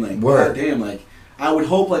in. You know what I mean? Like, word. God damn, like I would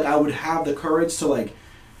hope like I would have the courage to like,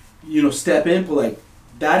 step in, but like.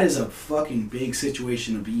 That is a fucking big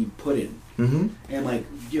situation to be put in. Mm-hmm. And like,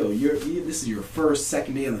 this is your first,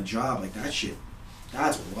 second day on the job. Like that shit,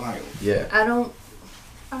 that's wild. Yeah. I don't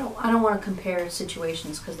want to compare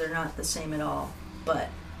situations because they're not the same at all. But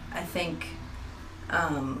I think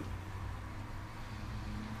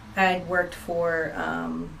I'd worked for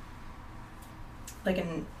like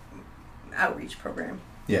an outreach program.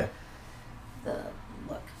 Yeah. The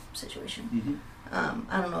luck situation. Mm-hmm.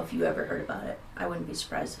 I don't know if you ever heard about it. I wouldn't be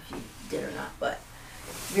surprised if you did or not. But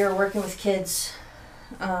we were working with kids,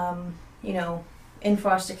 in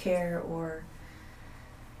foster care or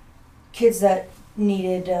kids that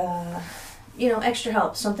needed, extra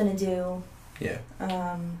help, something to do. Yeah.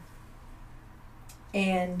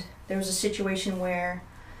 And there was a situation where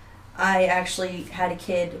I actually had a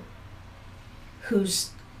kid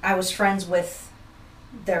I was friends with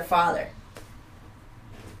their father.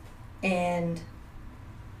 And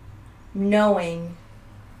knowing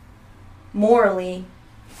morally,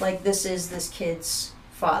 like this is this kid's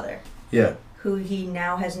father. Yeah. Who he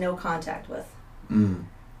now has no contact with. Mm.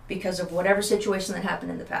 Because of whatever situation that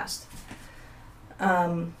happened in the past.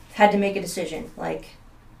 Had to make a decision, like,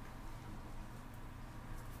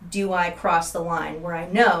 do I cross the line where I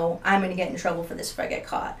know I'm going to get in trouble for this if I get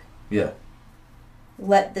caught? Yeah.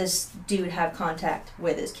 Let this dude have contact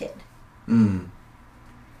with his kid. Mm.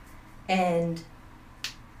 And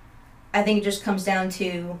I think it just comes down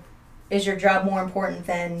to, is your job more important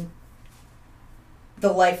than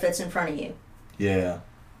the life that's in front of you? Yeah.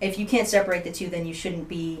 If you can't separate the two, then you shouldn't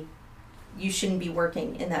be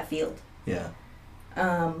working in that field. Yeah.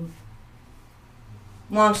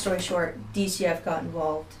 Long story short, DCF got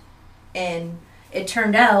involved, and it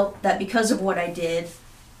turned out that because of what I did,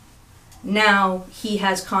 now he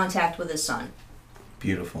has contact with his son.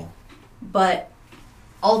 Beautiful. But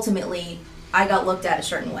ultimately, I got looked at a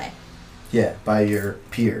certain way. Yeah, by your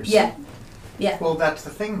peers. Yeah. Yeah. Well, that's the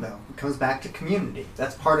thing, though. It comes back to community.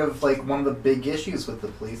 That's part of like one of the big issues with the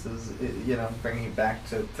police is, bringing it back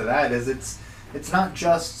to that is it's not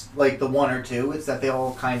just like the one or two. It's that they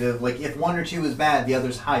all kind of like if one or two is bad, the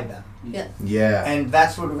others hide them. Yeah. Yeah. And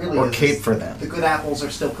that's what it really or is. cape for them. The good apples are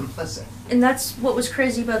still complicit. And that's what was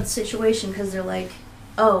crazy about the situation, because they're like,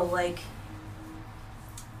 oh, like,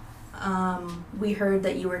 we heard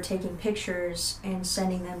that you were taking pictures and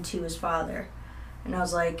sending them to his father. And I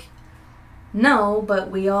was like, no, but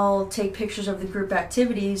we all take pictures of the group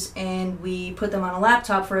activities and we put them on a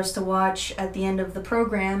laptop for us to watch at the end of the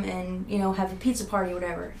program and, have a pizza party or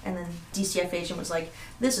whatever. And then DCF agent was like,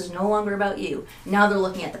 this is no longer about you. Now they're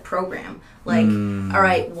looking at the program. Like, all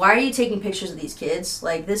right, why are you taking pictures of these kids?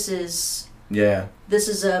 Like, this is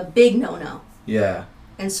a big no-no. Yeah.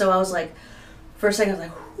 And so I was like, for a second I was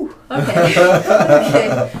like, whew,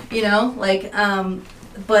 okay. You know, like,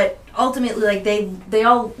 but ultimately, like, they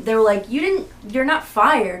were like, you're not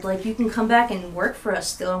fired, like, you can come back and work for us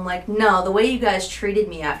still. I'm like, no, the way you guys treated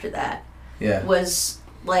me after that was,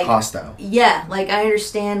 like... hostile. Yeah, like, I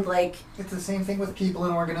understand, like... It's the same thing with people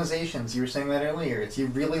in organizations. You were saying that earlier. It's you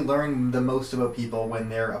really learn the most about people when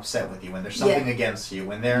they're upset with you, when there's something against you,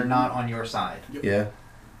 when they're not on your side. Yeah.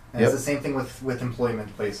 And it's the same thing with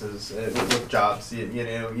employment places, with jobs. You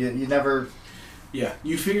know, you never... Yeah,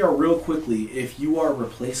 you figure out real quickly if you are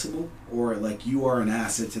replaceable or, like, you are an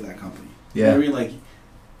asset to that company. Yeah. You know what I mean? Like,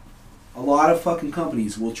 a lot of fucking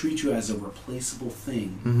companies will treat you as a replaceable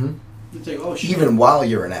thing. Mm-hmm. It's like, oh, shit. Even while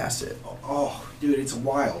you're an asset. Oh, dude, it's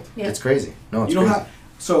wild. Yeah. It's crazy. No, it's you know crazy.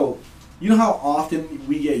 you know how often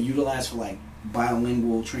we get utilized for, like,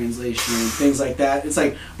 bilingual translation, things like that? It's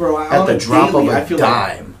like, bro, at the drop of a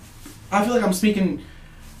dime. I feel like I'm speaking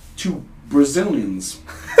to Brazilians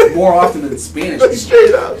more often than Spanish people.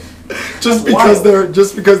 Straight up. Just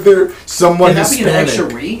because they're someone Can that be an Hispanic. extra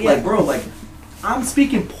rate? Like, bro, like, I'm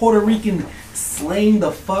speaking Puerto Rican slang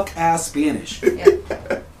the fuck ass Spanish. Yeah.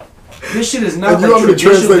 This shit is not And you like want me to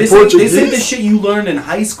traditional. translate Portuguese? This ain't the shit you learned in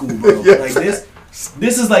high school, bro. Yes. Like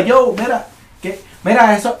this is like, yo, mira,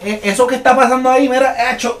 eso que está pasando ahí, mira,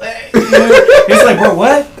 it's like, bro,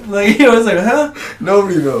 what? Like, you know, it's like, huh?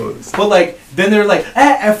 Nobody knows. But like, then they're like,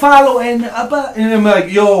 follow and I'm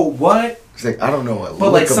like, yo, what? It's like, I don't know what.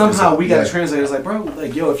 But like somehow we gotta translate. It's like, bro,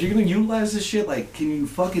 like, yo, if you're gonna utilize this shit, like, can you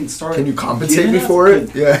fucking start? Can you compensate giving me us for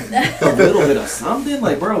it? Yeah. a little bit of something,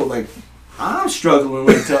 like, bro, like, I'm struggling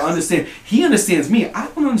like to understand. He understands me. I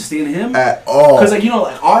don't understand him At all. because, like, you know,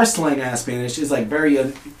 like, our slang ass Spanish is like very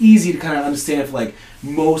easy to kind of understand for like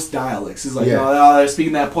most dialects. It's like, oh, they're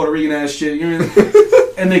speaking that Puerto Rican ass shit, you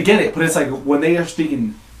know, and they get it. But it's like when they are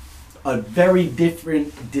speaking a very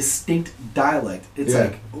different, distinct dialect, it's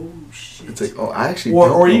like, oh shit. It's like, oh, I actually or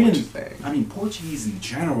don't or know even, what you're saying. I mean, Portuguese in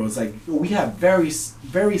general. It's like we have very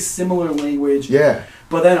similar language. Yeah.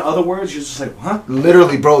 But then other words, you're just like, huh?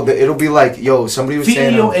 Literally, bro, it'll be like, yo, somebody was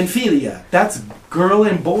saying... Filio and filia. That's girl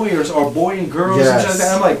and boy or boy and girls. Yes. And shit like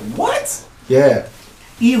that. I'm like, what? Yeah.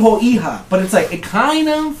 Hijo, hija. But it's like, it kind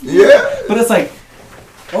of... Yeah. But it's like,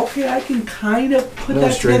 okay, I can kind of put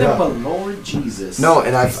that straight together, up. but Lord Jesus. No,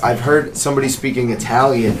 and I've heard somebody speaking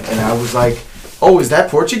Italian, and I was like, oh, is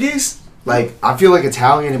that Portuguese? Like, I feel like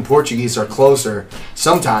Italian and Portuguese are closer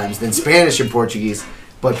sometimes than Spanish and Portuguese.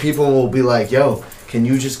 But people will be like, yo, can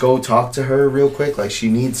you just go talk to her real quick? Like, she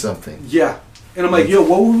needs something. Yeah. And I'm like, yo,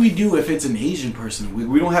 what would we do if it's an Asian person?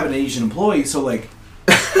 We don't have an Asian employee, so like...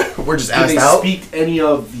 We're just do asked they out? speak any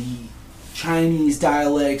of the Chinese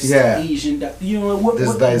dialects, Asian you know, what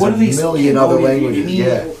There's do they a million speak? other What do they- languages, you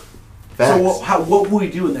yeah. So Facts. what would we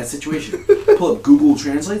do in that situation? Pull up Google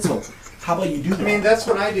Translate? So how about you do that? I mean, that's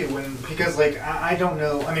what I do because like I don't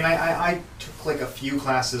know. I mean, I took like a few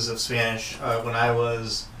classes of Spanish when I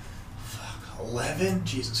was 11.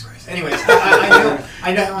 Jesus Christ. Anyways,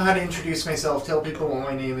 I know how to introduce myself. Tell people what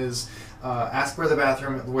my name is. Ask where the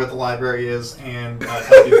bathroom, where the library is, and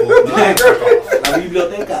tell people. La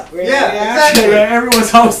biblioteca. Yeah, exactly.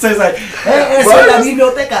 Everyone's home says like, hey, Bro, la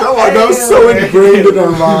biblioteca. No, that was so ingrained in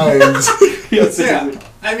our minds. Yeah.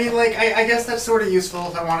 I mean, like, I guess that's sort of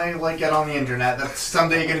useful if I want to, like, get on the internet. That's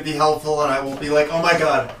someday going to be helpful, and I will be like, oh my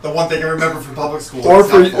god, the one thing I remember from public school. Or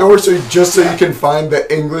just so you can find the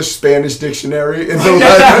English-Spanish dictionary in the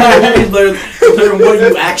library. learn what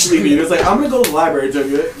you actually mean. It's like, I'm going to go to the library to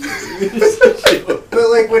you. But,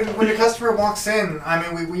 like, when a customer walks in, I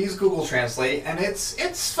mean, we use Google Translate, and it's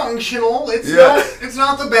functional. It's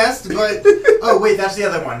not the best, but... Oh, wait, that's the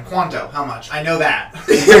other one. Quanto, how much? I know that.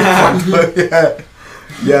 Yeah.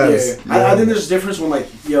 Yes. Yeah. I think there's a difference when, like,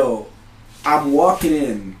 yo, I'm walking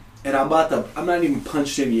in and I'm not even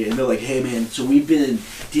punched in yet, and they're like, hey man, so we've been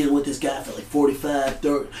dealing with this guy for like 45,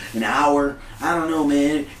 30, an hour. I don't know,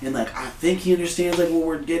 man. And like, I think he understands like what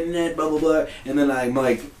we're getting at, blah blah blah. And then I'm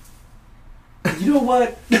like, you know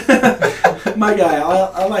what, my guy,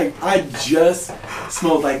 I just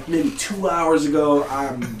smoked like maybe 2 hours ago.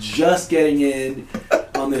 I'm just getting in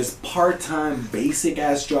on this part-time basic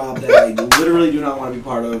ass job that I literally do not want to be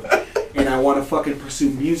part of, and I want to fucking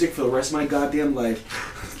pursue music for the rest of my goddamn life.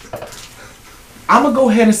 I'm gonna go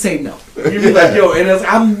ahead and say no. You'd be like, yo, and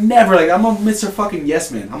I'm never like, I'm a Mr. fucking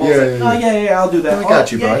yes man. I'm always oh yeah, I'll do that. I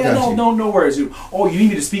got you, bro. Yeah, no worries, dude. Oh, you need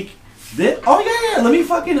me to speak this? Oh yeah, let me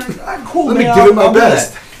fucking, cool, Let man. me give it my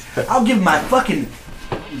best. I'll give my fucking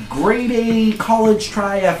grade A college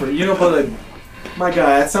try effort, you know, but like, my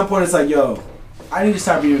guy, at some point it's like, yo, I need to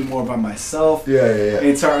start being more by myself. Yeah.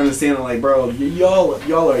 And start understanding, like, bro,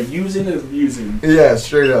 y'all are using and abusing. Yeah,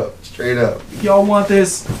 straight up. Straight up. Y'all want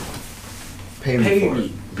this? Pay me Pay for me.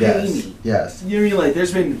 it. Pay Yes. me. Yes. You know what I mean? Like,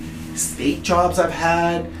 there's been state jobs I've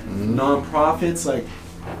had, nonprofits. Like,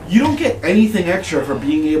 you don't get anything extra for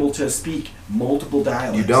being able to speak multiple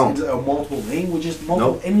dialects. You don't. Multiple languages,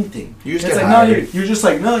 multiple Nope. anything. You just it's get like, hired. no, you're just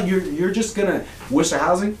like, no, you're just gonna Worcester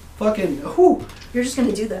housing? Fucking, whew. You're just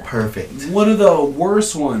gonna do that. Perfect. One of the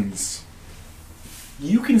worst ones.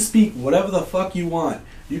 You can speak whatever the fuck you want.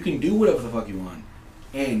 You can do whatever the fuck you want.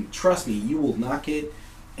 And trust me, you will not get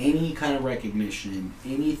any kind of recognition,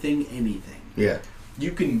 anything. Yeah.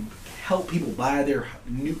 You can help people buy their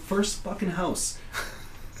first fucking house.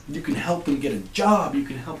 You can help them get a job. You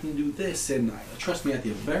can help them do this. And trust me, at the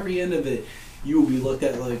very end of it, you will be looked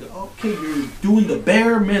at like, okay, you're doing the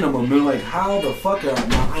bare minimum. And they're like, how the fuck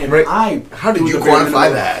How did doing you the bare quantify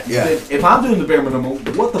minimum? that? Yeah. If I'm doing the bare minimum,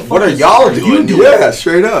 what the fuck What are y'all doing? you Yeah,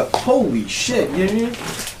 straight up. Holy shit, you know what I mean?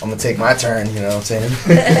 I'm gonna take my turn, you know what I'm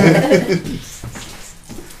saying?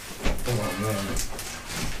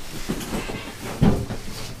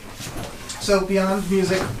 So beyond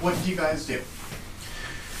music, what do you guys do?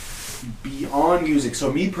 Beyond music,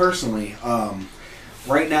 so me personally,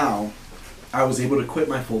 right now, I was able to quit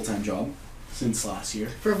my full-time job since last year.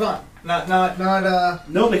 For fun. Not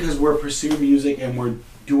No, because we're pursuing music and we're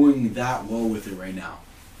doing that well with it right now.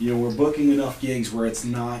 You know, we're booking enough gigs where it's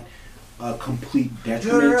not a complete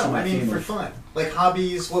detriment to my I mean, family. for fun. Like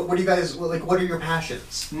hobbies, what do you guys, what are your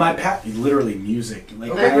passions? Literally music.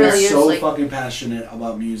 Like, Okay. I'm really is, so like- fucking passionate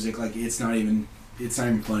about music. Like, it's not even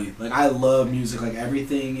funny. Like, I love music. Like,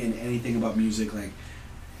 everything and anything about music. Like,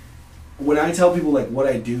 when I tell people, like, what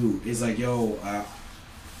I do is like, yo,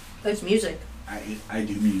 It's music. I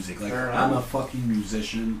do music. Like, Fair I'm a enough. fucking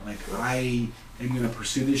musician. Like, I am gonna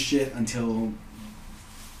pursue this shit until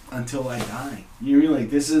I die. You know what I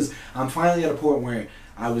mean? Like, I'm finally at a point where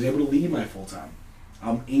I was able to leave my full time.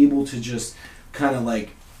 I'm able to just kind of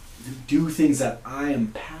like do things that I am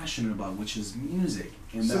passionate about, which is music.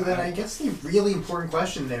 And So that then I guess the really important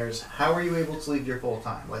question there is, how are you able to leave your full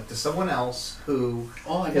time? Like, to someone else who...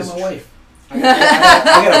 I got is my wife. I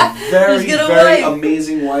got a very, He's got a very wife.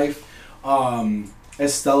 amazing wife,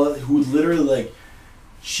 Estella, who literally, like,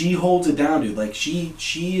 she holds it down, dude. Like, she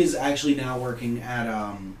is actually now working at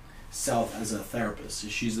South as a therapist.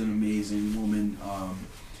 She's an amazing woman,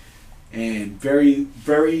 and very,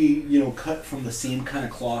 very, you know, cut from the same kind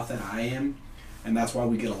of cloth that I am, and that's why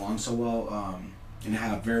we get along so well, and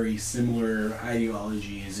have very similar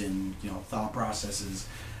ideologies and, you know, thought processes.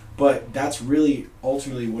 But that's really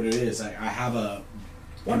ultimately what it is. I have an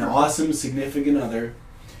Wonderful. awesome significant other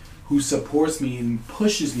who supports me and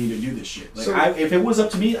pushes me to do this shit. Like, So- if it was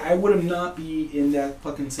up to me, I would not be in that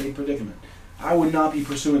fucking same predicament. I would not be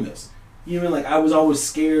pursuing this. You know, like, I was always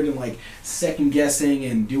scared and like second guessing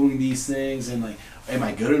and doing these things and like, am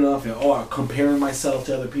I good enough? And comparing myself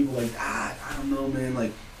to other people. Like, I don't know, man.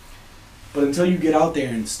 Like, but until you get out there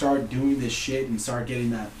and start doing this shit and start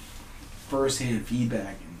getting that first-hand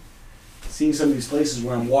feedback and seeing some of these places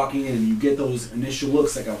where I'm walking in and you get those initial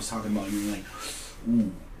looks like I was talking about, you're like,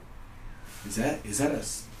 ooh, is that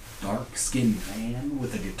a dark-skinned man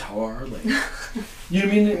with a guitar? Like, you know what I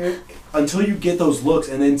mean? Until you get those looks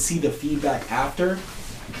and then see the feedback after,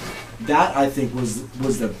 that I think was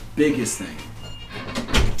the biggest thing.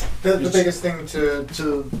 The biggest thing to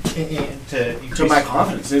To my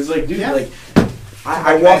confidence. It's like, dude, Yeah. like,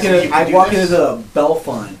 I recognizing you can walk do into this. the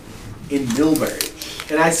Belfont in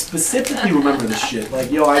Millbury, and I specifically remember this shit.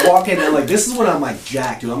 Like, yo, I walk in and like, this is when I'm like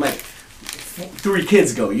jacked, dude. I'm like 3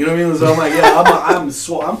 kids ago, you know what I mean? So I'm like,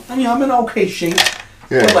 yeah, I'm in okay shape.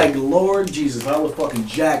 Yeah. But like, Lord Jesus, I was fucking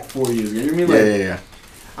jacked 4 years ago. You know what I mean? Like, Yeah.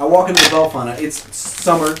 I walk into the Belfont. It's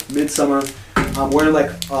summer, midsummer. I'm wearing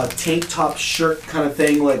like a tank top shirt kind of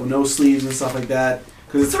thing, like with no sleeves and stuff like that.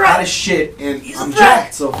 Because it's hot as shit and He's a I'm threat.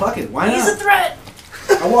 jacked, so fuck it. Why He's not? a threat.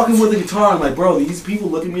 I walk in with a guitar. I'm like, bro, these people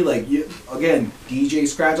look at me like, you, again, DJ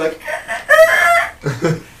Scratch, like,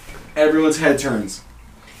 everyone's head turns.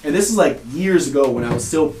 And this is like years ago when I was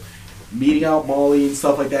still meeting out Molly and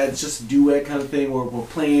stuff like that. It's just a duet kind of thing where we're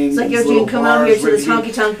playing. It's like, these yo, little dude, come out here to bars, this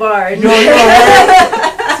honky tonk bar. And No,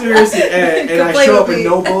 seriously. And Come I play show up with and me.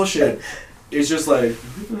 no bullshit. It's just like,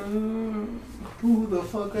 who the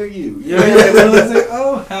fuck are you? You know what I mean? And everyone's like,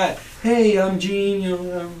 oh, hi. Hey, I'm Gene. You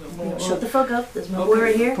know, Shut the fuck up. There's my Okay, boy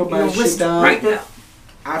right here. put You my know, shit listen down. right now.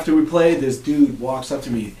 After we played, this dude walks up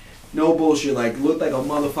to me. No bullshit, like, looked like a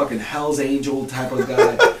motherfucking Hell's Angel type of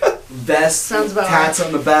guy. Vest, Sounds about tats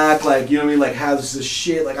on the back, like, you know what I mean? Like, has this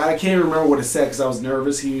shit. Like, I can't even remember what it said because I was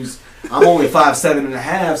nervous. I'm only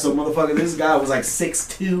 5'7.5", so motherfucker, this guy was like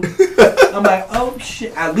 6'2". I'm like, oh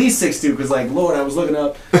shit, at least 6'2", because like, Lord, I was looking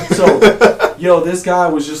up. So, yo, this guy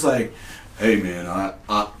was just like, hey man,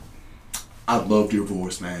 I loved your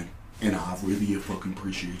voice, man, and I really fucking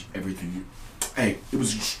appreciate everything. Hey, it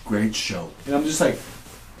was a great show, and I'm just like,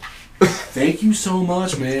 thank you so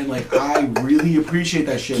much, man. Like, I really appreciate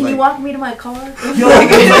that shit. Can like, you walk me to my car? Yo,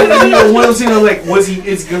 one of those things, like,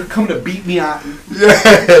 is he coming to beat me out?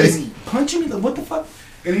 Is he punching me? Like, what the fuck?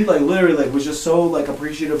 And he like literally like was just so like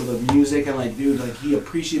appreciative of the music and like, dude, like he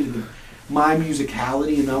appreciated my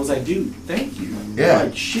musicality, and I was like, dude, thank you. Yeah.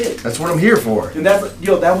 Like shit. That's what I'm here for. And that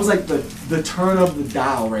was like the turn of the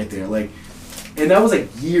dial right there. Like, and that was like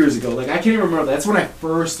years ago. Like I can't even remember. That's when I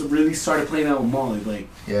first really started playing out with Molly. Like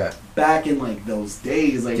Yeah. back in like those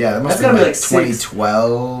days. Like Yeah, that must that's have been gotta like be like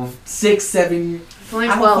 2012. 6, 7. I don't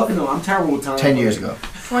 2012. fucking know. I'm terrible with time. 10 years ago.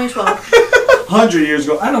 2012. 100 years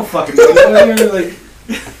ago. I don't fucking know. Like,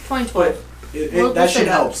 2012. but We'll that say shit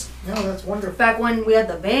that. helps. No, that's wonderful. Back when we had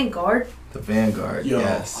the Vanguard. The Vanguard, Yo.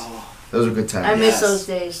 yes. Oh. Those are good times. I miss Yes. those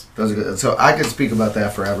days. Those are good. So I could speak about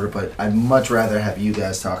that forever, but I'd much rather have you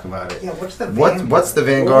guys talk about it. Yeah, what's the What's the Oh,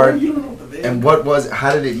 Vanguard? you don't know what the Vanguard. And what was?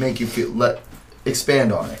 How did it make you feel?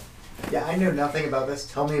 Expand on it. Yeah, I know nothing about this.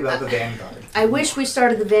 Tell me about the Vanguard. I wish we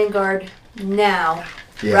started the Vanguard now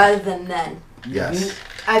Yeah. rather than then. Yes.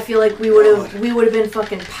 I feel like we would have been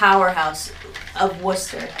fucking powerhouse of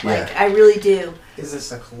Worcester. Like Yeah. I really do. Is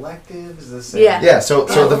this a collective? Is this a... Yeah. Yeah. So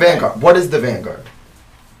Oh, the okay. Vanguard. What is the Vanguard?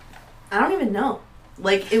 I don't even know.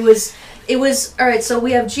 Like it was all right. So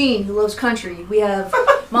we have Gene who loves country. We have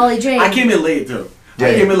Molly Jane. I came in late too. I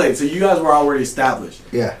Yeah. came in late, so you guys were already established.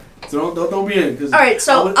 Yeah. So don't be in. Cause All right,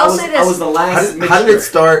 so I'll say this. I was the How last. did it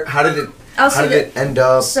start? How did it? I'll How say did it end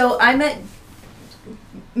up? So I met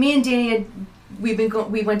me and Danny had we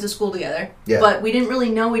went to school together, Yeah. but we didn't really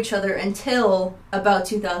know each other until about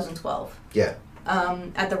 2012 Yeah.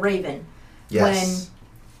 at the Raven Yes. when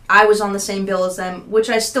I was on the same bill as them, which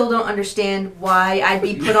I still don't understand why I'd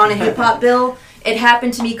be put on a hip hop bill. It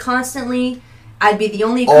happened to me constantly. I'd be the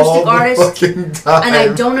only acoustic All the artist, fucking time. and I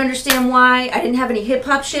don't understand why. I didn't have any hip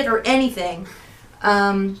hop shit or anything.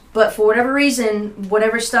 But for whatever reason,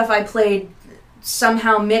 whatever stuff I played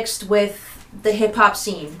somehow mixed with the hip hop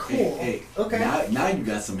scene. Cool. Hey, Okay. Now you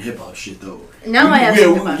got some hip hop shit though. Now I have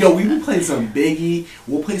some hip hop Yo, shit. we been playing some Biggie.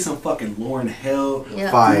 We'll play some fucking Lauryn Hill,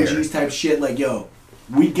 Yeah. Fire. Fugees type shit. Like yo,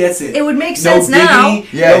 we gets it. It would make No sense now.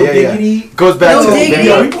 Diggity, Yeah, no yeah, yeah. Diggity. Goes back No to Diggity. Yo, we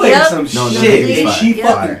Vanguard. played Yep. some No, no shit, Diggity's and she fire.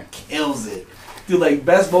 fucking Fire. kills it. Dude, like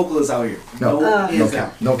best vocalist out here. No, no hands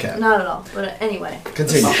cap, no cap. Not at all. But anyway,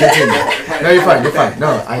 Continue. No, you're fine. You're fine.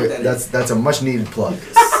 No, that's a much needed plug.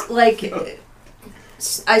 like,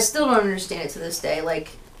 I still don't understand it to this day. Like,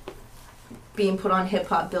 being put on hip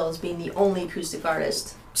hop bills, being the only acoustic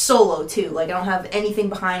artist, solo too. Like, I don't have anything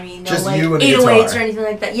behind me, no Just like you and a 808s guitar. or anything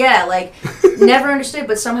like that. Yeah, like, never understood,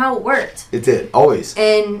 but somehow it worked. It did always.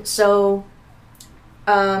 And so,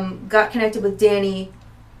 got connected with Danny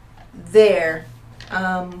there,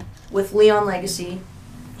 with Leon Legacy.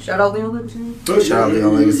 Shout out Leon Legacy. Shout out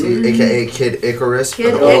Leon Legacy, aka Kid Icarus.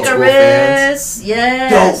 Kid for the old school fans. Icarus,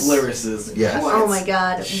 yes. Dope lyricist. Yes. Oh my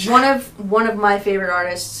god, one of my favorite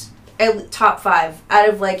artists, top 5 out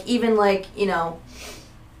of like even like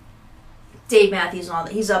Dave Matthews and all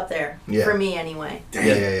that. He's up there Yeah. for me anyway.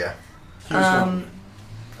 Damn. Yeah.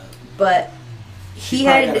 But She he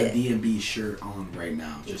probably had. got a DMB shirt on right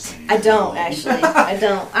now. Just saying. I don't actually. I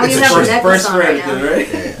don't. I don't It's even a have a necklace first on right friend, now.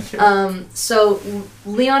 right? Yeah. So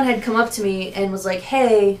Leon had come up to me and was like,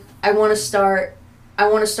 "Hey, I want to start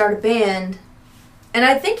a band," and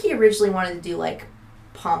I think he originally wanted to do like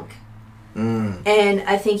punk, Mm. and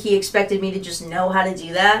I think he expected me to just know how to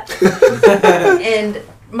do that. And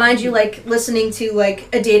mind you, like listening to like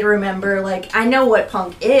A Day to Remember, like I know what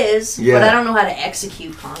punk is, Yeah. but I don't know how to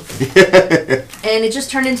execute punk. And it just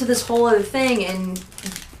turned into this whole other thing.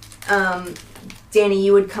 And Danny,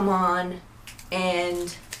 you would come on,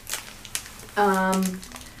 and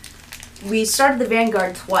we started the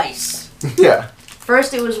Vanguard twice. Yeah.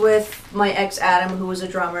 First, it was with my ex Adam, who was a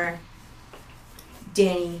drummer.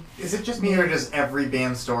 Danny. Is it just me or does every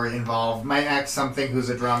band story involve my ex something who's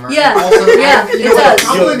a drummer? Yeah, And also, yeah, you it know what, does.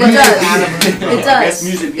 probably It my does. ex Adam- It Guess does.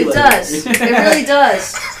 music be It like does. that. It really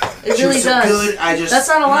does. It She really was so does. good, I just, That's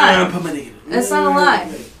not a lie. put my nigga- That's not a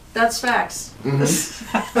lie. That's facts.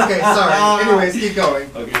 Mm-hmm. Okay, sorry. Anyways, keep going.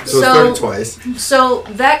 Okay. So it started twice. So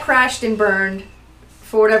that crashed and burned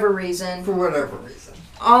for whatever reason. For whatever reason.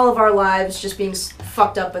 All of our lives just being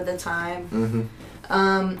fucked up at the time. Mm-hmm.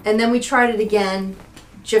 And then we tried it again.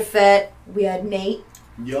 Jafet, we had Nate,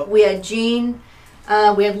 Yup. we had Gene,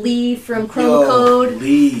 we had Lee from Chroma Yo, Code.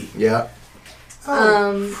 Lee. Yeah.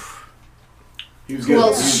 Oh. He was Who good.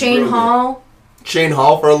 else? He was Shane real good. Hall, Shane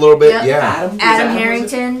Hall for a little bit, Yep. yeah. Adam was it?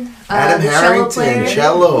 Harrington, Adam the cello Harrington, player.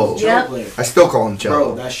 cello. Yep. player. I still call him cello.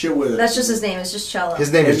 Bro, that shit was. That's just his name. It's just cello.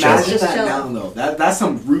 His name is Imagine cello. Just that cello. now, though. That's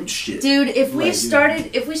some root shit. Dude, if we Like,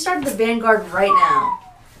 started the Vanguard right now,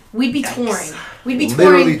 we'd be touring. We'd be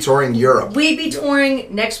Literally touring. touring Europe. We'd be touring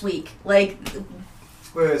next week. Like,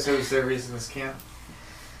 Wait, so is there a reason this can't?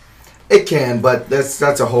 It can, but that's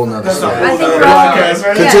a whole nother That's story. a whole I think nother we're all- podcast,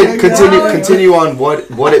 right? Yeah. Continue on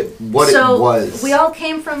what it was. We all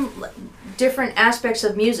came from different aspects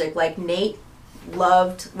of music. Like Nate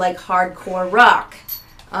loved like hardcore rock.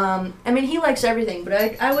 I mean, he likes everything, but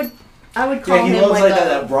I would call Yeah, he him loves like like a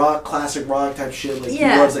that rock, classic rock type shit. Like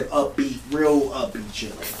Yeah. he loves like upbeat, real upbeat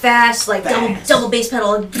shit. Like, fast, like Fast. double bass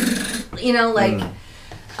pedal, you know, like.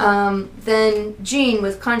 Then Gene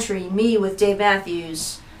with country, me with Dave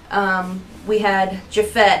Matthews. We had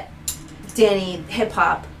Jaffet, Danny hip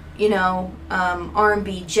hop, you know,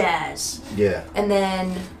 R&B, jazz, Yeah. and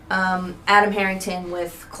then Adam Harrington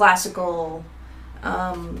with classical,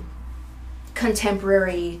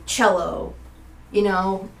 contemporary cello, you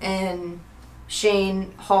know, and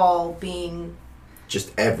Shane Hall being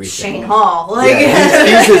Just everything. Shane Hall, like Yeah,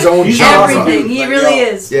 he's his own He's genre. everything. He Like, really yo.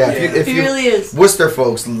 is. Yeah, Yeah. if He you really is. Worcester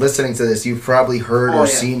folks listening to this, you've probably heard Oh, or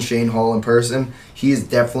yeah. seen Shane Hall in person. He is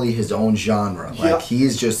definitely his own genre. Yeah. Like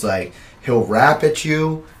he's just like he'll rap at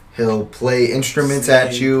you, he'll play instruments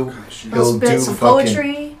at you, He'll spit do some fucking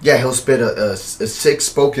poetry. yeah, he'll spit a sick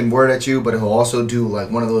spoken word at you, but he'll also do like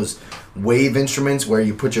one of those wave instruments where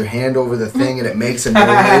you put your hand over the thing and it makes a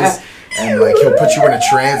noise. And like he'll put you in a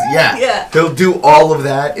trance. Yeah. Yeah. He'll do all of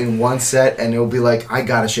that in one set and it'll be like, I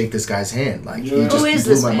gotta shake this guy's hand. Like he Yeah. just Who is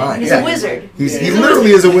blew this my man? mind. He's Yeah. a wizard. He Yeah.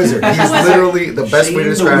 literally is a wizard. He's wizard. literally the best way to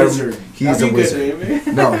Shane's a describe wizard. him. He's That'd a be wizard. good name,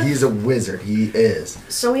 man. No, he's a wizard. He is.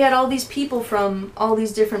 So we had all these people from all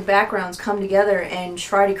these different backgrounds come together and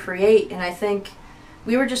try to create, and I think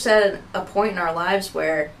we were just at a point in our lives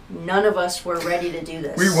where none of us were ready to do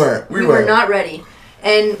this. We weren't. We were not ready,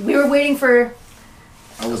 and we were waiting for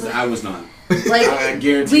I was not. like I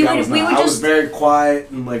guarantee I was not. I was just very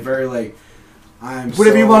quiet and like very like I'm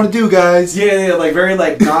Whatever you want to do, guys. Yeah, like very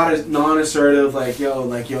like not non-assertive. Like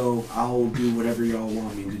yo, I'll do whatever y'all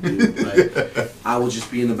want me to do. Like I will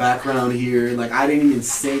just be in the background here. Like I didn't even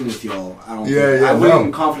sing with y'all. I don't. Yeah, think. yeah, I wasn't no.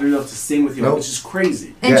 even confident enough to sing with y'all, Nope. which is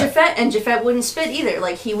crazy. and Yeah. Jaffet wouldn't spit either.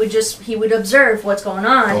 Like he would observe what's going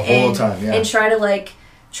on The whole and time, yeah. and try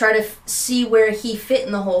to see where he fit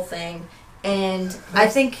in the whole thing. And I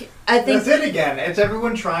think That's it again. It's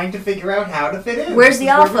everyone trying to figure out how to fit in. where's the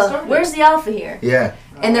This is where we alpha? started. Where's the alpha here? Yeah.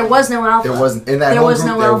 And there was no alpha. There wasn't in that There whole was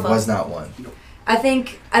group. no There alpha. was not one. I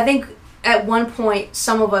think at one point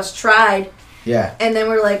some of us tried, Yeah. and then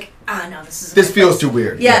we're like, no, this is This feels too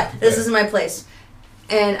weird. yeah, this isn't my place,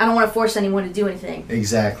 and I don't want to force anyone to do anything.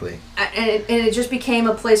 Exactly. And it just became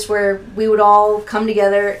a place where we would all come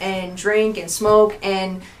together and drink and smoke,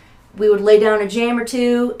 and we would lay down a jam or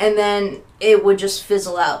two, and then it would just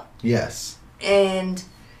fizzle out. Yes. And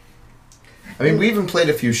I mean, we even played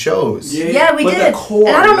a few shows. yeah, we but did. The core,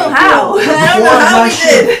 And I don't know like, how. yo, the I don't core know of how that we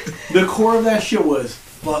shit- did. The core of that shit was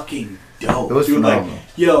fucking dope. It was dude. phenomenal. Like,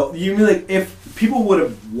 yo, you mean like if people would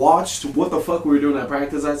have watched what the fuck we were doing at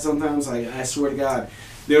practice at sometimes, like I swear to God,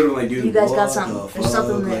 they would have been like, dude, You guys what got something. the There's fuck?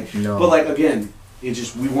 something there. Like, No. But like again, it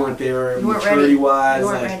just we weren't there We weren't maturity ready. wise, We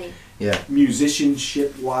weren't like ready. Yeah.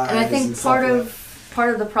 musicianship wise. And I think stuff part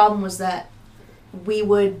like of the problem was that we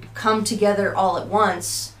would come together all at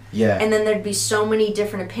once, Yeah. and then there'd be so many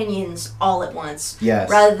different opinions all at once. Yes.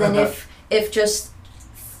 Rather than if just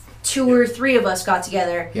two or three of us got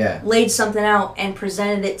together, Yeah. laid something out, and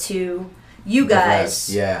presented it to you The guys. rest,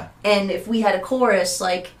 yeah. And if we had a chorus,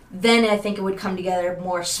 like then I think it would come together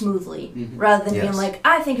more smoothly, Mhm. rather than being Yes. like,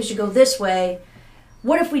 I think it should go this way.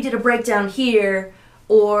 What if we did a breakdown here?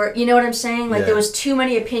 Or, you know what I'm saying? Like, Yeah. there was too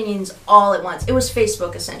many opinions all at once. It was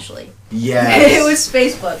Facebook, essentially. Yes. It was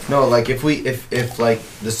Facebook. No, like if like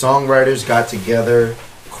the songwriters got together,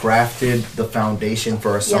 crafted the foundation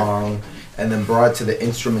for a song, and then brought it to the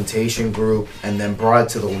instrumentation group, and then brought it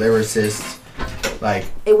to the lyricists, like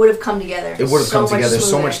It would have come together. it would have come so much together so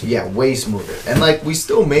smoother. much, yeah, way smoother. And like we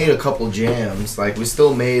still made a couple jams, like we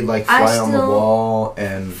still made like I Fly on the still- Wall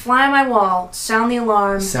and Fly on My Wall, Sound the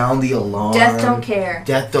Alarm, Sound the Alarm, Death Don't Care.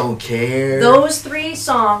 Death Don't Care. Those three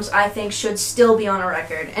songs, I think, should still be on a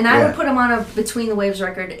record. And I Yeah. would put them on a Between the Waves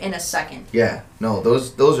record in a second. Yeah, no,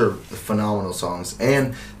 those are phenomenal songs.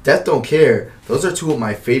 And Death Don't Care, those are two of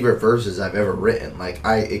my favorite verses I've ever written. Like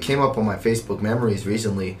it came up on my Facebook memories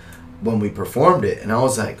recently when we performed it, and I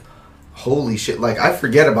was like, holy shit, like I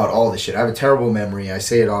forget about all this shit. I have a terrible memory. I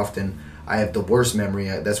say it often. I have the worst memory.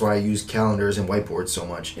 That's why I use calendars and whiteboards so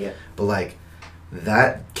much. Yeah. But like,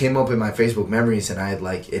 that came up in my Facebook memories, and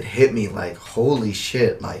it hit me like, holy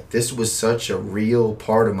shit, like this was such a real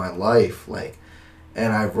part of my life, like,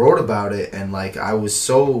 and I wrote about it, and like I was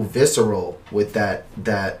so visceral with that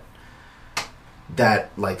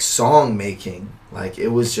like song making, like it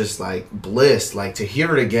was just like bliss, like to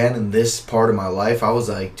hear it again in this part of my life. I was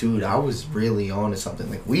like, dude, I was really on to something,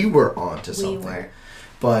 like we were on to something. We were.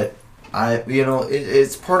 But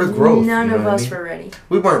it's part of growth. None of us were ready.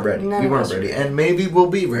 We weren't ready. None we of weren't us ready. were And maybe we'll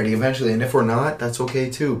be ready eventually. And if we're not, that's okay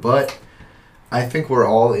too. But I think we're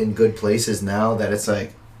all in good places now that it's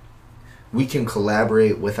like we can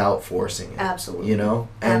collaborate without forcing it. Absolutely. You know?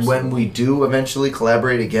 And when we do eventually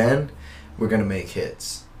collaborate again, we're going to make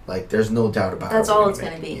hits. Like, there's no doubt about it. That's all it's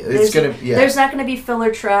going to be. It's going to, yeah. There's not going to be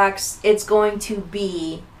filler tracks. It's going to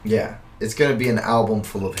be... Yeah. It's going to be an album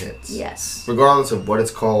full of hits. Yes. Regardless of what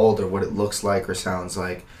it's called or what it looks like or sounds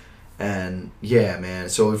like. And, yeah, man.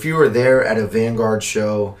 So if you were there at a Vanguard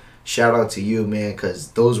show, shout out to you, man,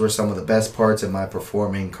 because those were some of the best parts of my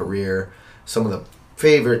performing career. Some of the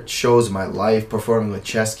favorite shows of my life, performing with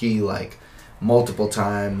Chesky, like, multiple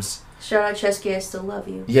times. Shout out Chesky, I still love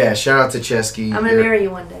you. Yeah, shout out to Chesky. I'm going to marry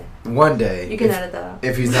you one day. One day. You can edit that out.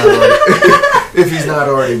 If he's not already, if he's not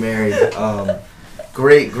already married.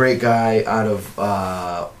 Great guy out of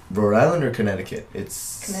Rhode Island or Connecticut?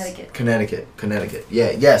 It's Connecticut.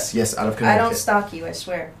 Yeah, yes, out of Connecticut. I don't stalk you, I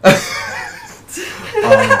swear.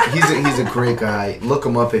 He's a great guy. Look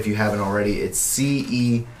him up if you haven't already. It's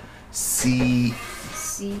Chesky. Ceschi.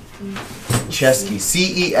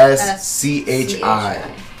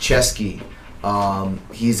 Chesky.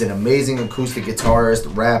 He's an amazing acoustic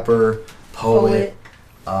guitarist, rapper, poet.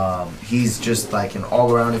 He's just like an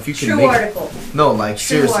all-around. If you can True article. No, like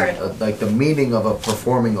True seriously, article. like the meaning of a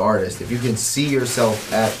performing artist. If you can see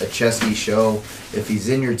yourself at a Chesky show, if he's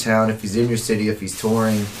in your town, if he's in your city, if he's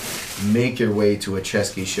touring, make your way to a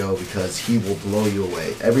Chesky show because he will blow you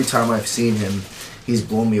away. Every time I've seen him, he's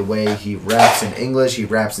blown me away. He raps in English, he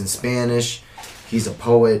raps in Spanish. He's a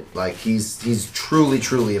poet. Like he's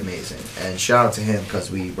truly amazing. And shout out to him because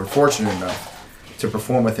we were fortunate enough to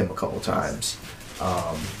perform with him a couple times.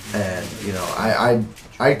 And you know,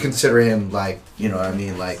 I consider him like, you know what I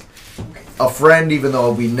mean, like a friend, even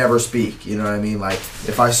though we never speak. You know what I mean? Like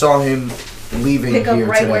if I saw him leaving Pick up here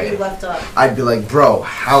right today, where you left off. I'd be like, bro,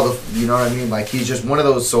 you know what I mean? Like he's just one of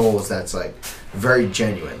those souls that's like very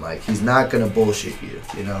genuine. Like he's not gonna bullshit you,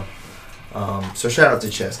 you know. So shout out to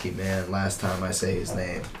Chesky, man. Last time I say his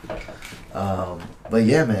name. But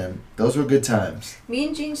yeah, man, those were good times. Me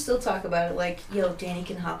and Gene still talk about it. Like, yo, Danny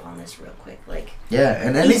can hop on this real quick. Like, yeah,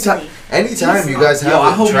 and easily. anytime you guys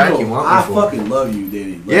have a track you want I me for. fucking love you,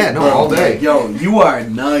 Danny. Like, Yeah, no, bro, all day. Like, yo, you are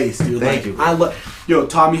nice, dude. Thank like, you. I love. Yo,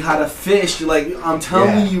 taught me how to fish. Like, I'm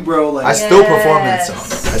telling you, bro. Like, I still perform that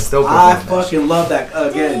song. I fucking love that.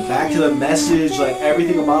 Again, back to the message, like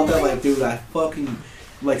everything about that. Like, dude, I fucking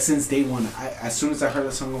like since day one. As soon as I heard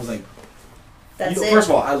that song, I was like, first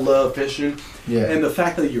of all, I love fishing. Yeah. And the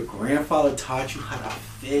fact that your grandfather taught you how to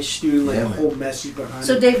fish, dude, like the whole message behind it.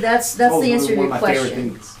 So Dave, that's the answer to your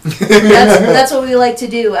question. Things. that's what we like to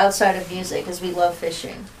do outside of music, is we love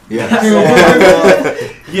fishing. Yeah.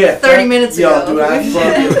 Yeah. 30 minutes ago. Yo, dude, I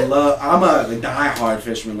fucking love. I'm a diehard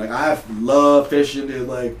fisherman. Like I love fishing, dude.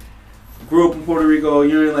 Like grew up in Puerto Rico.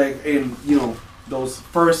 You're like in those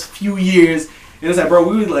first few years, and it's like, bro,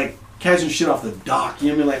 we would like catching shit off the dock. You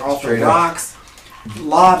know what I mean? Like off Straight the up. rocks,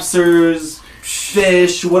 lobsters,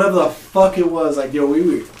 fish, whatever the fuck it was. Like yo,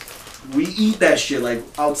 we eat that shit like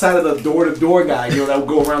outside of the door-to-door guy. You know that would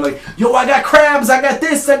go around like, yo, I got crabs, I got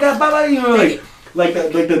this, I got blah blah. You know like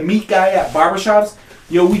the meat guy at barbershops.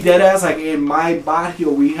 Yo, we dead ass like in my body.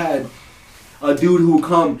 Yo, we had a dude who would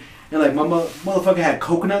come and like my motherfucker had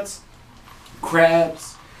coconuts,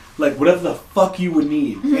 crabs, like whatever the fuck you would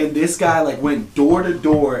need. And this guy like went door to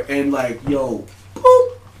door and like, yo,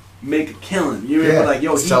 boop, make a killing. You remember like,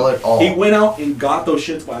 yo, sell it all. He went out and got those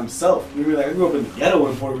shits by himself. You remember like I grew up in the ghetto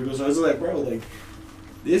in Puerto Rico, so it's like, bro, like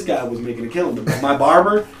this guy was making a killing.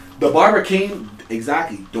 The barber came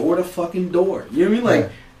exactly door to fucking door. You know what I mean?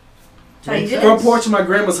 Like front porch of my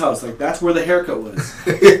grandma's house. Like that's where the haircut was.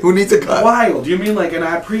 Who needs a cut? Wild. You know what I mean? Like, and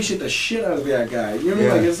I appreciate the shit out of that guy. You know what I mean?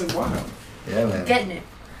 Like it's like wow. Yeah, man. Getting it.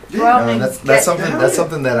 No, that's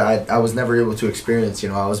something that I was never able to experience. You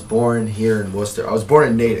know, I was born here in Worcester. I was born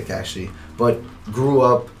in Natick actually, but grew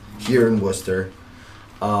up here in Worcester,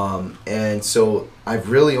 and so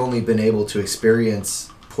I've really only been able to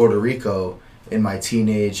experience Puerto Rico in my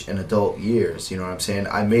teenage and adult years. You know what I'm saying?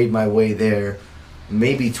 I made my way there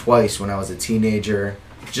maybe twice when I was a teenager,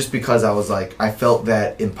 just because I was like, I felt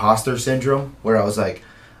that imposter syndrome where I was like,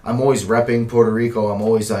 I'm always repping Puerto Rico. I'm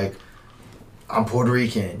always like, I'm Puerto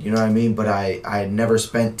Rican, you know what I mean? But I had never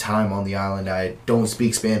spent time on the island. I don't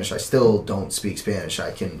speak Spanish. I still don't speak Spanish.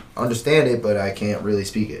 I can understand it, but I can't really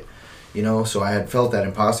speak it, you know? So I had felt that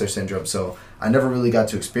imposter syndrome. So I never really got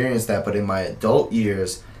to experience that. But in my adult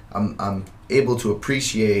years, I'm able to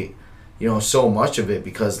appreciate, you know, so much of it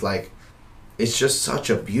because, like, it's just such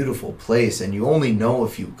a beautiful place, and you only know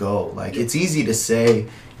if you go. Like, it's easy to say,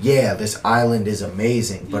 yeah, this island is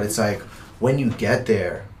amazing, but it's like, when you get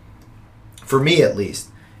there, for me at least,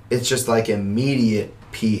 it's just like immediate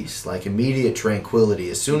peace, like immediate tranquility.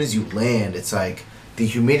 As soon as you land, it's like the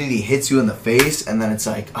humidity hits you in the face, and then it's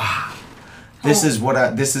like, this is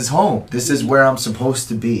this is home. This is where I'm supposed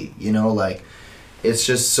to be. You know, like, it's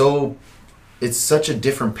just so, it's such a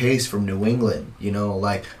different pace from New England. You know,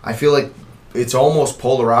 like, I feel like it's almost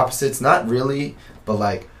polar opposites. Not really, but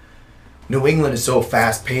like, New England is so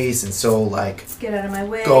fast paced and so like, get out of my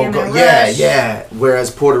way. Go. Yeah. Whereas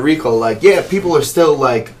Puerto Rico, like, yeah, people are still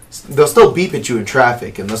like, they'll still beep at you in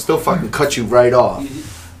traffic and they'll still fucking cut you right off,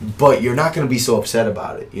 but you're not gonna be so upset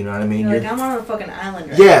about it. You know what I mean? You're like, I'm on a fucking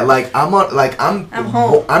island right yeah, now. like I'm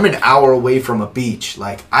home. I'm an hour away from a beach.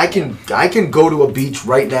 Like I can go to a beach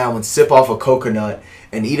right now and sip off a coconut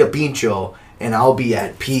and eat a pincho and I'll be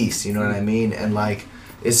at peace. You know what I mean? And like,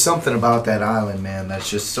 it's something about that island, man, that's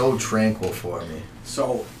just so tranquil for me.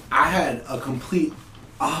 So I had a complete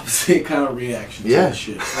opposite kind of reaction to this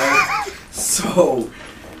shit. Right? So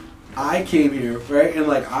I came here, right, and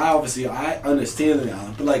like I understand the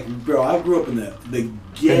island, but like, bro, I grew up in the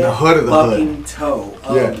hood of the fucking hood. toe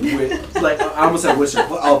of with, like, I almost said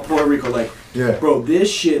Puerto Rico, like, bro,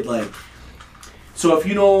 this shit, like, so if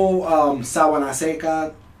you know Sabana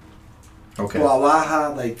Seca,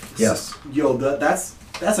 Guavaja, like, yes, yo, that's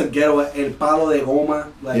a ghetto, El Palo de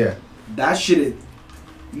Goma, like, that shit is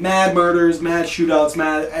mad murders, mad shootouts,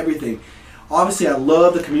 mad everything. Obviously, I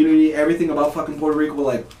love the community, everything about fucking Puerto Rico, but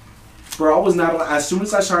like, bro, I was not, as soon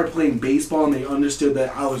as I started playing baseball and they understood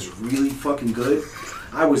that I was really fucking good,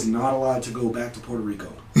 I was not allowed to go back to Puerto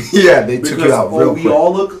Rico. Yeah, they took you out real quick. We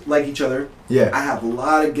all look like each other. Yeah. I have a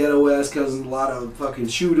lot of ghetto-ass cousins, a lot of fucking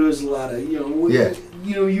shooters, a lot of,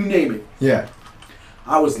 you name it. Yeah.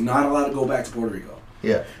 I was not allowed to go back to Puerto Rico.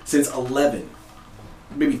 Yeah. Since 11.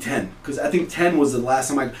 Maybe 10. Because I think 10 was the last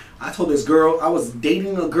time I told this girl, I was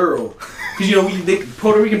dating a girl. Because, you know,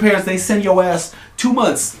 Puerto Rican parents, they send your ass 2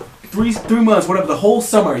 months, three months, whatever, the whole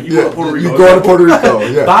summer, you go to Puerto Rico. You go to Puerto Rico,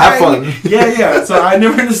 yeah. Have fun. Yeah. So I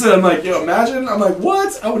never understood. I'm like, yo, imagine. I'm like,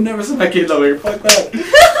 what? I would never send my kids over here. Fuck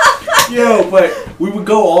that. Yo, but we would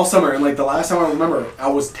go all summer. And like the last time I remember, I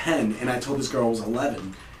was 10 and I told this girl I was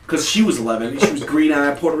 11. Because she was 11. She was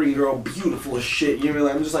green-eyed, Puerto Rican girl, beautiful as shit. You know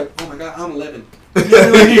what I mean? I'm just like, oh my God, I'm 11. You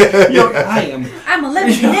know, I am. I'm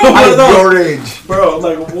 11 today. I'm your age. Bro,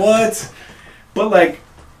 like, what? But like,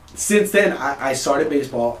 since then, I started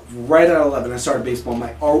baseball. Right at 11, I started baseball.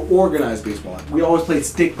 Organized baseball. We always played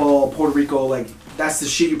stickball, Puerto Rico. Like, that's the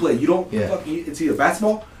shit you play. You don't. It's either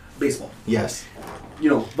basketball, baseball. Yes. You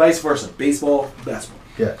know, vice versa. Baseball, basketball.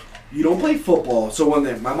 Yeah. You don't play football. So when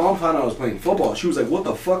my mom found out I was playing football, she was like, "What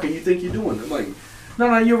the fuck are you think you're doing?" I'm like,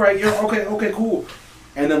 "No, you're right. You're okay, cool."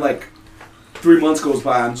 And then like 3 months goes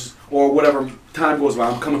by, or whatever time goes by,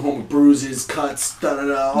 I'm coming home with bruises, cuts,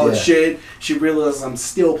 all the shit. She realizes I'm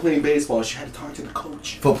still playing baseball. She had to talk to the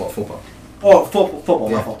coach. Football. Oh, football.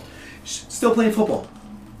 My fault. Still playing football.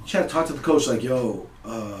 She had to talk to the coach, like, yo,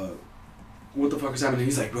 what the fuck is happening?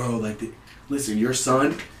 He's like, bro, like, listen, your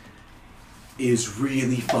son is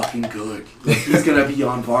really fucking good. Like, he's gonna be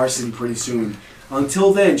on varsity pretty soon.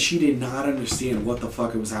 Until then, she did not understand what the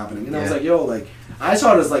fuck it was happening. And I was like, yo, like, I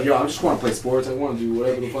saw it as like, yo, I just want to play sports. I want to do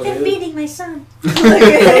whatever the fuck it is. Beating my son.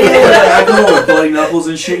 I go with bloody knuckles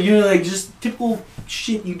and shit. You know, like, just typical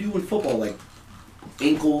shit you do in football. Like,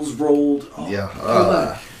 ankles rolled. Oh,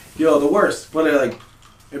 yo, the worst. But like,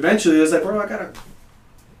 eventually, it was like, bro,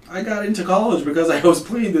 I got into college because I was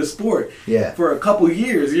playing this sport for a couple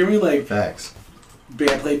years. You know what I mean? Like, facts.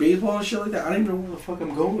 I played baseball and shit like that. I don't even know where the fuck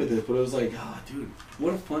I'm going with it, but it was like, dude,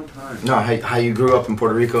 what a fun time. No, how you grew up in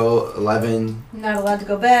Puerto Rico, 11. Not allowed to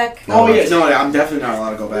go back. No, I'm definitely not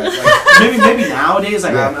allowed to go back. Like, maybe nowadays,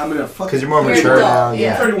 like, I'm in a fucking... Because you're more mature now.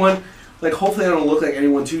 Yeah. 31. Like, hopefully I don't look like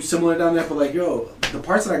anyone too similar down there, but like, yo, the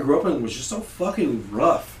parts that I grew up in was just so fucking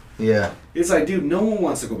rough. Yeah. It's like, dude, no one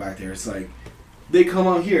wants to go back there. It's like, they come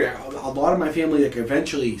out here. A lot of my family, like,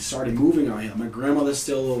 eventually started moving out here. My grandmother's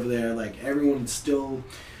still over there. Like, everyone's still,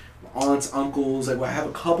 aunts, uncles. Like, well, I have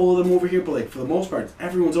a couple of them over here, but like, for the most part,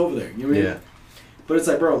 everyone's over there. You know what I mean? But it's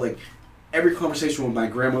like, bro, like, every conversation with my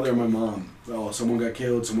grandmother and my mom. Oh, someone got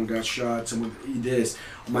killed, someone got shot, someone this.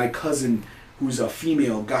 My cousin, who's a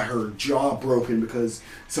female, got her jaw broken because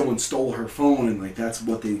someone stole her phone, and like that's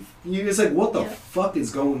what they. It's like, what the fuck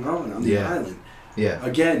is going on the island? Yeah.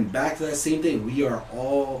 Again, back to that same thing. We are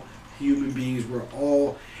all human beings. We're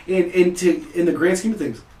all in the grand scheme of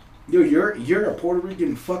things. Yo, you're a Puerto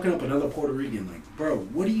Rican fucking up another Puerto Rican. Like, bro,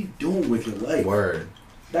 what are you doing with your life? Word.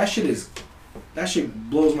 That shit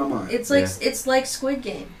blows my mind. It's like Squid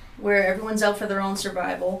Game, where everyone's out for their own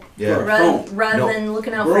survival. Yeah. Rather than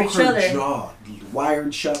looking out for each other. Jaw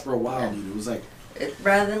wired shut for a while, dude. It was like.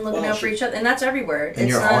 Rather than looking out for each other, and that's everywhere. And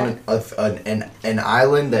you're on an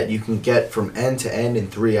island that you can get from end to end in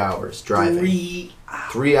 3 hours driving.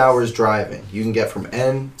 3 hours driving. You can get from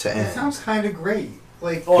end to end. It sounds kind of great.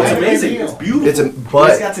 Like, oh, it's amazing. It's beautiful.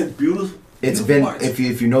 But it's got some beautiful. It's been parts.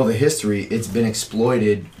 If you know the history, it's been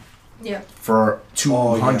exploited. Yeah. For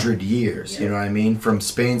 200 years. Yeah. You know what I mean? From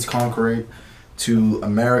Spain's conquering to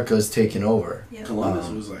America's taking over. Yeah. Columbus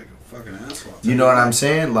was like. Fucking asshole. You know what I'm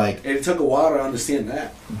saying? Like, and it took a while to understand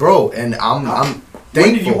that, bro. And I'm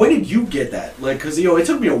thankful. When did you get that? Like, cause it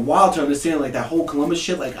took me a while to understand like that whole Columbus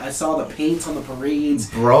shit. Like, I saw the paints on the parades,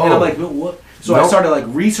 bro. And I'm like, what? So I started like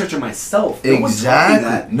researching myself.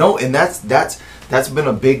 Exactly. No, and that's been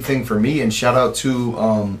a big thing for me. And shout out to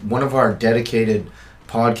one of our dedicated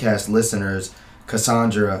podcast listeners,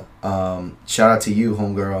 Cassandra. Shout out to you,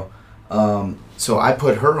 homegirl. So I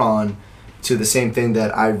put her on to the same thing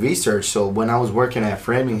that I researched. So when I was working at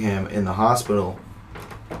Framingham in the hospital,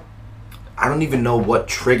 I don't even know what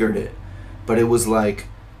triggered it, but it was like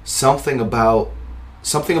something about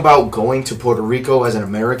going to Puerto Rico as an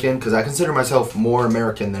American, because I consider myself more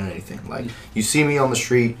American than anything. Like, you see me on the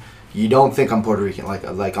street, you don't think I'm Puerto Rican.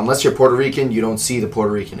 Like unless you're Puerto Rican, you don't see the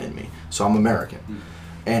Puerto Rican in me. So I'm American.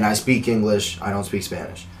 And I speak English, I don't speak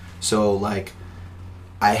Spanish. So like,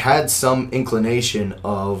 I had some inclination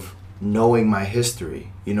of knowing my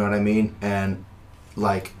history, you know what I mean? And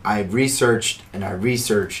like, I researched and I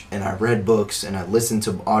read books and I listened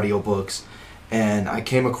to audiobooks, and I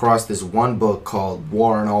came across this one book called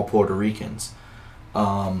War on All Puerto Ricans.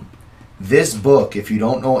 This book, if you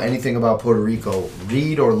don't know anything about Puerto Rico,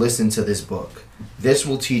 read or listen to this book. This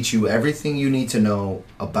will teach you everything you need to know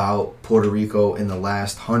about Puerto Rico in the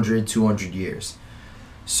last 100, 200 years.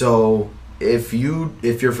 So if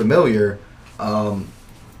you're familiar,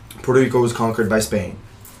 Puerto Rico was conquered by Spain.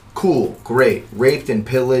 Cool, great. Raped and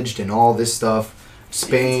pillaged and all this stuff.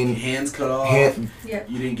 Spain. Hands cut off.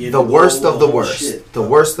 You didn't get the worst of the worst. Shit. The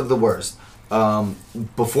worst of the worst.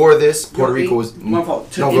 Before this, Puerto Rico was... My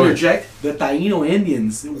fault. To interject, the Taino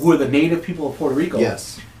Indians, who were the native people of Puerto Rico.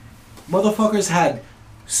 Yes. Motherfuckers had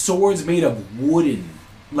swords made of wood.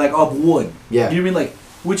 Yeah. You know what I mean? Like,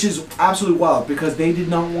 which is absolutely wild, because they did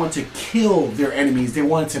not want to kill their enemies. They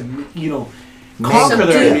wanted to, conquer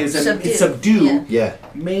their enemies and subdue,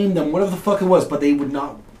 maim them, whatever the fuck it was, but they would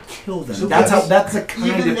not kill them. So that's the kind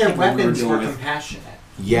even of their people weapons we were with. compassionate.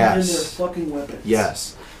 Yes. Even their fucking weapons.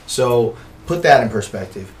 Yes. So put that in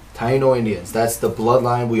perspective. Taino Indians, that's the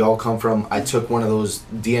bloodline we all come from. I took one of those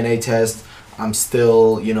DNA tests. I'm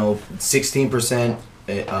still, 16%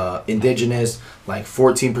 indigenous, like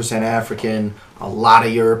 14% African, a lot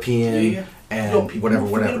of European. And whatever.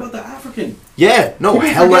 Forget about the African. Yeah, no, people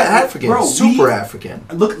hella forget, African, bro, super African.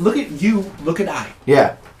 Look at you, look at I.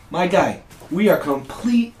 Yeah. My guy, we are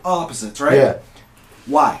complete opposites, right? Yeah.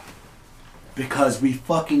 Why? Because we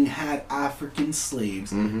fucking had African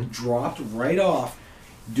slaves dropped right off,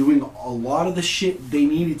 doing a lot of the shit they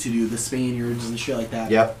needed to do, the Spaniards and shit like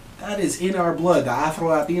that. Yep. That is in our blood, the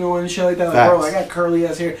Afro-Latino and shit like that. Like, Facts. bro, I got curly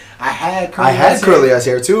ass hair. I had curly ass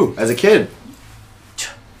hair too, as a kid.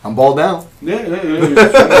 I'm bald now. Yeah.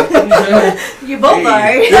 You both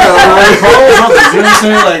are. Yeah, you know what I'm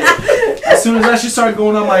saying? Like, as soon as that shit started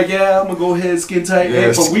going on, I'm like, I'm gonna go ahead, skin tight.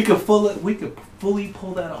 Yes. Hey, but we could fully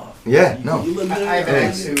pull that off. Yeah, no. I have an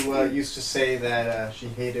ex who used to say that she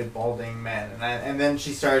hated balding men, and then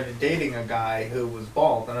she started dating a guy who was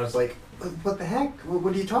bald, and I was like, what the heck?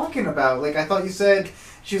 What are you talking about? Like, I thought you said...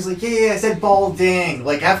 She was like, yeah, I said balding.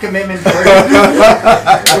 Like, have commitment. You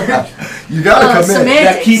gotta commit.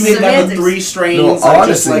 That keep it down to 3 strains. No, like,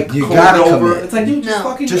 honestly, just, you gotta over. commit. It's like, dude,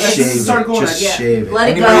 just shave it. start going. Just shave it. Let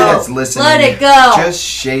it Anybody go. that's listening, let it go. Just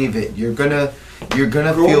shave it. You're gonna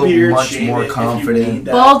Grow feel beard, much more confident.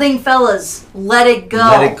 Balding fellas, let it go.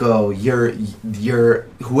 Let it go. You're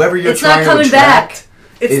whoever you're it's trying not coming to attract. Back.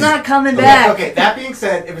 It's not coming back. Okay, that being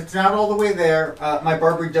said, if it's not all the way there, my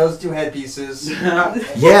barber does do headpieces. Yeah,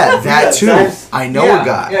 that too. I know a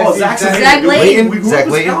guy. Yeah, Zach Layton. We grew up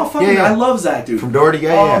in California. I love Zach, dude. From Doherty,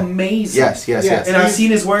 Amazing. Yes. And I've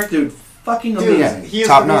seen his work, dude. fucking Dude, amazing. he is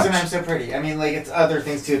Top the reason notch. I'm so pretty. I mean, like, it's other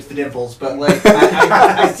things too. It's the dimples, but like,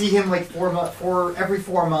 I see him like every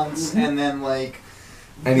 4 months, and then like,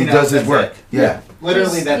 And he you know, does his that's work. it. Yeah.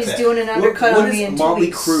 Literally, he's, that's he's it. doing an undercut What on is me in 2 Motley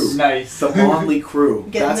weeks. Crue? Nice. The Motley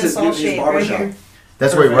Crue. Getting That's this all his shaved right barbershop. here.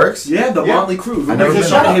 That's where he works? Yeah, the Yeah. Motley Crue. I never He been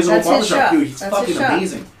shot there. his own That's his barbershop. shop. Dude, he's That's fucking his shop.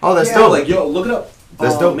 amazing. Oh, that's Yeah. Yo, dope. like, yo, look it up.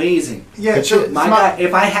 That's dope. Amazing. Yeah, Good so shit. My my- guy,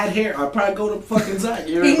 if I had hair, I'd probably go to fucking Zach.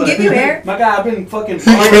 You know He can what I'm give you saying? hair. My guy, I've been fucking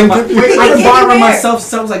can barbering my, give you I've hair. been He can barbering give you hair. myself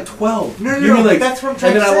since I was like 12. No, You mean, like, that's what I'm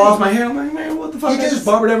trying and then to I say. lost my hair. I'm like, man, what the fuck? He I just just-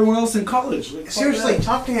 barbered everyone else in college. Like, fuck Seriously, that.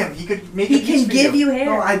 talk to him. He could make He it can easy for give you hair.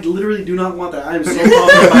 No, I literally do not want that. I am so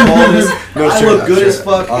confident in my baldness. No, I straight look up, good straight as up.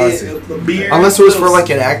 fuck. Honestly. The beard. Unless it was for like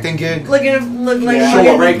an acting gig. Look at him. Look like Yeah. Sure,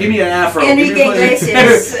 fucking right? Give me an afro. Enrique Give me a fucking-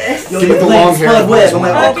 Iglesias. Yo, Give me the legs, long hair. Flood West. I'm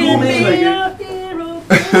like, I oh, cool, can man. be Like, a hero.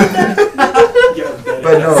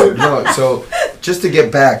 But no. So just to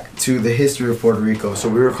get back to the history of Puerto Rico. So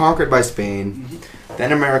we were conquered by Spain.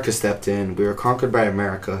 Then America stepped in. We were conquered by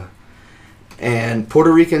America. And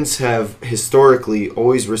Puerto Ricans have historically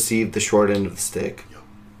always received the short end of the stick.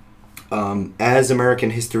 As American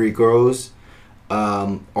history grows,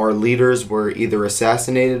 our leaders were either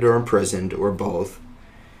assassinated or imprisoned or both.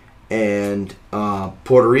 And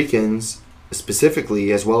Puerto Ricans,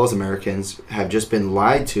 specifically, as well as Americans, have just been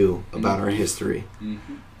lied to about our history.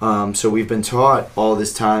 So we've been taught all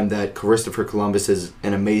this time that Christopher Columbus is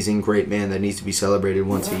an amazing, great man that needs to be celebrated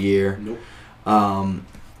once a year. Nope.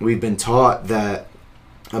 We've been taught that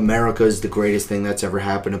America is the greatest thing that's ever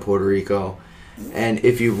happened to Puerto Rico. And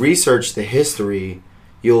if you research the history,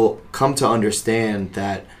 you'll come to understand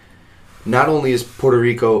that not only is Puerto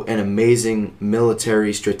Rico an amazing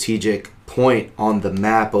military strategic point on the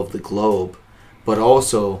map of the globe, but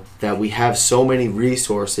also that we have so many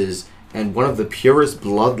resources and one of the purest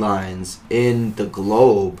bloodlines in the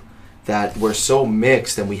globe, that we're so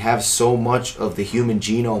mixed and we have so much of the human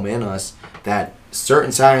genome in us that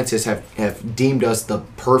certain scientists have deemed us the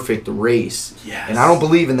perfect race. Yes. And I don't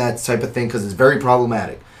believe in that type of thing because it's very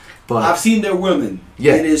problematic. But I've seen their women.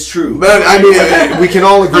 Yeah. It is true. But I mean, we can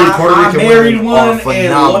all agree Puerto I Rican married women one, are and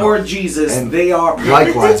phenomenal. Lord Jesus, And they are perfect.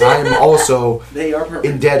 Likewise, I am also They are perfect.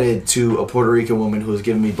 indebted to a Puerto Rican woman who has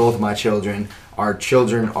given me both my children. Our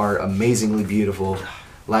children are amazingly beautiful.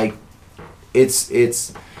 Like,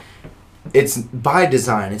 it's by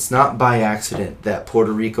design. It's not by accident that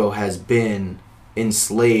Puerto Rico has been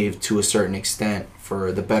enslaved to a certain extent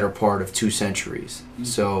for the better part of 2 centuries.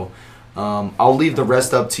 So I'll leave the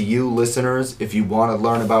rest up to you listeners if you want to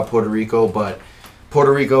learn about Puerto Rico, but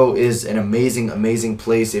Puerto Rico is an amazing, amazing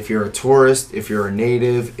place if you're a tourist, if you're a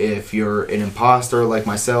native, if you're an imposter like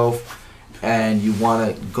myself, and you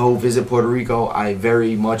want to go visit Puerto Rico. I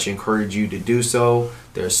very much encourage you to do so.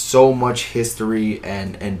 There's so much history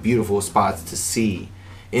and beautiful spots to see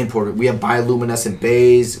in Puerto Rico. We have bioluminescent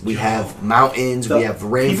bays, we have mountains, we have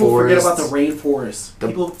rainforests. People forget about the rainforest.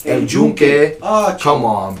 People, El Yunque. Oh, Come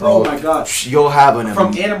on, bro. Oh my God. You'll have an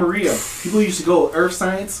From Anna Maria, people used to go Earth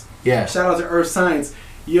Science. yeah. Shout out to Earth Science.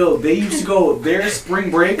 Yo, they used to go their spring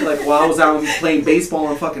break, like while I was out playing baseball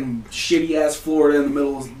in fucking shitty ass Florida in the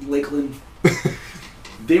middle of Lakeland.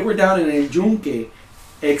 They were down in El Yunque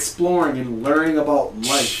exploring and learning about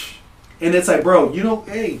life. And it's like, bro, you know,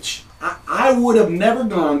 hey, I would have never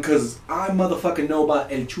gone because I motherfucking know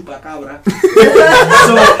about El Chupacabra.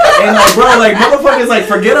 So, and like, bro, like, motherfuckers, like,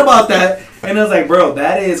 forget about that. And I was like, bro,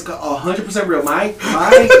 that is 100% real. My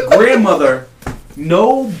grandmother,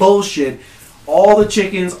 no bullshit, all the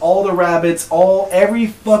chickens, all the rabbits, every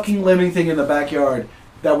fucking living thing in the backyard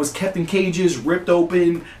that was kept in cages, ripped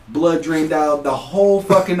open, blood drained out, the whole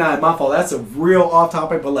fucking night. My fault. That's a real off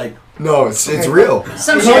topic, but like, No, it's real.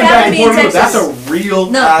 Some it's shit going back happened to and me in forth, Texas. that's a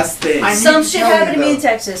real No. ass thing. I Some need to shit tell you, happened to me in though.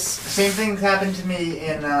 Texas. Same thing happened to me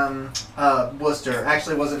in Worcester.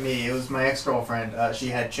 Actually, it wasn't me. It was my ex-girlfriend. She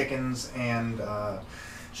had chickens and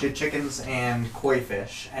koi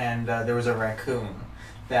fish, and there was a raccoon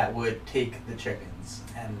that would take the chickens.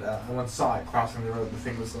 And I once saw it crossing the road. The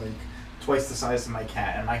thing was like twice the size of my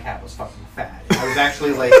cat, and my cat was fucking fat. And I was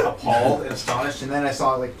actually like appalled and astonished. And then I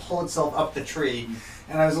saw it like pull itself up the tree.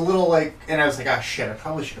 And I was a little like, ah, shit, I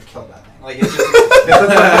probably should have killed that thing. Like, it's just,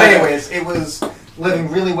 but anyways, it was living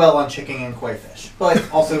really well on chicken and koi fish.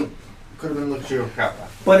 But also, could have been Luxuria.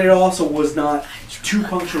 But it also was not 2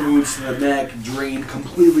 puncture wounds to the neck, drained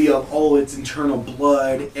completely of all its internal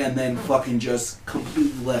blood, and then fucking just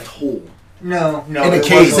completely left whole. No. In a it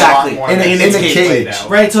cage. was a lot Exactly. more In than a it's cage. played out.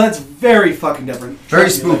 Right, so that's very fucking different. Very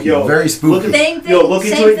Trust me, like, spooky. yo, Very spooky. Look, Same thing. yo, look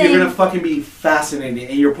into same it. thing. You're gonna fucking be fascinated,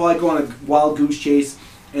 and you're probably going on a wild goose chase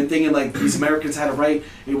and thinking like these Americans had it right.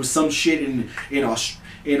 It was some shit in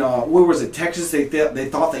where was it, Texas? They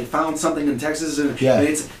thought they found something in Texas, and Yeah.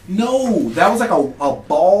 it's no, that was like a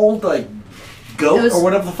bald like goat or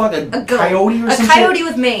whatever the fuck, a goat. coyote or A some coyote shit.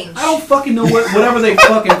 with mange. I don't fucking know whatever they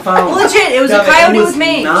fucking found. Legit, it was a coyote with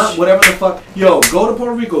mange. Not whatever the fuck. Yo, go to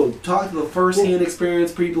Puerto Rico. Talk to the first-hand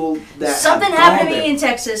experience people that Something have happened to gone me in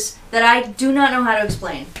Texas that I do not know how to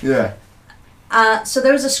explain. Yeah. So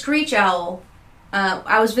there was a screech owl.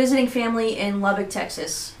 I was visiting family in Lubbock,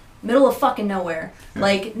 Texas. Middle of fucking nowhere.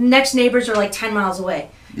 Like, next neighbors are like 10 miles away.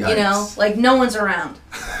 Yikes. You know? Like, no one's around.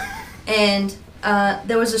 And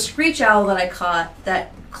there was a screech owl that I caught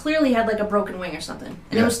that clearly had like a broken wing or something.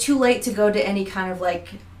 And it was too late to go to any kind of like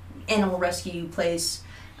animal rescue place.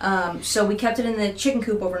 So we kept it in the chicken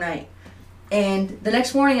coop overnight. And the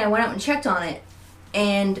next morning I went out and checked on it.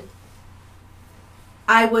 And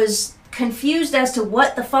I was confused as to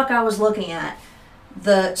what the fuck I was looking at.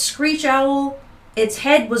 The screech owl, its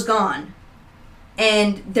head was gone.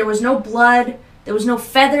 And there was no blood. There was no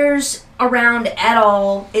feathers around at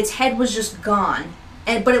all. Its head was just gone.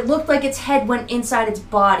 But it looked like its head went inside its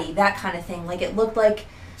body, that kind of thing. Like, it looked like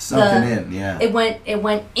Something yeah. It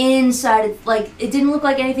went inside. Like, it didn't look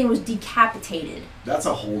like anything was decapitated. That's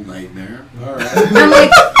a whole nightmare. All right. I'm like,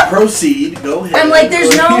 proceed. Go ahead. I'm like,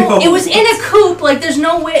 there's no. It was in a coop. Like, there's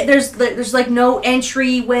no way. There's like no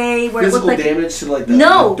entryway where physical it looked like damage to like the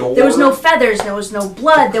no. door? There was no feathers. There was no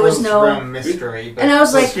blood. There was no. Closed-room mystery. And I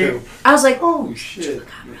was like, oh shit.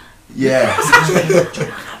 Yeah.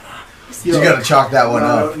 You gotta chalk that one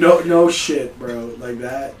up. No shit, bro. Like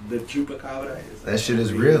that, the chupacabra is. That shit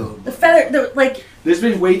is real. The feather, like. There's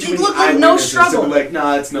been way too It many looked like no eyewitnesses struggle. that were like,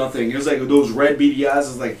 nah, it's nothing. It was like those red beady eyes.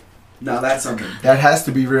 Is like, nah, that's something. That has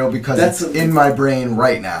to be real because That's it's in my brain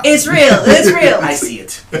right now. It's real. It's real. I see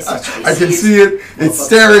it. I can see it. It's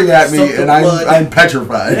staring at me, Suck the and blood. I'm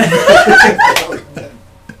petrified.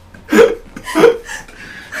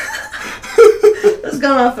 It's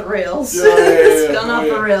gone off the rails. Yeah, It's gone off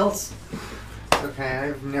the rails. Okay,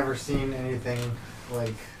 I've never seen anything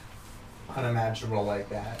like unimaginable like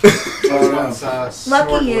that. Oh, Once,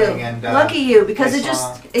 Lucky you. snorkeling and, Lucky you, because I it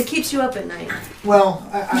saw- it keeps you up at night. Well,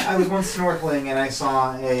 I was once snorkeling and I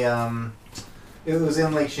saw it was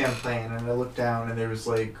in Lake Champlain, and I looked down and there was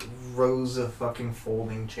like rows of fucking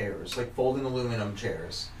folding chairs, like folding aluminum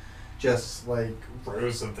chairs, just like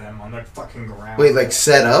rows of them on the fucking ground. Wait, like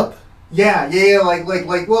set up? Yeah, like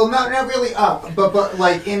well, not really up, but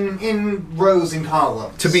like in rows and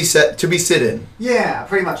columns. To be sit in. Yeah,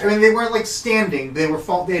 pretty much. I mean, they weren't like standing; they had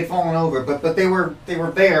fallen over, but they were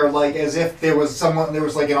there like as if there was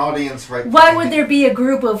like an audience right. Why would there be a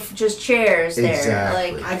group of just chairs there?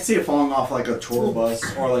 Exactly. Like I can see it falling off like a tour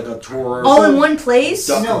bus or like a tour. all in one place?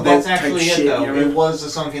 Duck No, boat that's type actually it shit, though. you know? It was a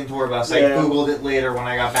sunken tour bus. I Yeah. googled it later when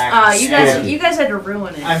I got back. You And- guys had to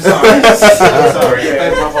ruin it. I'm sorry. I'm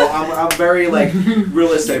sorry. I'm very like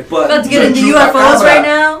realistic, but About to get the into chupacabra, UFOs right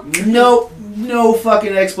now? No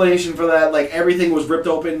fucking explanation for that. Like everything was ripped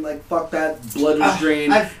open. Like fuck that. Blood was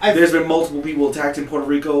drained. I've- There's been multiple people attacked in Puerto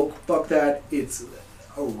Rico. Fuck that. It's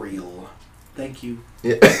a real. Thank you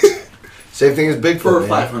Yeah. Same thing as Bigfoot. for man.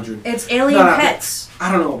 500. It's alien No, no, pets.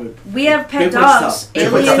 I don't know, but We have pet Bigfoot's dogs. tough.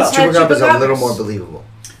 Bigfoot's Aliens tough. have Chupacabra is a little chupacabras. more believable.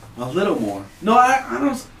 a little more. No, I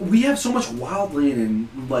don't. We have so much wild land in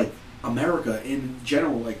like America in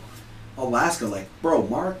general, like Alaska. Like, bro,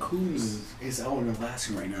 Mark Coombs is out in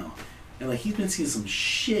Alaska right now, and like he's been seeing some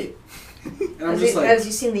shit. And I'm just like, Has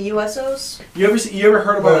you seen the USOs? you ever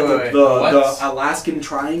heard about Wait, the what? Alaskan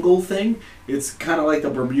Triangle thing? It's kind of like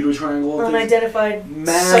the Bermuda Triangle. thing. Unidentified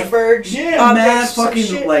Mad- submerged Yeah, mad objects, some fucking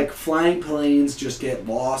shit. like flying planes just get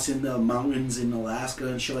lost in the mountains in Alaska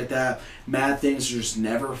and shit like that. Mad things are just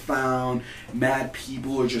never found. Mad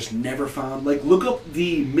people are just never found. Like look up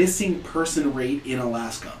the missing person rate in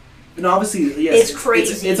Alaska. And obviously, yes, It's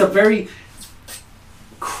crazy. It's a very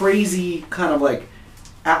crazy kind of like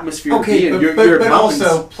atmosphere. to be Okay, in. but, You're but mountains.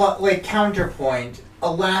 also like counterpoint.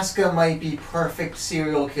 Alaska might be perfect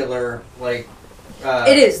serial killer like.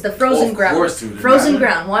 It is the frozen of ground. course, dude. Frozen Imagine.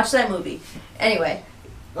 ground. Watch that movie. Anyway,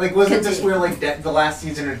 Like, wasn't this Continue. where like the last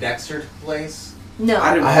season of Dexter took place? no,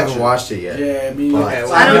 I didn't I haven't it. watched it yet. Yeah, I mean, Okay,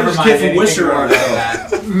 well, I don't- never this mind kid from anything Worcester more on about that.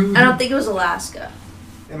 that. don't think it was Alaska.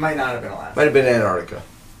 It might not have been Alaska. Might have been Antarctica.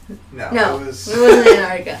 No, it was. it wasn't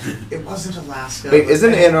Antarctica. It wasn't Alaska. Wait, but-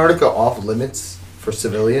 isn't Antarctica off limits for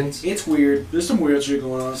civilians? It's weird. There's some weird shit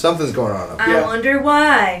going on. Something's going on up I Yeah. wonder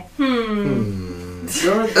why.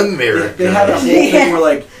 Remember America. They had a whole Yeah. thing where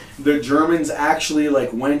like the Germans actually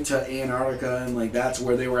like went to Antarctica and like that's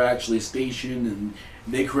where they were actually stationed and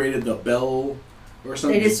they created the bell or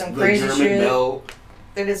something. They did some the crazy German shit. bell.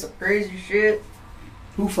 They did some crazy shit.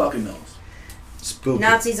 Who fucking knows? Spooky.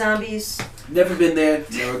 Nazi zombies. Never been there.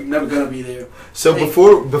 Never gonna be there. So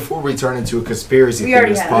before we turn into a conspiracy We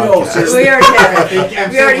already theorist have. podcast, We already I have. think I'm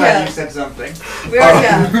We so already glad have. you said something. We already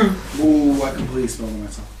have. Ooh, I completely spelled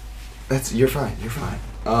myself. you're fine. You're fine.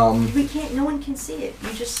 We can't. No one can see it.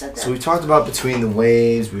 You just said that. So we talked about Between the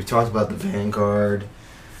Waves. We've talked about the Vanguard.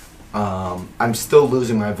 I'm still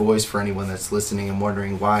losing my voice for anyone that's listening and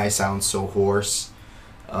wondering why I sound so hoarse.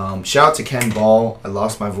 Shout out to Ken Ball. I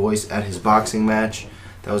lost my voice at his boxing match.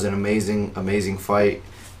 That was an amazing, amazing fight.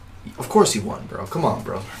 Of course he won, bro. Come on,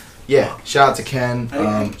 bro. Yeah, shout out to Ken.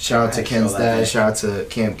 Shout out to Ken's dad. Shout out to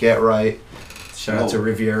Camp Get Right. Shout out to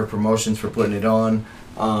Riviera Promotions for putting it on.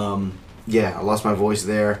 Yeah, I lost my voice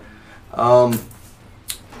there. I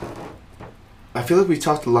feel like we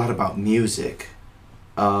talked a lot about music.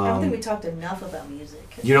 I don't think we talked enough about music.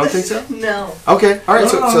 You don't think so? No. Okay, all right.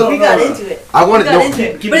 So We got into it. I wanted We got into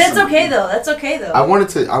it. give But me it's some. okay though. That's okay though. I wanted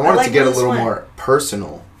to like get a where this little went. more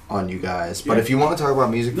personal on you guys. But Yeah. if you want to talk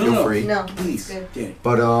about music, No, feel no. free. No, Please, it's good. Danny.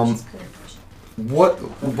 But It's good. what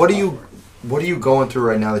are you going through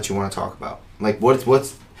right now that you want to talk about? Like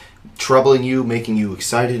what's troubling you, making you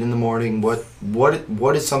excited in the morning?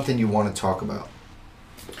 What is something you want to talk about?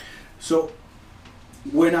 So,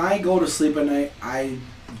 when I go to sleep at night, I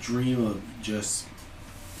dream of just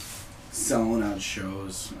selling out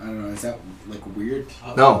shows. I don't know. Is that like weird?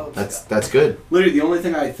 No, that's good. Literally, the only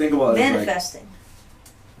thing I think about is like Manifesting.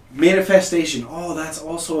 manifestation. Oh, that's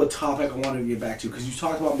also a topic I wanted to get back to because you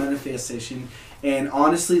talked about manifestation, and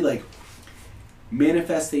honestly, like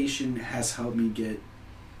manifestation has helped me get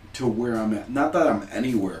to where I'm at. Not that I'm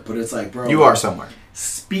anywhere, but it's like, bro, You are somewhere.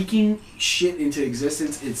 speaking shit into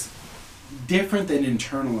existence. It's different than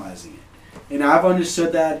internalizing it, and I've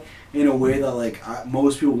understood that in a way that like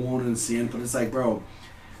most people won't understand. But it's like, bro,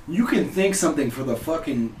 you can think something for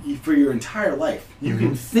your entire life. You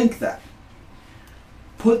can think that.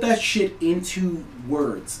 Put that shit into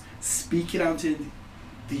words. Speak it out to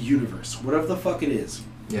the universe. Whatever the fuck it is.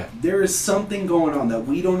 Yeah. There is something going on that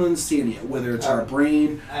we don't understand yet. Whether it's our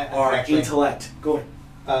brain, our intellect. Go ahead.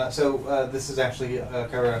 So this is actually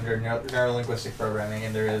covered under neurolinguistic programming,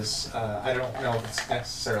 and there is, I don't know if it's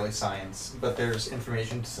necessarily science, but there's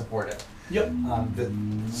information to support it. Yep.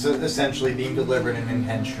 So essentially being deliberate and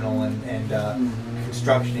intentional and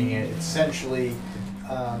constructioning it, essentially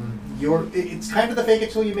it's kind of the fake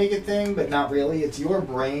it till you make it thing, but not really. It's your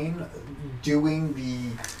brain doing the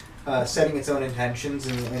setting its own intentions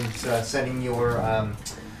and setting your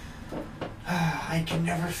I can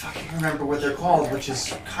never fucking remember what they're called, which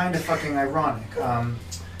is kind of fucking ironic.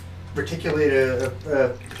 Reticulator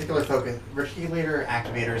focus, reticulator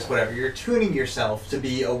activators, whatever. You're tuning yourself to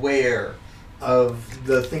be aware of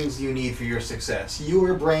the things you need for your success.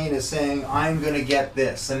 Your brain is saying, I'm going to get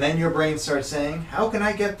this. And then your brain starts saying, how can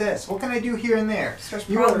I get this? What can I do here and there? Starts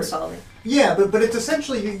problem solving. Yeah, but it's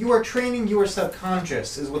essentially, you are training your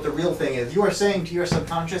subconscious is what the real thing is. You are saying to your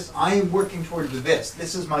subconscious, I am working toward this.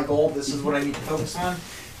 This is my goal. This is what I need to focus on.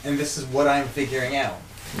 And this is what I'm figuring out.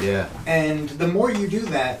 Yeah. And the more you do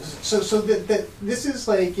that, so that this is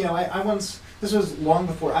like, you know, I once, this was long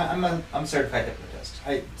before, I'm certified hypnotist.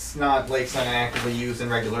 It's not like something I actively use in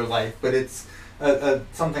regular life, but it's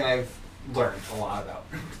something I've learned a lot about.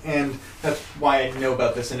 And that's why I know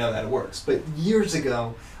about this and know that it works. But years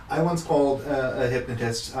ago, I once called a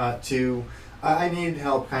hypnotist I needed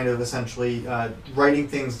help kind of essentially writing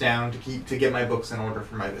things down to get my books in order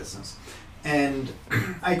for my business. And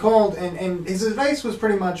I called, and his advice was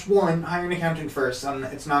pretty much, one, hire an accountant first.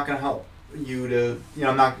 It's not going to help you to,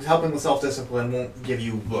 I'm not helping with self-discipline, won't give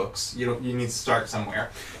you books. You need to start somewhere.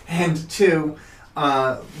 And two,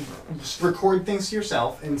 just record things to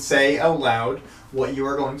yourself and say out loud what you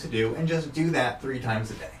are going to do, and just do that 3 times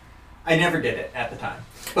a day. I never did it at the time,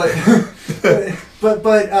 but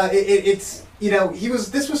it's,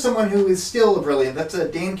 this was someone who is still brilliant. That's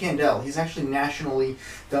Dan Candell. He's actually nationally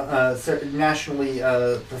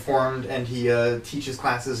performed, and he teaches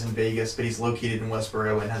classes in Vegas, but he's located in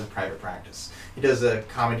Westboro and has a private practice. He does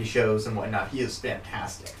comedy shows and whatnot. He is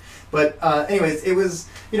fantastic. But anyways, it was,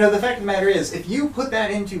 the fact of the matter is, if you put that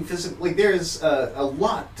into physical, like there's a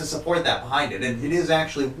lot to support that behind it, and it is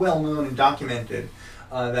actually well known and documented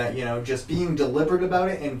that, just being deliberate about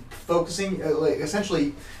it and focusing, like essentially,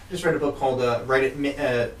 I just read a book called Write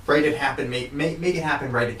It Happen, Make It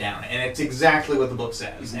Happen, Write It Down, and it's exactly what the book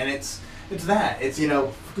says, and it's that, it's,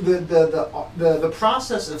 the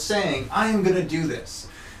process of saying, I am going to do this.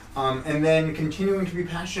 And then continuing to be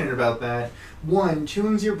passionate about that, one,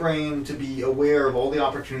 tunes your brain to be aware of all the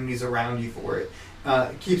opportunities around you for it,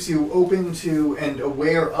 keeps you open to and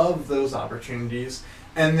aware of those opportunities,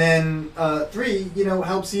 and then 3,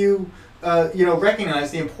 helps you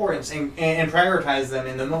recognize the importance and prioritize them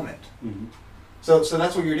in the moment. Mm-hmm. So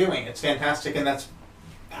that's what you're doing. It's fantastic, and that's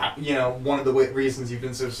one of the reasons you've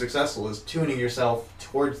been so successful is tuning yourself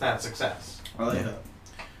towards that success. I like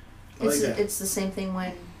that. It's the same thing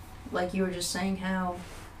when, like you were just saying, how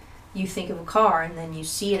you think of a car and then you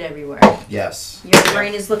see it everywhere. Yes. Your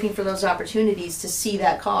brain is looking for those opportunities to see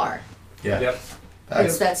that car. Yeah. Yep.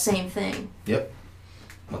 It's that same thing. Yep.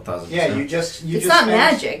 1,000%. Yeah, it's not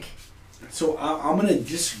magic. So I'm going to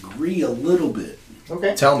disagree a little bit.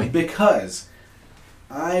 Okay. Tell me. Because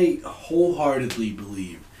I wholeheartedly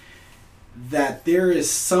believe that there is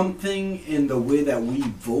something in the way that we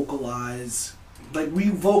vocalize. Like, we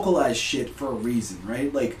vocalize shit for a reason,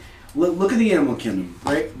 right? Like, look at the animal kingdom,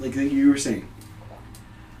 right? Like you were saying.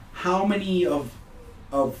 How many of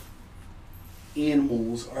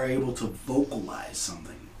animals are able to vocalize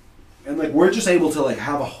something? And, like, we're just able to, like,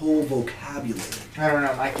 have a whole vocabulary. I don't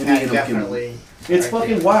know. My In the cat animal definitely. It's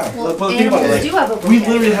fucking wild. Well, But think about it. animals do have a We vocabulary.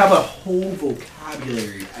 literally have a whole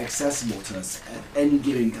vocabulary accessible to us at any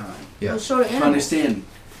given time. Yeah. Well, so do To animals. understand,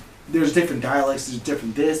 there's different dialects, there's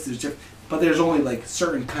different this, there's different, but there's only like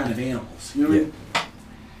certain kind of animals. You know what I mean?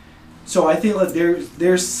 So I think that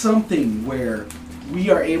there's something where we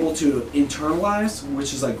are able to internalize,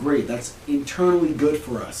 which is like great. That's internally good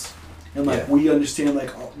for us, and like we understand like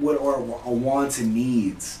what our wants and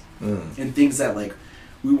needs and things that like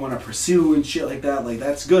we want to pursue and shit like that. Like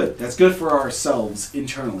that's good. That's good for ourselves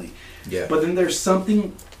internally. Yeah. But then there's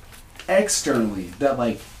something externally that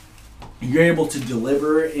like you're able to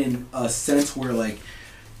deliver in a sense where like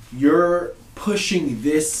you're pushing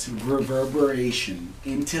this reverberation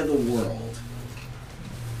into the world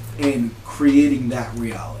and creating that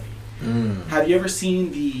reality. Have you ever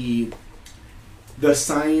seen the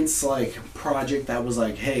science like project that was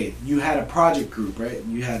like, hey, you had a project group, right?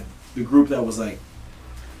 You had the group that was like,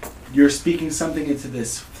 you're speaking something into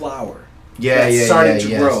this flower. That's starting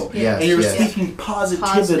to grow. Yes, and you're yes. speaking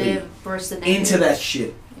positivity Positive versus negative. into that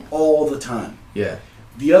shit all the time. Yeah.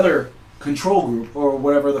 The other control group, or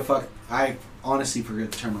whatever the fuck, I honestly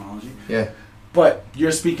forget the terminology. Yeah. But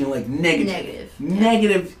you're speaking like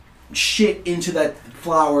negative shit into that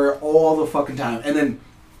flower all the fucking time. And then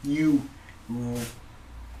you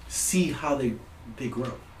see how they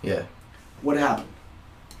grow. Yeah. What happened?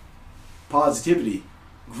 Positivity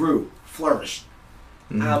grew, flourished.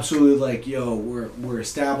 Absolutely, like, yo, we're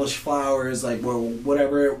established flowers, like, well,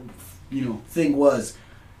 whatever, thing was.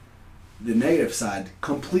 The negative side,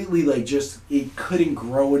 completely, like, just, it couldn't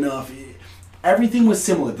grow enough. Everything was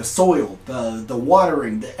similar. The soil, the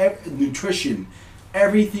watering, the nutrition,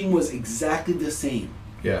 everything was exactly the same.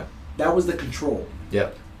 Yeah. That was the control.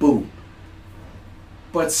 Yep. Boom.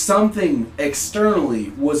 But something externally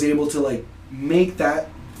was able to, like, make that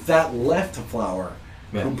left flower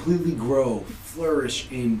completely grow,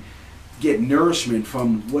 flourish, and get nourishment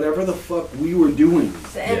from whatever the fuck we were doing.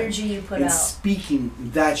 The energy you put and out. speaking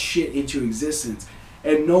that shit into existence.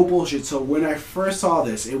 And no bullshit. So when I first saw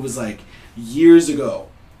this, it was like years ago.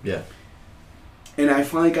 Yeah. And I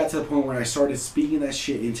finally got to the point where I started speaking that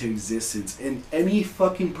shit into existence. And any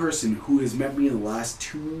fucking person who has met me in the last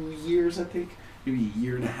 2 years, I think, maybe a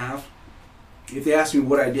year and a half, if they ask me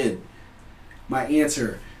what I did,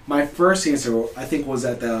 my first answer, I think, was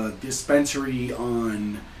at the dispensary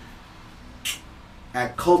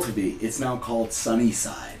at Cultivate. It's now called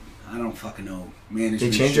Sunnyside. I don't fucking know. Management.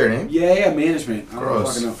 They changed their name? Yeah, management. I don't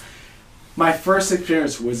Gross. fucking know. My first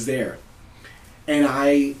experience was there. And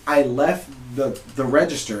I left the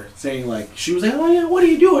register saying, like, she was like, oh yeah, what are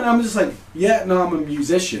you doing? I'm just like, yeah, no, I'm a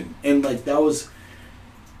musician. And like that was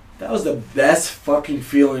the best fucking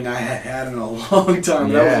feeling I had had in a long time.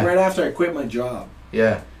 Yeah. That was right after I quit my job.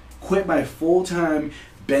 Yeah. Quit my full-time,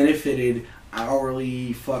 benefited,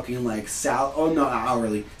 hourly fucking like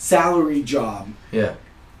salary job. Yeah.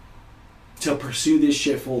 To pursue this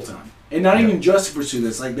shit full-time. And not even just to pursue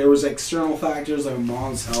this. Like, there was external factors like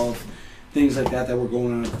mom's health, things like that were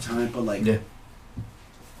going on at the time. But like,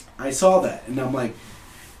 I saw that, and I'm like,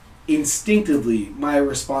 instinctively, my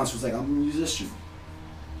response was like, I'm a musician.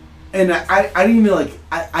 And I didn't even like,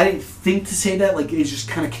 I didn't think to say that. Like, it just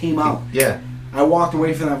kind of came out. Yeah. I walked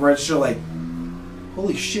away from that register like,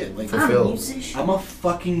 holy shit, like, Fulfilled. I'm a musician. I'm a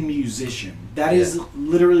fucking musician. That is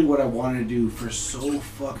literally what I wanted to do for so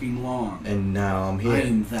fucking long. And now I'm here. I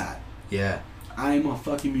am that. Yeah. I am a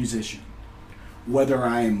fucking musician. Whether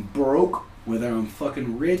I am broke, whether I'm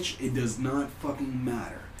fucking rich, it does not fucking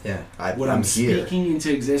matter. Yeah. What I'm here. speaking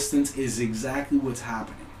into existence is exactly what's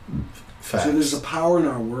happening. Facts. So there's a power in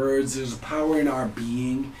our words, there's a power in our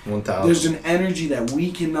being. 1,000. There's an energy that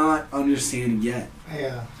we cannot understand yet.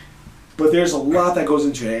 But there's a lot that goes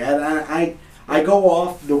into it, and I go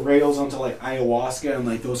off the rails onto like ayahuasca and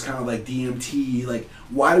like those kind of like DMT. Like,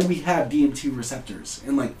 why do we have DMT receptors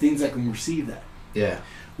and like things that can receive that? Yeah.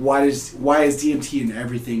 Why is DMT in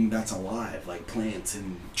everything that's alive, like plants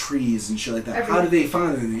and trees and shit like that? How do they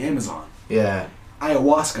find it in the Amazon? Yeah.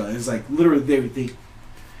 Ayahuasca is like literally they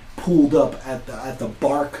pulled up at the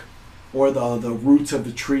bark or the roots of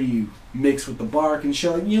the tree mixed with the bark and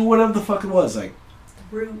shit, like, you know, whatever the fuck it was, like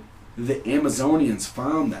Root. the Amazonians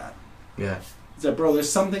found that. Yeah. It's like, bro,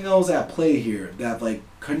 there's something else at play here that like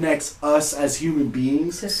connects us as human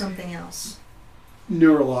beings To something else.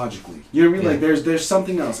 neurologically. You know what I mean? Yeah. Like there's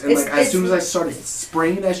something else. And It's- like as soon as I it's- started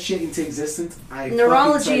spraying that shit into existence, I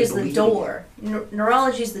Neurology fucking is started the believing door.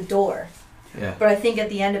 Neurology is the door. Yeah. But I think at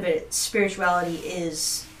the end of it, spirituality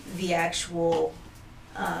is the actual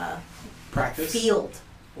practice. field.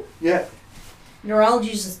 Yeah.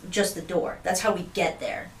 Neurology is just the door. That's how we get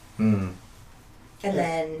there. Mm. And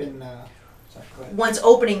then Sorry, go ahead. once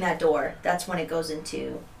opening that door, that's when it goes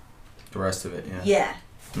into The rest of it, yeah. yeah.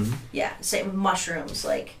 Mhm. Yeah, same with mushrooms.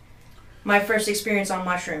 Like, my first experience on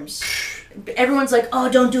mushrooms, everyone's like, oh,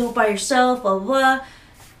 don't do it by yourself, blah, blah, blah.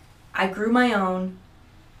 I grew my own,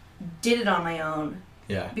 did it on my own,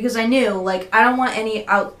 Yeah. because I knew, like, I don't want any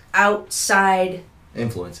outside,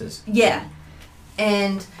 Influences. yeah.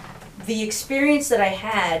 And the experience that I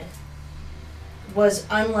had was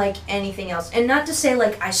unlike anything else. And not to say,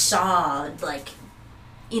 like, I saw, like,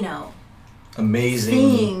 you know,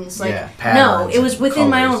 Amazing things like yeah, no, patterns it was and within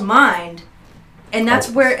my colors. own mind, and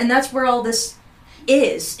that's Colors. where all this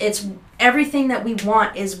is. It's everything that we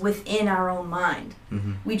want is within our own mind.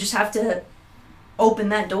 Mhm. We just have to open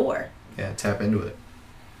that door, Yeah, tap into it.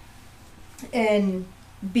 and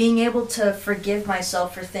being able to forgive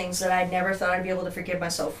myself for things that I never thought I'd be able to forgive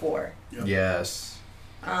myself for, Yep. Yes.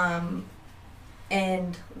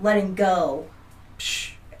 and letting go.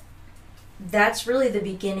 Psh. That's really the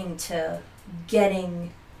beginning to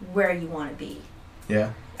getting where you want to be.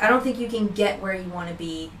 Yeah. I don't think you can get where you want to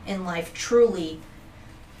be in life truly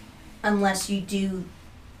unless you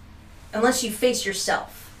face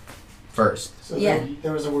yourself. First. So Yeah.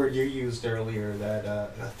 there was a word you used earlier, that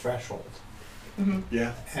a threshold. Mm-hmm.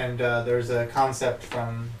 Yeah. And there's a concept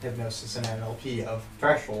from hypnosis and NLP of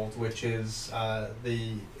threshold, which is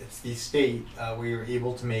it's the state where you're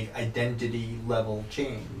able to make identity level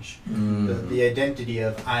change. Mm. The identity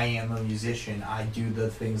of I am a musician. I do the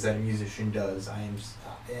things that a musician does. I am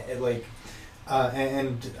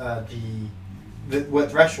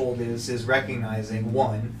what threshold is recognizing,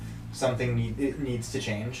 one, something it needs to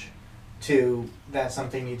change, two, that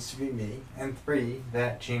something needs to be me, and three,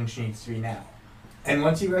 that change needs to be now. And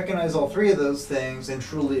once you recognize all three of those things and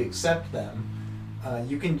truly accept them,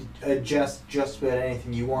 you can adjust just about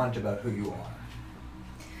anything you want about who you are.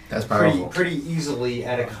 That's powerful. Pretty easily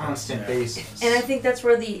at a constant Yeah. basis. And I think that's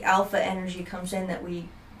where the alpha energy comes in that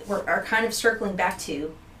are kind of circling back to,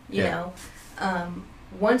 you Yeah. know.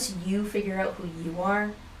 Once you figure out who you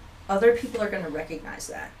are, other people are going to recognize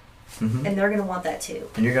that. Mhm. And they're going to want that too.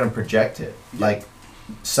 And you're gonna project it, like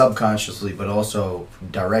subconsciously, but also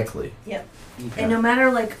directly. Yep. Okay. And no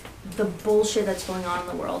matter, like, the bullshit that's going on in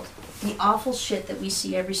the world, the awful shit that we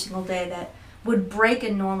see every single day that would break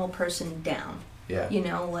a normal person down, Yeah. you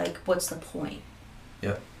know, like, what's the point?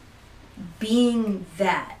 Yep. Being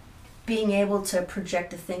able to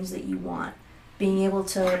project the things that you want, being able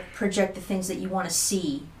to project the things that you want to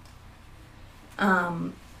see.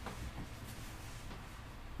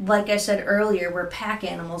 Like I said earlier, we're pack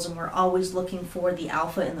animals and we're always looking for the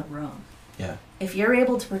alpha in the room. Yeah. If you're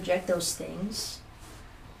able to project those things,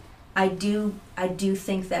 I do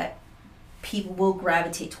think that people will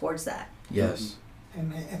gravitate towards that. Yes.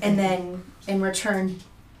 And then in return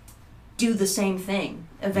do the same thing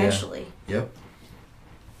eventually. Yep.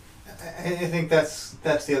 I think that's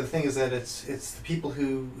the other thing, is that it's the people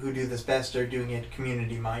who do this best are doing it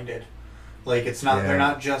community minded. Like, it's not, Yeah. they're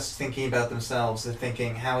not just thinking about themselves, they're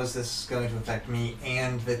thinking, how is this going to affect me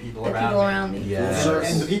and the people The around people me? around me. Yeah.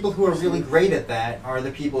 And the people who are really great at that are the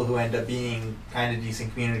people who end up being kind of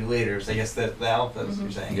decent community leaders. I guess the alphas, Mhm.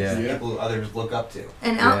 you're saying. Yeah. The Yeah. people who others look up to.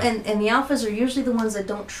 And Yeah. and the alphas are usually the ones that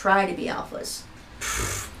don't try to be alphas.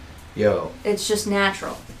 Yo. It's just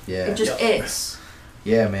natural. Yeah. It just is.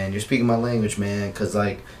 Yeah, man, you're speaking my language, man. Cause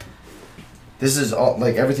like, this is all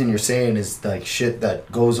like everything you're saying is like shit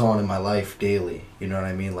that goes on in my life daily. You know what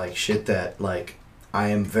I mean? Like shit that like I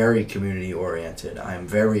am very community oriented. I am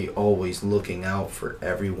very always looking out for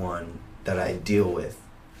everyone that I deal with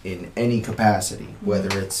in any capacity,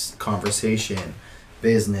 whether it's conversation,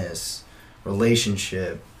 business,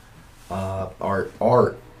 relationship, art,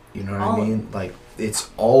 You know what All I of mean? Like it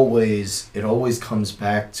always comes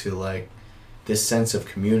back to like this sense of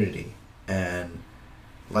community. And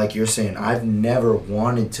like you're saying, I've never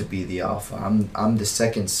wanted to be the alpha. I'm the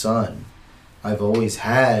second son. I've always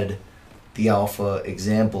had the alpha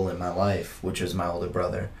example in my life, which was my older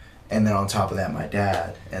brother. And then on top of that, my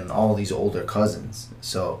dad and all these older cousins.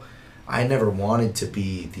 So I never wanted to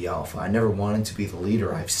be the alpha. I never wanted to be the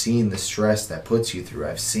leader. I've seen the stress that puts you through.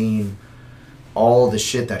 I've seen all the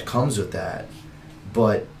shit that comes with that.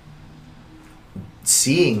 But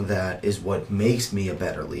seeing that is what makes me a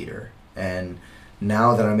better leader. And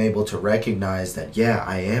now that I'm able to recognize that, yeah,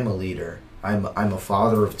 I am a leader. I'm a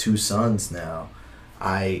father of 2 sons now.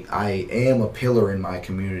 I am a pillar in my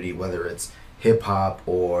community, whether it's hip hop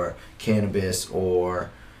or cannabis or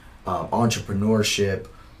entrepreneurship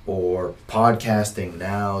or podcasting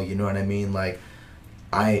now. You know what I mean? Like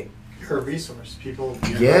You're a resource. People.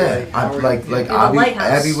 Yeah, like You're the Abby,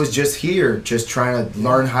 lighthouse. Abby was just here, just trying to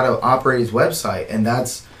learn how to operate his website, and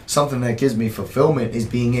that's something that gives me fulfillment, is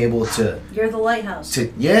being able to You're the lighthouse.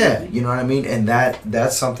 yeah, you know what I mean, and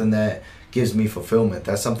that's something that gives me fulfillment.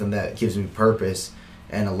 That's something that gives me purpose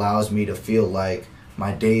and allows me to feel like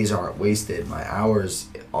my days aren't wasted, my hours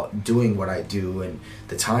doing what I do, and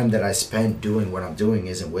the time that I spent doing what I'm doing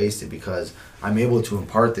isn't wasted, because I'm able to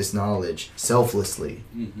impart this knowledge selflessly,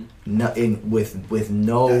 with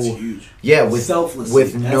no That's huge. yeah, with Selflessly.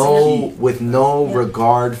 with That's no key. with no Yeah.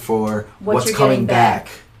 regard for What what's you're coming getting back.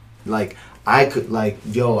 Like I could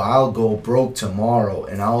I'll go broke tomorrow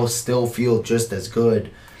and I'll still feel just as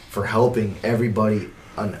good for helping everybody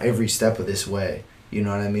on every step of this way. You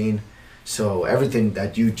know what I mean? So everything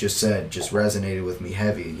that you just said just resonated with me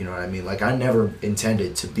heavy. You know what I mean? Like I never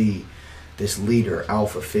intended to be this leader,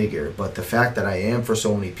 alpha figure, but the fact that I am for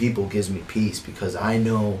so many people gives me peace, because I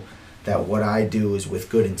know that what I do is with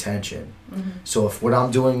good intention. Mm-hmm. So if what I'm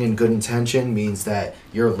doing in good intention means that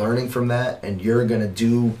you're learning from that and you're gonna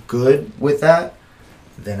do good with that,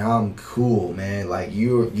 then I'm cool, man. Like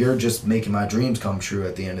you're just making my dreams come true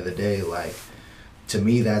at the end of the day. Like to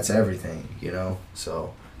me, that's everything, you know.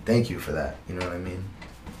 So thank you for that. You know what I mean?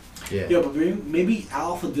 Yeah. Yeah, but maybe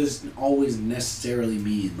alpha doesn't always necessarily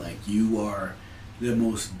mean like you are the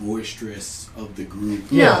most boisterous of the group.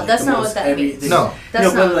 Yeah, No, that's the not most what that everything. means. No.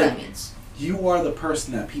 That's No, not but, what like, that means. You are the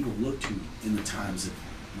person that people look to in the times of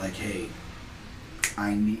like, hey,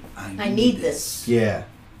 I need this. Yeah.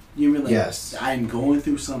 You mean like, Yes. I'm going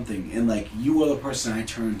through something, and like you are the person I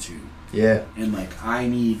turn to, Yeah. and like I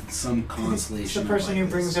need some consolation. It's the of, person like, who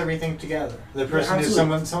this. brings everything together. The person is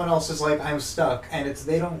absolutely. someone else is like, I'm stuck, and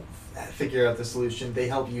they don't figure out the solution. They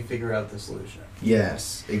help you figure out the solution.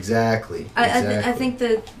 Yes. Exactly. I think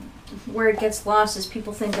that where it gets lost is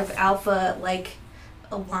people think of alpha like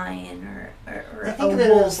a lion or I a think of it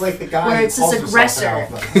wolf, as like the guy where who it's calls this himself aggressor.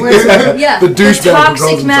 an alpha. Where it's, yeah, The the douchebag who calls toxic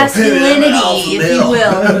himself masculinity, Alpha if male. you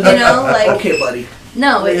will. You know, like Okay, buddy.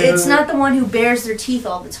 no, it's not the one who bares their teeth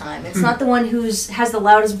all the time. It's not the one who's has the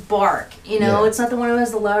loudest bark. You know, Yeah. it's not the one who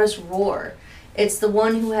has the loudest roar. It's the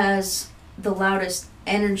one who has the loudest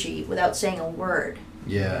energy without saying a word.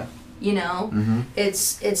 Yeah. You know, Mm-hmm.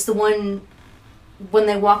 it's the one when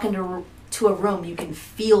they walk into to a room, you can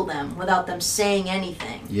feel them without them saying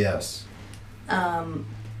anything. Yes.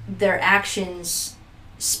 Their actions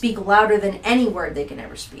speak louder than any word they can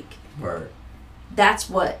ever speak. Word. That's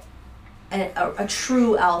what a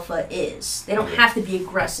true alpha is. They don't have to be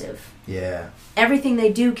aggressive. Yeah. Everything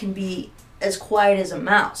they do can be as quiet as a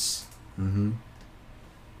mouse. Mm-hmm.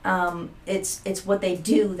 It's what they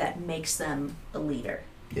do that makes them a leader,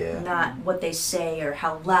 Yeah. not what they say or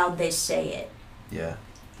how loud they say it. Yeah.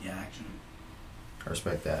 Yeah, actually, I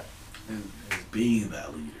respect that. and it's being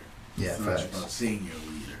that leader. Yeah. It's not just Facts. about saying you're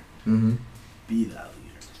a leader. Mm-hmm. Be that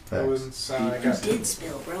leader. That Facts. was I got did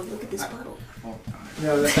spill, bro. Look at this bottle. All the time.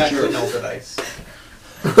 no, that's actually melted ice.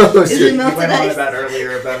 Oh, Is shit. it You melted went on ice? about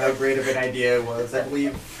earlier about how great of an idea it was. I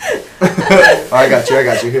believe. I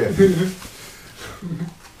got you here.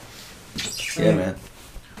 Yeah, man.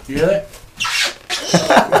 You hear that?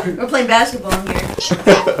 We're playing basketball in here.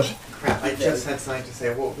 Crap! I just had something to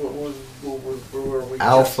say. What were we?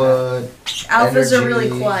 Alpha. Alphas are really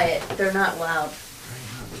Energy. quiet. They're not loud.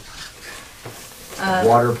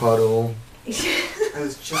 Water puddle. I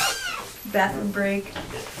was just. Bathroom break.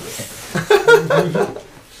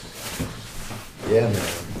 Yeah, man.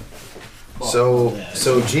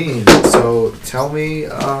 So Gene, so tell me,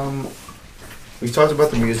 we've talked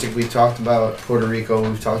about the music, we've talked about Puerto Rico,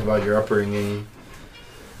 we've talked about your upbringing.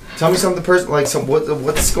 Tell me something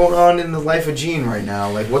what's going on in the life of Gene right now?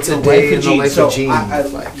 Like, what's a day in the life of Gene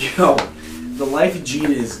like? Yo, the life of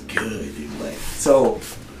Gene is good. Dude. Like, so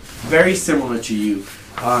very similar to you.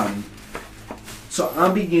 So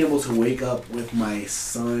I'm being able to wake up with my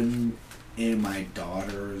son and my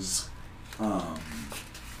daughters.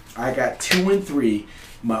 I got 2 and 3.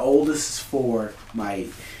 My oldest is 4. My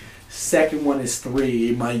second one is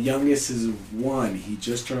 3. My youngest is 1. He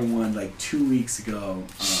just turned 1 like 2 weeks ago.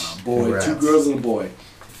 Boy, Congrats. 2 girls and a boy.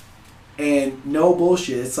 And no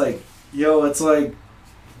bullshit. It's like, yo, it's like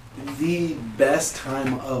the best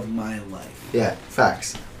time of my life. Yeah,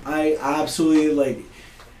 facts. I absolutely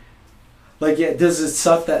yeah, does it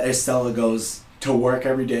suck that Estella goes to work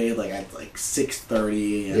every day like at like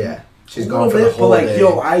 6:30 a.m.? Yeah. She's A gone little for the bit, whole but like, day.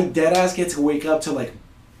 yo, I dead ass get to wake up to like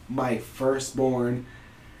my firstborn.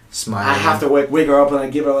 Smiling. I have to wake her up and I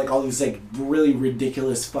give her like all these like really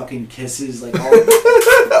ridiculous fucking kisses, like all,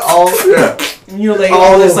 you know, like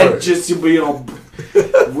all this like just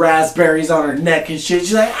raspberries on her neck and shit.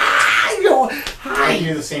 She's like, you know, I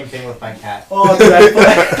do the same thing with my cat. Oh,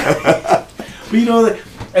 but you know,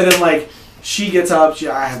 and then like she gets up,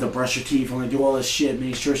 I have to brush her teeth and like do all this shit,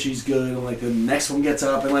 make sure she's good, and like the next one gets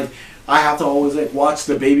up, and like I have to always like watch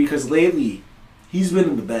the baby because lately he's been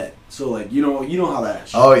in the bed, so like you know how that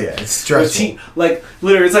is. Oh yeah, it's stressful. Like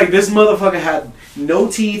literally, it's like this motherfucker had no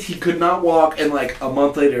teeth, he could not walk, and like a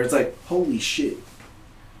month later, it's like holy shit.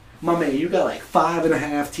 My man, you got like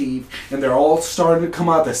 5.5 teeth, and they're all starting to come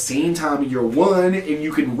out at the same time, and you're 1, and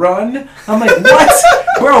you can run. I'm like, what?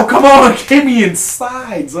 Bro, come on, get me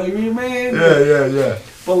inside. Like, man. Yeah.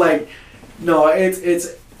 But like, no, it's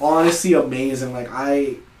honestly amazing. Like,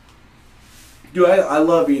 I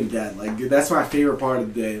love being dad. Like, dude, that's my favorite part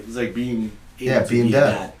of the day. It's like being able to being be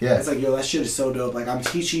dad. Yeah. It's like, yo, that shit is so dope. Like, I'm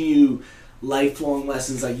teaching you lifelong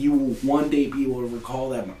lessons. Like, you will one day be able to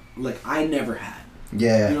recall that. Like, I never had.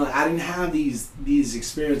 Yeah. You know, like, I didn't have these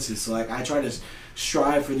experiences, so like I try to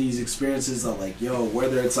strive for these experiences of like, yo,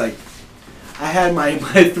 whether it's like I had my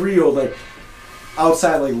 3-year-old like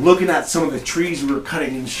outside like looking at some of the trees we were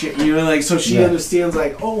cutting and shit, you know, like so she understands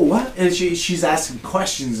like, oh what, and she's asking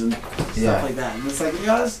questions and stuff like that, and it's like,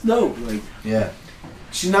 yeah, that's dope. Like, yeah,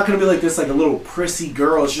 she's not gonna be like this like a little prissy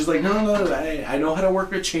girl. She's like, no, I know how to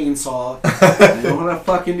work a chainsaw. I know how to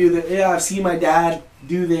fucking do that. Yeah, I've seen my dad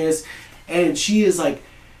do this. And she is like,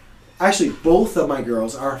 actually, both of my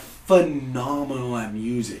girls are phenomenal at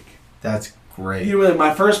music. That's great. You know, like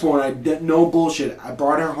my firstborn, no bullshit. I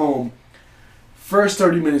brought her home. First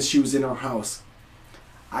 30 minutes she was in our house.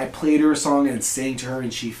 I played her a song and sang to her,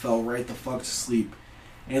 and she fell right the fuck to sleep.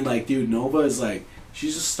 And like, dude, Nova is like,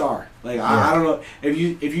 she's a star. Like, I don't know if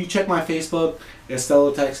you check my Facebook,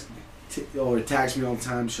 Estella tags me all the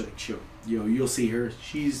time. You'll see her.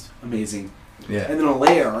 She's amazing. Yeah. And then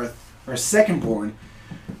Alea, our second born,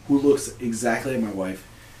 who looks exactly like my wife,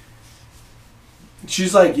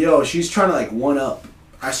 she's like, yo, she's trying to like one up.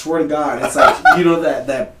 I swear to God, it's like, you know,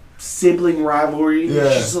 that sibling rivalry.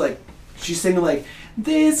 Yeah. She's singing like,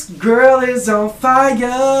 this girl is on fire.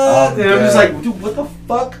 Oh, and I'm just like, dude, what the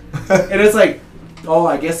fuck? And it's like, oh,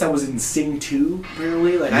 I guess that was in Sing 2,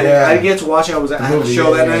 apparently. Like, I didn't get to watch it. I was at the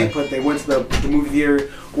show that night, but they went to the movie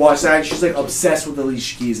theater, watched that, and she's like obsessed with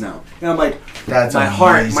Alicia Keys now. And I'm like, that's my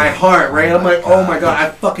amazing. heart, right? Oh I'm like, God. oh my God,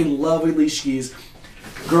 I fucking love Alicia Keys.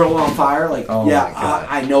 Girl on Fire, like, oh my God.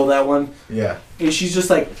 I know that one. Yeah. And she's just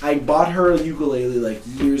like, I bought her a ukulele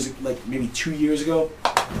like maybe 2 years ago,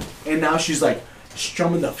 and now she's like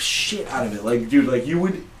strumming the shit out of it. Like, dude, like you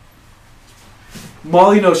would.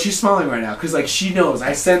 Molly knows, she's smiling right now because like she knows.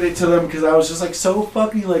 I sent it to them because I was just like so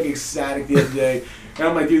fucking like ecstatic the other day, and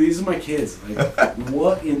I'm like, dude, these are my kids. Like,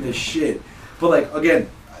 what in the shit? But like again,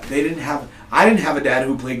 I didn't have a dad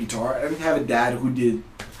who played guitar. I didn't have a dad who did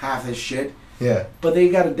half this shit. Yeah. But they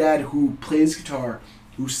got a dad who plays guitar,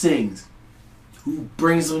 who sings, who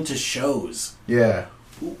brings them to shows. Yeah.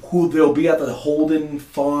 Who they'll be at the Holden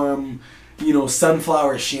Farm, you know,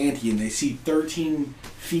 sunflower shanty, and they see 13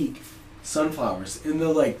 feet sunflowers, and they're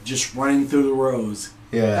like just running through the rows.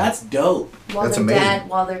 Yeah. That's dope. While That's their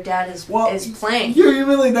amazing. dad is playing. You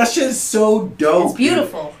mean like that shit is so dope. It's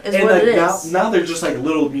beautiful. Is and what like it is. now they're just like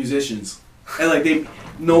little musicians, and like they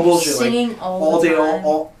no bullshit, singing like all the day, time.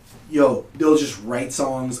 all they'll just write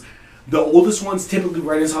songs. The oldest one's typically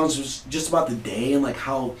writing songs just about the day and like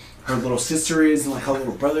how her little sister is and like her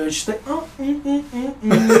little brother, and she's like, and like, you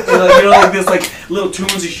know, like this like little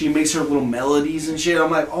tunes, and she makes her little melodies and shit.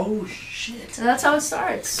 I'm like, oh shit. And that's how it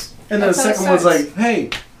starts. And then the That's how it second one's starts. like, hey,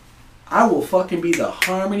 I will fucking be the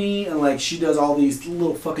harmony, and like she does all these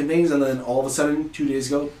little fucking things, and then all of a sudden 2 days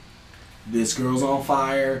ago, This Girl's on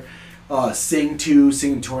Fire,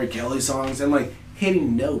 singing Tori Kelly songs, and like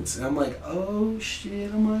hitting notes, and I'm like, oh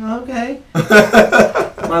shit. I'm like, okay.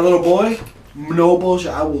 My little boy, no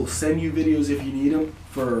bullshit, I will send you videos if you need them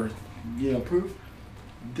for, you know, proof.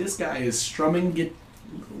 This guy is strumming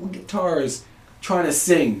guitars, trying to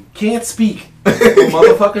sing. Can't speak.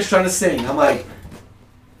 Motherfucker's trying to sing. I'm like,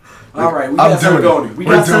 all right, we got something going. We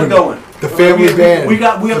got something going. The family band. We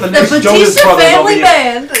have the The next Jonas Batista Brothers over family here.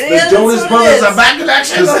 band. The Jonas Brothers are back in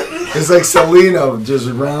action. It's like Selena, just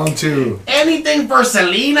round 2. Anything for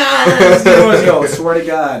Selena. Yo, swear to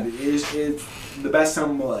God, it's the best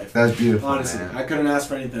time of my life. That's beautiful. Honestly, man. I couldn't ask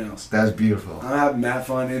for anything else. That's beautiful. I'm having mad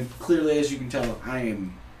fun, and clearly, as you can tell, I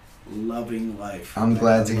am loving life. I'm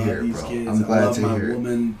glad to I love hear it, these bro. kids. I'm glad I love to my hear it.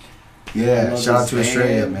 woman. Yeah, I love shout out to this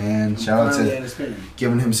Australia, band. man. Shout out Finally to understanding.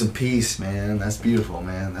 giving him some peace, man. That's beautiful,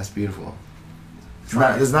 man. That's beautiful.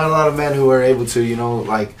 There's not a lot of men who are able to,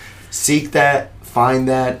 like, seek that, find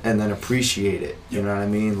that, and then appreciate it. You know what I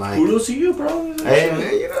mean? Like, Kudos to you, bro. hey,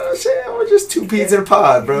 man, you know what I'm saying? We're just 2 peas in a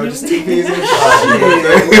pod, bro. Just 2 peas in a we pod.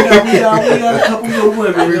 got a couple of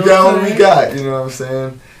women. We you know got what what I'm we saying? got, you know what I'm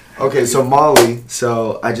saying? Okay, so Molly,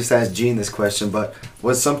 I just asked Gene this question, but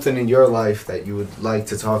what's something in your life that you would like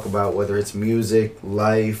to talk about, whether it's music,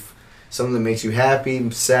 life, something that makes you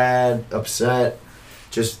happy, sad, upset,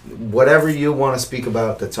 just whatever you want to speak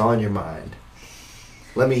about that's on your mind.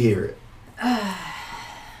 Let me hear it.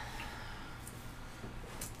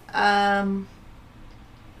 I'm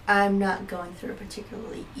not going through a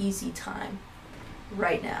particularly easy time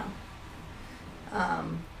right now.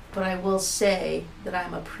 But I will say that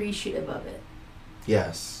I'm appreciative of it.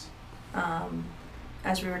 Yes.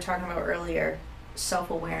 As we were talking about earlier,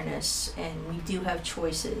 self-awareness, and we do have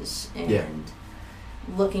choices, and Yeah.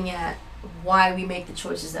 looking at why we make the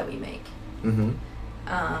choices that we make. Mm-hmm.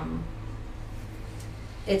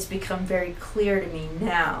 It's become very clear to me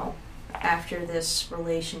now, after this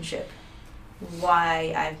relationship,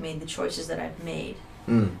 why I've made the choices that I've made.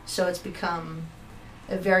 Mm. So it's become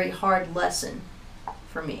a very hard lesson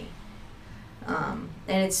for me. And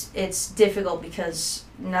it's difficult because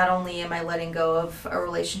not only am I letting go of a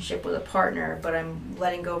relationship with a partner, but I'm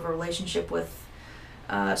letting go of a relationship with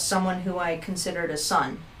someone who I considered a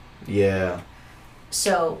son. Yeah.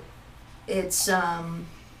 So it's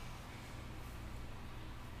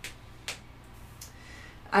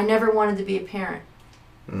I never wanted to be a parent.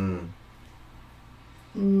 Mm.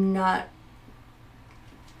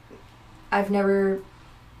 I've never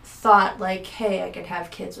thought like, hey, I could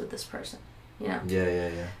have kids with this person. You know?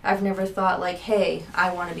 Yeah. I've never thought like, hey,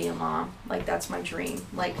 I want to be a mom. Like, that's my dream.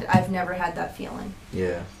 Like, I've never had that feeling.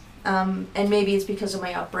 Yeah. And maybe it's because of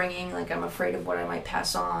my upbringing. Like, I'm afraid of what I might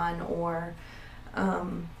pass on, or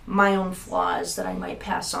my own flaws that I might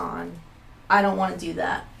pass on. I don't want to do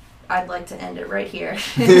that. I'd like to end it right here.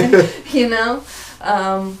 You know?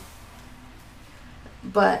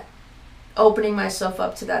 But opening myself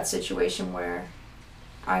up to that situation where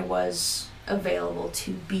I was available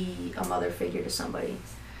to be a mother figure to somebody,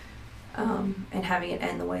 and having it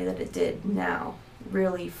end the way that it did now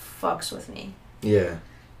really fucks with me. Yeah.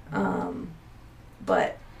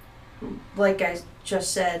 But like I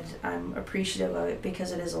just said, I'm appreciative of it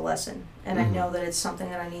because it is a lesson, and I know that it's something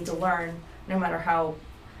that I need to learn, no matter how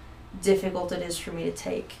difficult it is for me to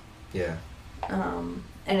take. Yeah. And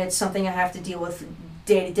it's something I have to deal with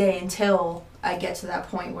day to day until I get to that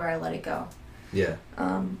point where I let it go. Yeah.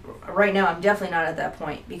 Right now, I'm definitely not at that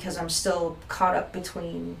point because I'm still caught up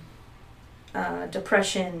between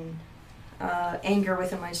depression, anger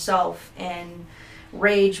within myself, and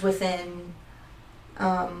rage within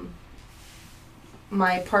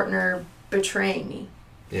my partner betraying me.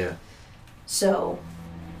 Yeah. So,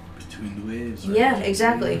 Between the waves. Right? yeah,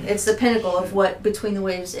 exactly. It's the pinnacle of what Between the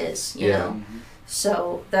Waves is, you Yeah. know?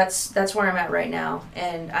 So that's where I'm at right now,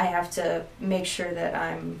 and I have to make sure that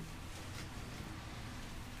I'm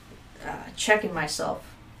checking myself,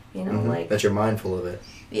 you know, like, that you're mindful of it.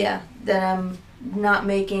 yeah, that I'm not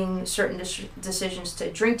making certain decisions to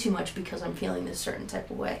drink too much because I'm feeling this certain type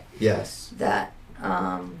of way. Yes. That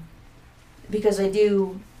because I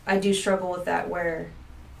do struggle with that, where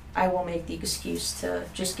I will make the excuse to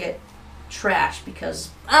just get trashed because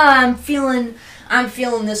I'm feeling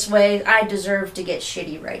this way. I deserve to get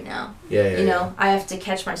shitty right now. Yeah. You know, I have to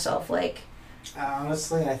catch myself, like,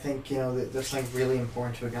 Honestly, I think, there's something really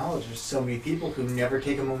important to acknowledge. There's so many people who never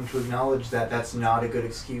take a moment to acknowledge that that's not a good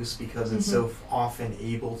excuse because it's so often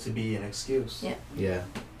able to be an excuse. Yeah. Yeah.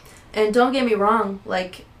 and don't get me wrong,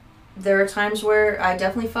 like, there are times where I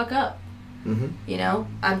definitely fuck up. Mm-hmm. You know,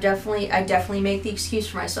 I definitely make the excuse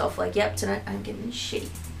for myself, like, yep, tonight I'm getting shitty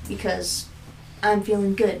because I'm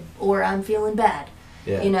feeling good or I'm feeling bad.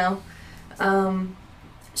 Yeah. You know,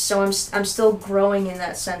 so I'm still growing in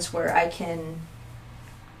that sense where I can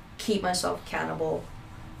keep myself accountable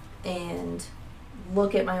and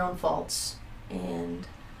look at my own faults and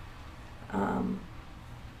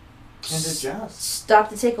And adjust. stop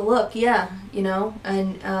to take a look,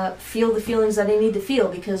 and feel the feelings that I need to feel,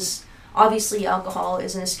 because obviously alcohol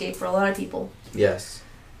is an escape for a lot of people. Yes.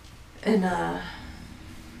 And I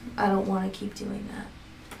don't want to keep doing that.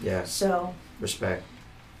 Yes. So. Respect.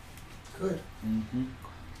 Good. Mm-hmm.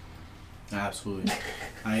 Absolutely.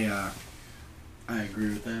 I agree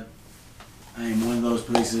with that. I am one of those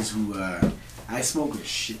places who I smoke a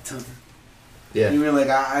shit ton. Yeah. You mean like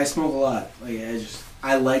I smoke a lot. Like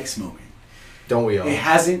I like smoking. Don't we all? It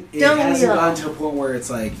hasn't gotten to a point where it's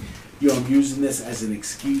like, I'm using this as an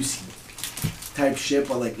excuse type shit,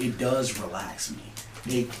 but like it does relax me.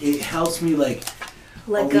 It helps me like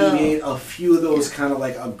alleviate a few of those kind of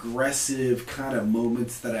like aggressive kind of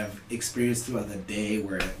moments that I've experienced throughout the day,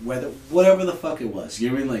 whatever the fuck it was. You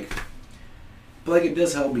know what I mean? Like, but like it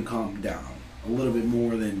does help me calm down a little bit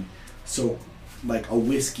more than like a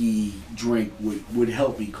whiskey drink would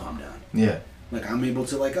help me calm down. Yeah. Like I'm able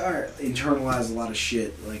to like internalize a lot of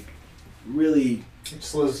shit. Like really. It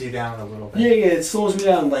slows you down a little bit. Yeah, it slows me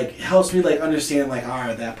down. Like helps me like understand like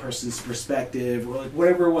that person's perspective or like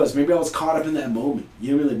whatever it was. Maybe I was caught up in that moment.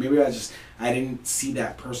 You know what I mean? Like maybe I didn't see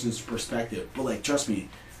that person's perspective. But like trust me,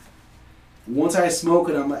 once I smoke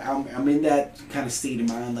it, I'm in that kind of state of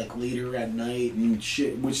mind like later at night and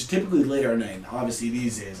shit, which is typically later at night. And obviously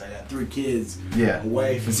these days I got 3 kids, yeah, a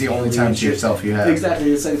wife. It's the only time to yourself you have.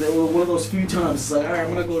 Exactly. It's like one of those few times. It's like, all right,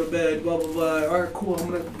 I'm gonna go to bed. Blah blah blah. All right, cool. I'm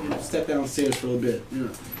gonna step downstairs for a little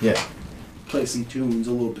bit. Yeah. Play some tunes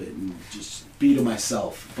a little bit and just be to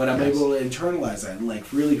myself. But I'm able to internalize that and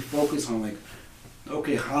like really focus on like,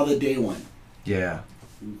 okay, how the day went. Yeah.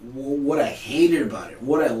 What I hated about it,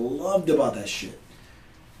 what I loved about that shit.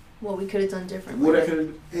 What we could have done differently. What I could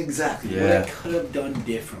have exactly. Yeah. What I could have done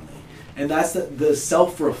differently, and that's the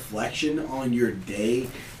self-reflection on your day.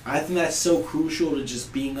 I think that's so crucial to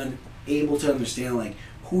just being able to understand like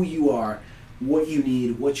who you are, what you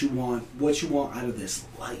need, what you want out of this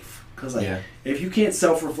life. Because like if you can't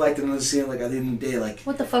self-reflect and understand like at the end of the day like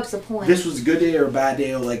what the fuck's the point? This was a good day or a bad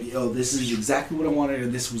day, or like this is exactly what I wanted, or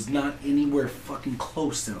this was not anywhere fucking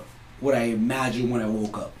close to what I imagined when I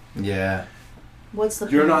woke up. Yeah. What's the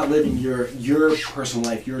You're point? not living your personal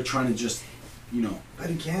life. You're trying to just, But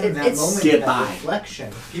again, that moment, get that by.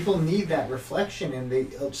 reflection. People need that reflection,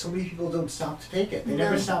 and so many people don't stop to take it. They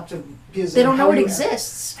never stop to because they don't know it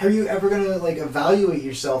exists. How are you ever gonna like evaluate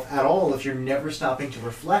yourself at all if you're never stopping to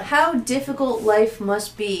reflect? How difficult life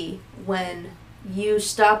must be when you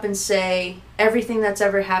stop and say everything that's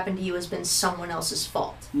ever happened to you has been someone else's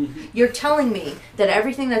fault. Mm-hmm. You're telling me that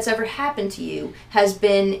everything that's ever happened to you has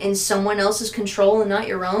been in someone else's control and not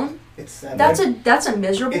your own? It's that that's a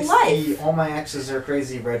miserable it's life. All my exes are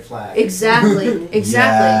crazy red flag. Exactly.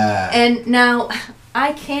 Yeah. And now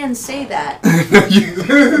I can say that,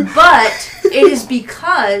 but it is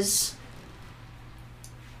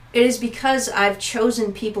because I've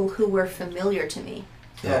chosen people who were familiar to me.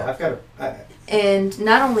 Yeah, I've got And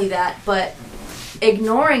not only that, but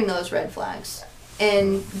ignoring those red flags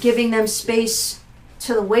and giving them space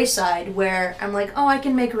to the wayside where I'm like, oh, I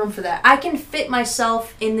can make room for that. I can fit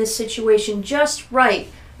myself in this situation just right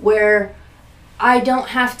where I don't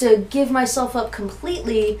have to give myself up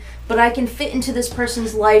completely, but I can fit into this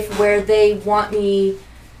person's life where they want me,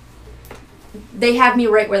 they have me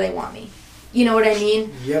right where they want me. You know what I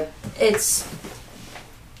mean? Yep.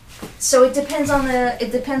 So it depends on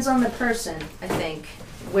the person, I think,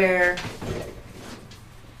 where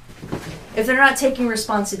if they're not taking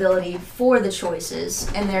responsibility for the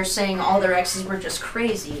choices and they're saying all their exes were just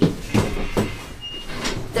crazy,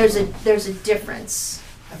 there's a difference.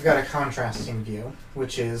 I've got a contrasting view,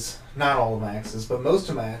 which is not all of my exes, but most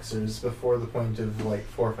of my exes before the point of like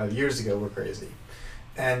 4 or 5 years ago were crazy.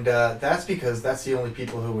 And that's because that's the only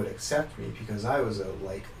people who would accept me because I was a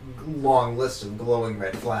long list of glowing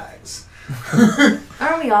red flags.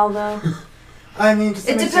 Aren't we all though? I mean,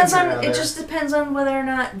 it just depends on whether or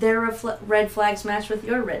not their red flags match with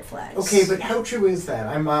your red flags. Okay, but how true is that?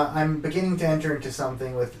 I'm beginning to enter into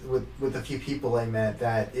something with a few people I met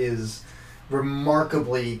that is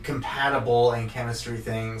remarkably compatible in chemistry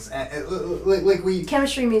things. And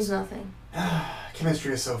chemistry means nothing.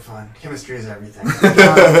 Chemistry is so fun. Chemistry is everything.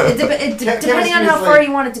 Depending on how far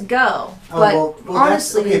you want it to go. But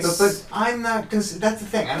honestly, but I'm not. Cause that's the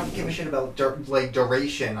thing. I don't give a shit about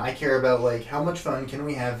duration. I care about how much fun can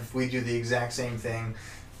we have if we do the exact same thing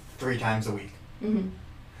 3 times a week. Mm-hmm.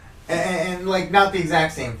 And not the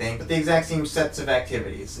exact same thing, but the exact same sets of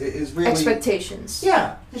activities is really expectations.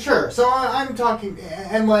 Yeah, sure. So I'm talking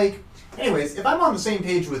anyways. If I'm on the same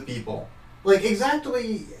page with people,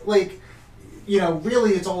 exactly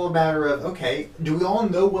really it's all a matter of, okay, do we all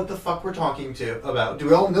know what the fuck we're talking about? Do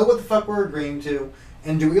we all know what the fuck we're agreeing to?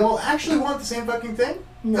 And do we all actually want the same fucking thing?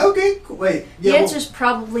 No. Okay, cool. Wait. The answer's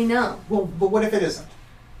probably no. Well, but what if it isn't?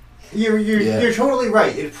 You're totally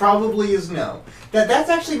right. It probably is no. That's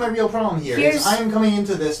actually my real problem here. Is I'm coming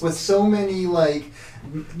into this with so many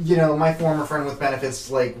my former friend with benefits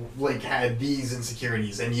had these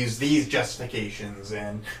insecurities and used these justifications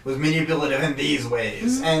and was manipulative in these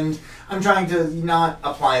ways, and I'm trying to not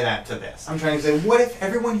apply that to this. I'm trying to say, what if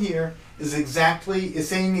everyone here is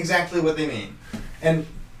saying exactly what they mean? And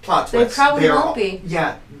plot twist. They probably won't be.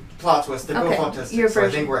 Yeah. Plot twist. They're both autistic, so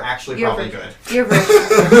I think we're actually probably good. Your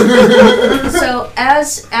version. So,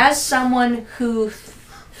 as someone who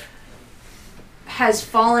has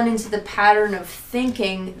fallen into the pattern of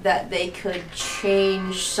thinking that they could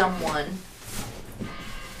change someone,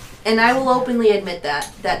 and I will openly admit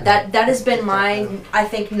that has been my, I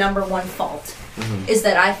think, number one fault, is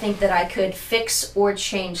that I think that I could fix or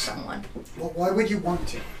change someone. Well, why would you want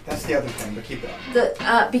to? That's the other thing, but keep going.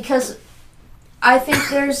 Because I think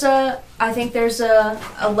there's a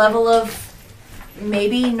level of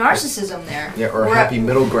maybe narcissism there. Yeah, or a happy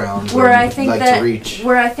middle ground where I think to reach.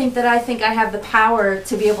 Where I think I have the power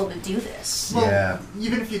to be able to do this. Well, yeah.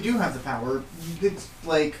 Even if you do have the power, it's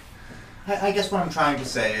like, I guess what I'm trying to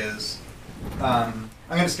say is, I'm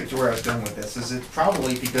going to skip to where I was going with this. Is it's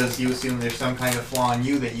probably because you assume there's some kind of flaw in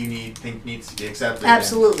you that you think needs to be accepted.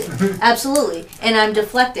 Absolutely, absolutely, and I'm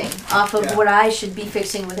deflecting off of what I should be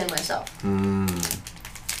fixing within myself.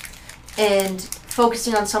 And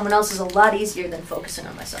focusing on someone else is a lot easier than focusing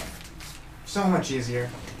on myself. So much easier.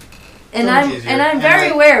 And I'm very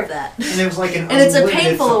aware of that. And it was like an and it's a unlimited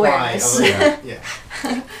painful supply awareness. Yeah.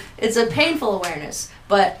 It's a painful awareness,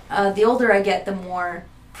 but the older I get, the more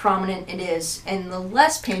prominent it is, and the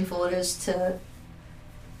less painful it is to,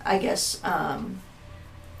 I guess,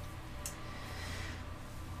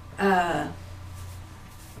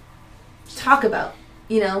 talk about,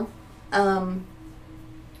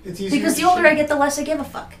 It's easier because the older I get, the less I give a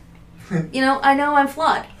fuck. I know I'm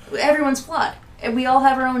flawed. Everyone's flawed. And we all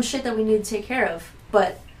have our own shit that we need to take care of.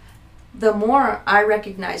 But the more I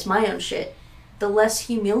recognize my own shit, the less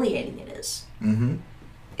humiliating it is. Mm-hmm.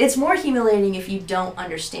 It's more humiliating if you don't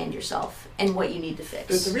understand yourself and what you need to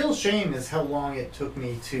fix. The real shame is how long it took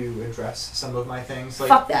me to address some of my things.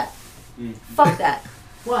 Fuck that. Fuck that.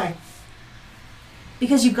 Why?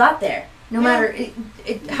 Because you got there. No matter...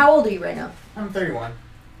 how old are you right now? I'm 31.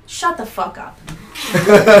 Shut the fuck up.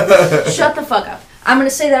 Shut the fuck up. I'm going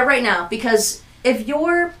to say that right now, because if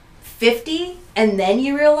you're 50 and then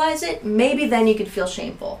you realize it, maybe then you could feel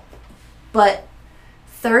shameful. But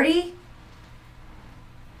 30,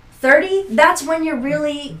 that's when you're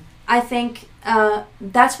really, I think,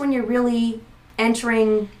 that's when you're really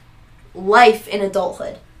entering life in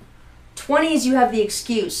adulthood. 20s, you have the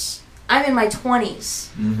excuse. I'm in my 20s.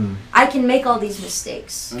 Mm-hmm. I can make all these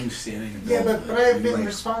mistakes. Understanding. Yeah, but I've been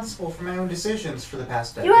responsible for my own decisions for the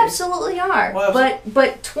past decade. You absolutely are. Well,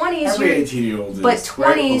 but 20s, every 18-year-old is. but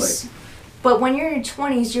 20s, right? but when you're in your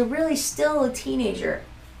 20s, you're really still a teenager.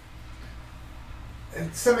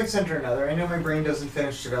 To some extent or another. I know my brain doesn't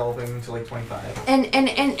finish developing until like 25.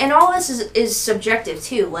 And all this is subjective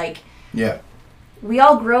too. Like, yeah, we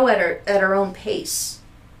all grow at our own pace,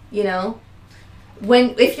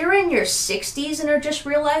 If you're in your 60s and are just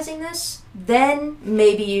realizing this, then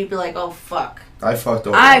maybe you'd be like, oh fuck, I fucked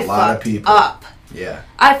over a lot of people. Yeah,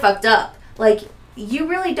 I fucked up. Like, you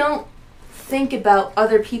really don't think about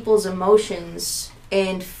other people's emotions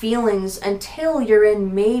and feelings until you're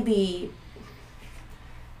in maybe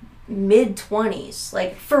mid-20s.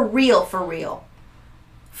 Like, for real.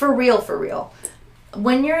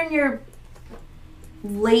 When you're in your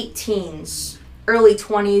late teens, early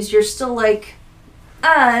 20s, you're still like,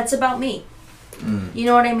 it's about me. You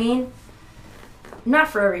know what I mean? Not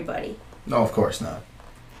for everybody. no, of course not.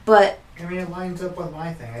 But I mean, it lines up with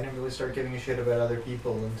my thing. I didn't really start giving a shit about other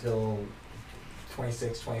people until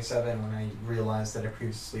 26, 27 when I realized that I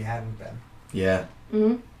previously hadn't been. Yeah.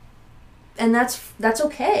 and that's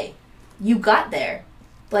okay. You got there.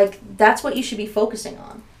 Like, that's what you should be focusing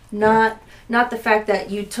on. Not the fact that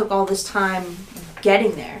you took all this time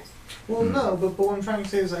getting there. Well, no, but what I'm trying to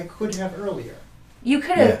say is I could have earlier. You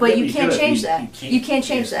could have, but you can't could've. change that. You can't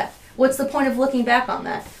change that. What's the point of looking back on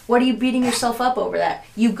that? What are you beating yourself up over that?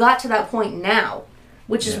 You got to that point now,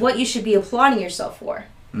 which is what you should be applauding yourself for.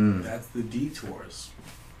 That's the detours.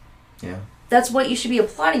 Yeah. That's what you should be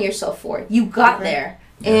applauding yourself for. You got there.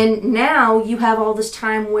 Yeah. And now you have all this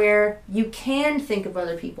time where you can think of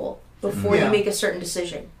other people before you make a certain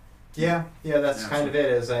decision. Yeah, that's kind of it.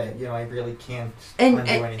 Is I really can't And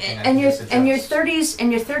undo anything. I and can your just and your adjust.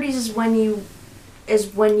 30s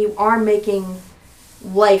is when you are making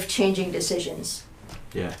life-changing decisions.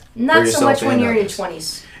 Yeah. Not so yourself much when and you're in your others.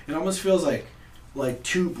 20s. It almost feels like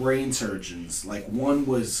two brain surgeons. Like one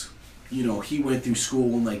was, he went through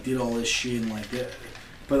school and like did all this shit and like that,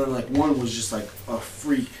 but then like one was just like a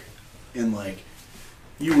freak and like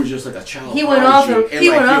you were just like a child. He went off prodigy, the- and, he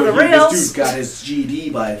like, went off the rails. This dude got his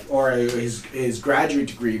GED or his graduate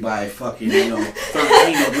degree by fucking 13 or one of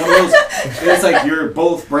those. And it's like you're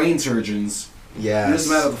both brain surgeons. Yeah. It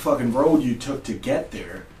doesn't matter the fucking road you took to get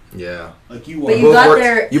there. Yeah. Like you But are. you both got work,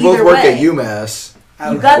 there You both either work way. at UMass.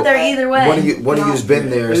 You got there either way. One of you's been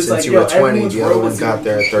there It's since like, you were 20. everyone's The other road one is got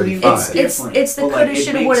there at completely 35. different, It's the but, coulda, it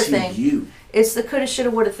shoulda, makes woulda you thing. you. It's the coulda,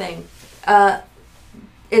 shoulda, woulda thing.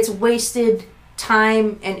 It's wasted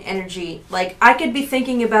time and energy. Like, I could be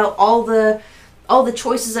thinking about all the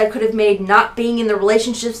choices I could have made not being in the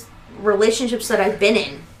relationships that I've been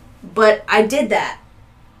in. But I did that.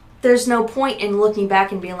 There's no point in looking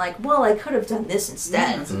back and being like, well, I could have done this Yeah,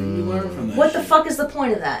 instead. that's what you learn from that. What the shit. fuck is the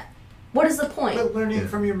point of that? What is the point? But learning Yeah.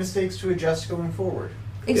 from your mistakes to adjust going forward.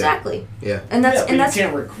 Exactly. Yeah. And that's but and that's you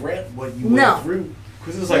can't regret what you No. went through.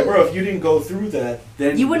 Because it's like, bro, if you didn't go through that,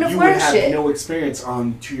 then You wouldn't have would learned have shit. no experience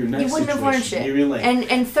on to your next you wouldn't have learned situation. shit. You mean, like,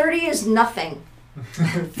 And 30 is nothing.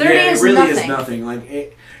 30 yeah, is it really nothing. is nothing.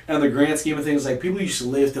 Like, on the grand scheme of things, like people used to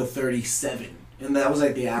live till 37. And that was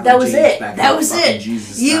like the average That was age it. back That in was fucking it.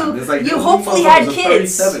 Jesus You- time. It's like, you those hopefully motherfuckers had are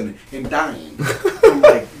kids. 37 and dying from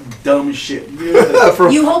like dumb shit. You know, like,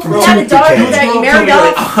 From- You hopefully from had a tooth daughter decay. that you Tell married me,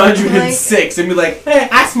 like, off. 106 and be like, hey,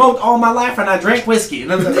 I smoked all my life and I drank whiskey.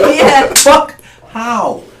 And I'm like, Yeah. fuck,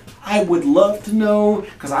 how? I would love to know,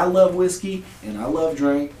 because I love whiskey and I love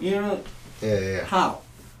drink. You know, Yeah. how?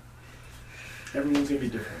 Everyone's gonna be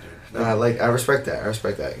different, dude. I respect that. I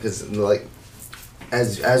respect that because like,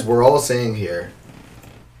 as we're all saying here,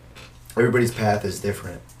 everybody's path is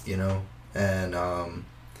different, and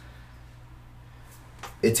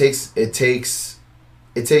it takes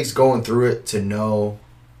going through it to know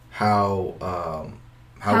how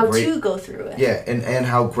great, to go through it. yeah, and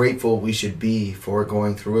how grateful we should be for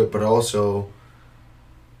going through it, but also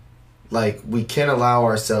like we can allow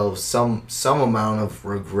ourselves some amount of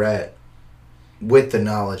regret with the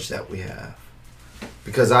knowledge that we have.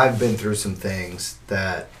 Because I've been through some things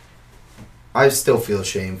that I still feel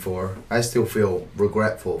shame for. I still feel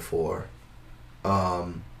regretful for.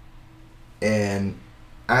 And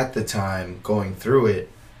at the time going through it,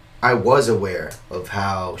 I was aware of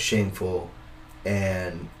how shameful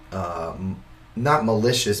and not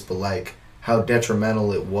malicious, but like how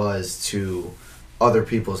detrimental it was to other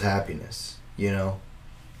people's happiness,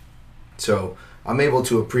 So I'm able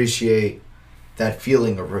to appreciate that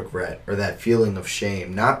feeling of regret or that feeling of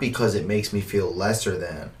shame, not because it makes me feel lesser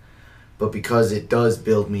than, but because it does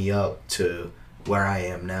build me up to where I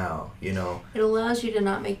am now, It allows you to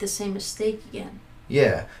not make the same mistake again.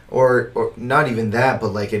 Yeah, or not even that,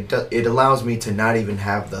 but like it allows me to not even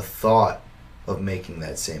have the thought of making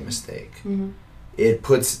that same mistake. Mm-hmm. It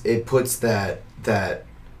puts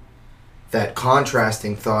that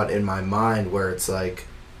contrasting thought in my mind where it's like,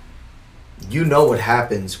 what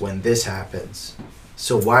happens when this happens,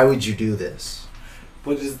 so why would you do this?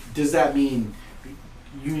 But does that mean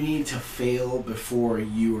you need to fail before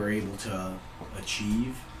you are able to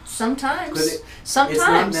achieve? Sometimes. 'Cause Sometimes. It's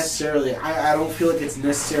not necessarily. I don't feel like it's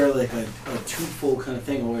necessarily like a twofold kind of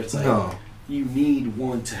thing where it's like No. you need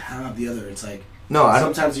one to have the other. It's like No, I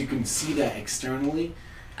don't. sometimes you can see that externally.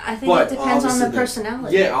 I think But it depends on the obviously,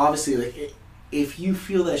 personality. Yeah, obviously, like if you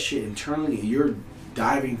feel that shit internally and you're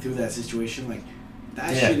diving through that situation, like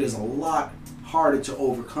that Yeah. shit is a lot harder to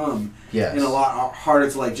overcome Yes. and a lot harder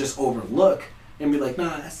to like just overlook and be like,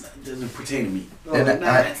 nah, that doesn't pertain to me. Oh, And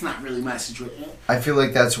that's not really my situation. I feel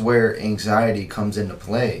like that's where anxiety comes into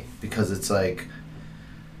play, because it's like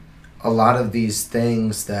a lot of these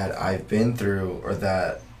things that I've been through or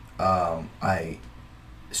that I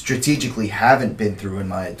strategically haven't been through in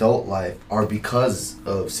my adult life are because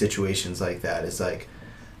of situations like that. It's like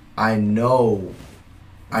I know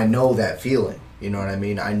that feeling, you know what I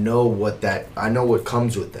mean? I know what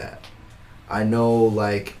comes with that. I know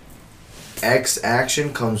like X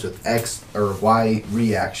action comes with X or Y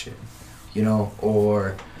reaction,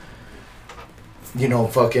 or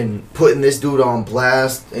fucking putting this dude on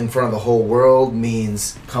blast in front of the whole world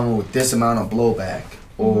means coming with this amount of blowback,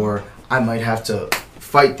 or I might have to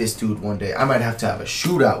fight this dude one day. I might have to have a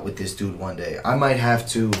shootout with this dude one day. I might have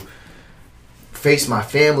to face my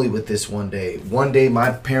family with this one day. One day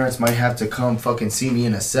my parents might have to come fucking see me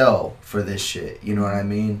in a cell for this shit. You know what I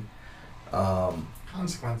mean?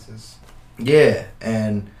 Consequences. Yeah,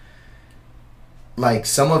 and like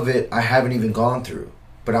some of it I haven't even gone through,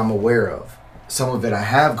 but I'm aware of. Some of it I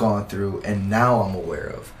have gone through and now I'm aware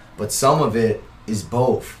of. But some of it is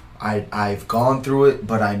both. I've gone through it,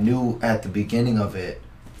 but I knew at the beginning of it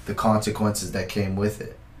the consequences that came with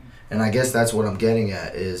it. And I guess that's what I'm getting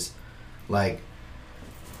at is like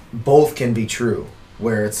both can be true.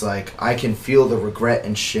 Where it's like I can feel the regret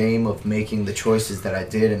and shame of making the choices that I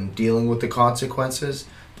did and dealing with the consequences,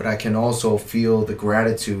 but I can also feel the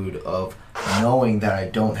gratitude of knowing that I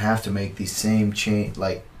don't have to make these same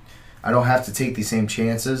I don't have to take these same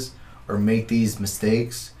chances or make these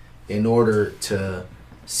mistakes in order to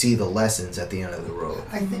see the lessons at the end of the road.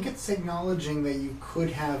 I think it's acknowledging that you could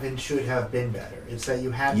have and should have been better. It's that you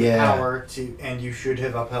had the Yeah. power to, and you should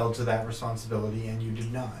have upheld to that responsibility, and you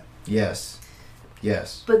did not. Yes.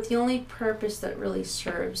 Yes. But the only purpose that really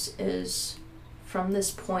serves is from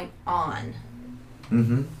this point on,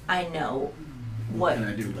 Mm-hmm. I know What can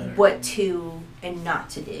I do better? what to and not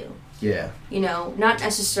to do. Yeah. You know, not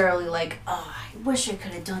necessarily like, oh, I wish I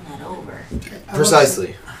could have done that over.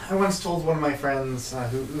 Precisely. I once told one of my friends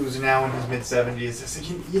who's now in his mid-70s, I said,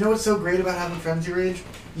 you know what's so great about having friends your age?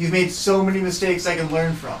 You've made so many mistakes I can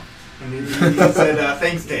learn from. And he said,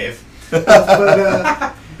 thanks, Dave.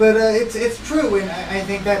 But it's true, and I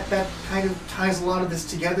think that kind of ties a lot of this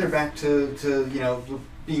together back to you know,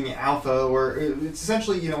 being alpha, or it's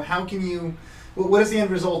essentially, you know, how can you... What is the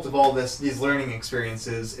end result of all these learning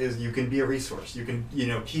experiences is you can be a resource. You can, you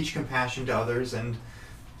know, teach compassion to others and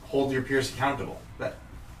hold your peers accountable.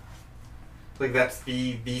 That's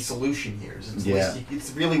the solution here.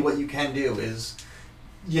 It's really what you can do is,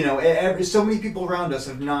 you know, so many people around us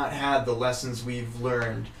have not had the lessons we've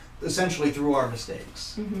learned essentially through our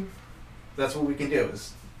mistakes. Mm-hmm. That's what we can do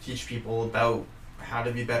is teach people about how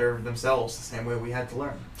to be better themselves the same way we had to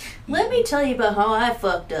learn. Let me tell you about how I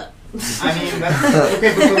fucked up. I mean, that's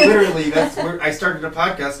okay, but literally, that's where I started a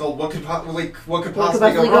podcast called "What Could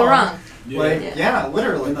Possibly Go Wrong." Yeah.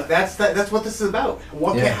 Literally, that's what this is about.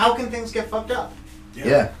 How can things get fucked up?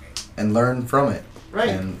 Yeah. And learn from it.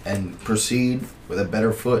 Right. And proceed with a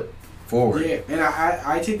better foot forward. Yeah, and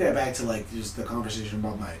I take that back to like just the conversation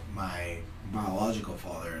about my biological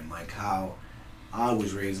father and like how I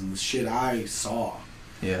was raised and the shit I saw.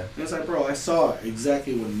 Yeah. And it's like, bro, I saw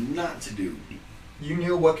exactly what not to do. You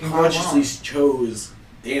knew what can go wrong. Consciously chose,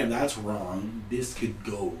 damn, that's wrong. This could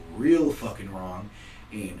go real fucking wrong.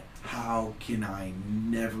 And how can I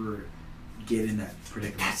never get in that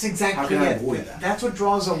predicament? That's exactly how can I it. avoid that? That's what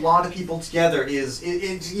draws a lot of people together. Is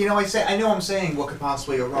you know, I know I'm saying what could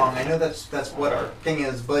possibly go wrong. I know that's what our thing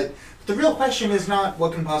is, but the real question is not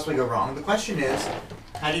what can possibly go wrong. The question is,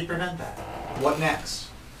 how do you prevent that? What next?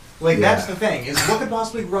 That's the thing. Is what could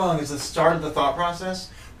possibly go wrong is the start of the thought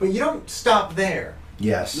process, but you don't stop there.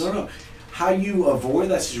 Yes. No. How you avoid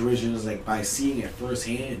that situation is like by seeing it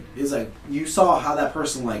firsthand. It's like you saw how that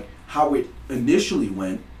person, like how it initially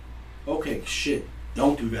went. Okay, shit,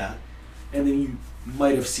 don't do that. And then you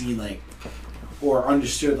might have seen like or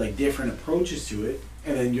understood like different approaches to it,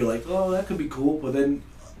 and then you're like, oh, that could be cool. But then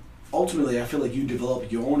ultimately, I feel like you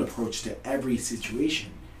develop your own approach to every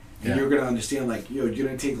situation. And you're gonna understand, like, you're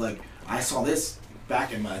gonna take, like, I saw this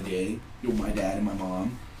back in my day, with my dad and my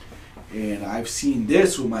mom, and I've seen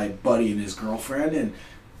this with my buddy and his girlfriend, and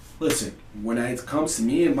listen, when it comes to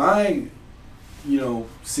me and my, you know,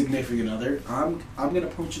 significant other, I'm gonna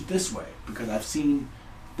approach it this way, because I've seen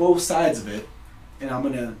both sides of it, and I'm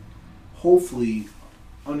gonna hopefully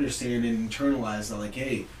understand and internalize that, like,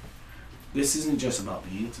 hey, this isn't just about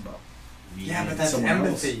me, it's about me. Yeah, but and that's someone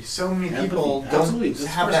empathy. else. So many Empathy, people absolutely. don't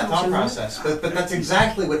That's have that thought personal process. choice. But that's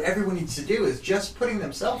exactly what everyone needs to do is just putting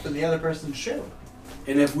themselves in the other person's shoe.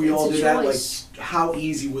 And if we It's all a did that, like, choice. how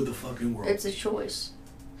easy would the fucking world It's a choice.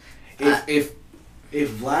 If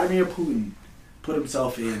Vladimir Putin put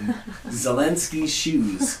himself in Zelensky's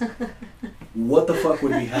shoes, what the fuck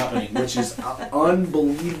would be happening? Which is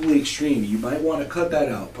unbelievably extreme. You might want to cut that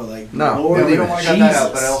out, but like, No, Lord, No, we don't want to cut that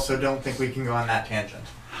out, Jesus. but I also don't think we can go on that tangent.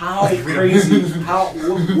 How crazy?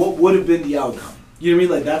 What would have been the outcome? You know what I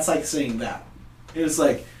mean? Like that's like saying that. It's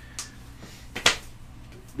like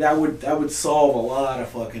that would solve a lot of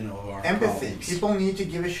fucking of our Empathy. problems. People need to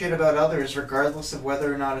give a shit about others regardless of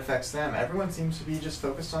whether or not it affects them. Everyone seems to be just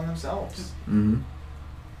focused on themselves. Mm-hmm.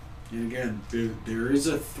 And again, there is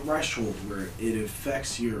a threshold where it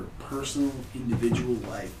affects your personal, individual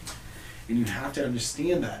life. And you have to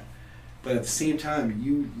understand that. But at the same time,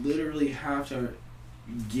 you literally have to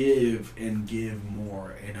give and give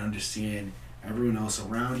more and understand everyone else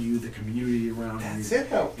around you, the community around you. That's it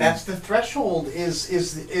though. That's the threshold.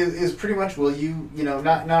 Is pretty much will you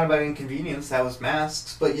not about inconvenience. That was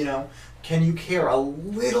masks, but can you care a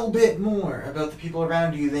little bit more about the people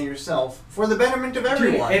around you than yourself for the betterment of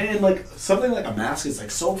everyone? Dude, and like something like a mask is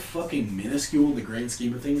like so fucking minuscule in the grand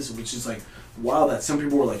scheme of things, which is like wow that some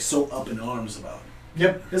people were like so up in arms about.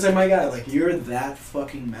 Yep. It's like, my guy, like, you're that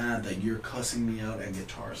fucking mad that you're cussing me out at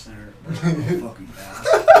Guitar Center. Like, I'm fucking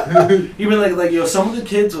bad. Even, like, some of the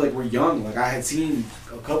kids, like, were young. Like, I had seen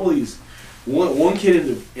a couple of these. One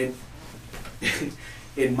kid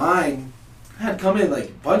in mine had come in, like,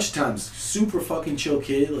 a bunch of times. Super fucking chill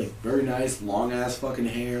kid. Like, very nice, long-ass fucking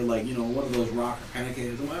hair. Like, one of those rocker kind of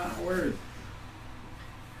kids. I'm like, word.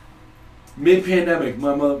 Mid-pandemic,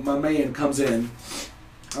 my man comes in.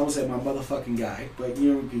 I won't say my motherfucking guy, but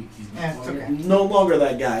he's no longer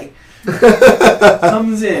that guy.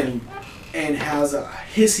 Comes in and has a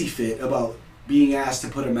hissy fit about being asked to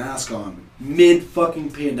put a mask on mid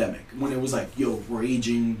fucking pandemic when it was like,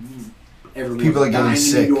 raging, everyone people are dying getting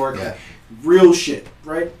sick. in New York, Yeah. real shit,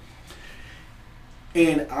 right?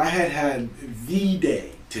 And I had the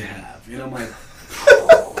day to have, and I'm like.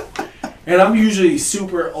 And I'm usually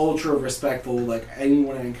super ultra respectful. Like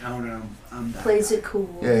anyone I encounter, I'm that Plays guy. it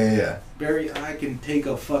cool. Yeah. Barry, I can take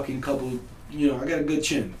a fucking couple. I got a good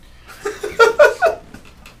chin.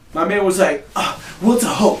 My man was like, "What's a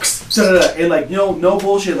hoax?" Da-da-da. And like, no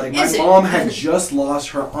bullshit. Like my mom had just lost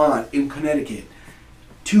her aunt in Connecticut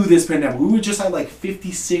to this pandemic. We were just at like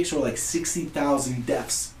 56 or like 60,000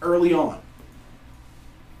 deaths early on,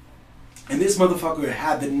 and this motherfucker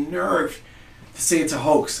had the nerve to say it's a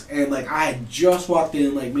hoax. And like I had just walked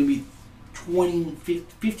in like maybe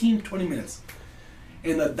 15, 20 minutes.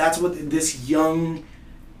 And that's what this young,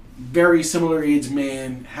 very similar age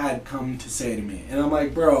man had come to say to me. And I'm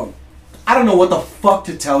like, bro, I don't know what the fuck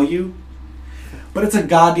to tell you, but it's a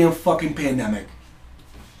goddamn fucking pandemic.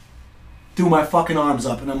 Threw my fucking arms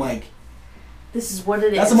up and I'm like, this is what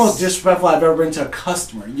it is. That's the most disrespectful I've ever been to a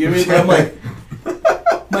customer. You know what I mean? But I'm like,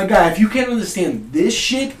 my guy, if you can't understand this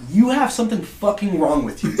shit, you have something fucking wrong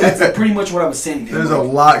with you. That's pretty much what I was saying. There's a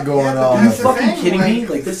lot going on. Are you fucking kidding me?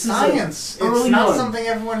 Like, this is science. Like, it's not something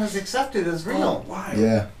everyone has accepted as real. Oh, why?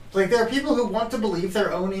 Yeah. Like, there are people who want to believe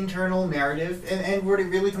their own internal narrative, and what it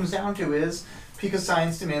really comes down to is because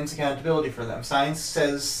science demands accountability for them. Science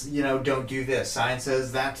says, don't do this. Science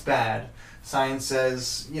says that's bad. Science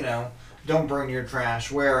says, don't burn your trash,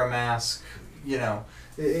 wear a mask,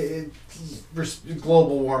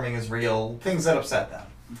 global warming is real, things that upset them.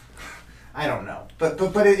 I don't know, but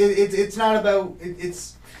it's not about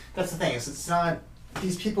it's that's the thing. It's not.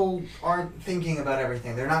 These people aren't thinking about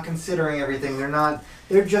everything. They're not considering everything.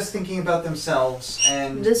 They're just thinking about themselves.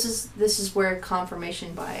 And this is where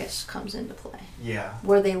confirmation bias comes into play. Yeah.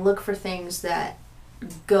 Where they look for things that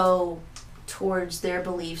go towards their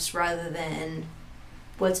beliefs rather than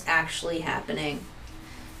what's actually happening.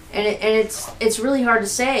 And it's really hard to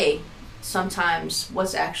say sometimes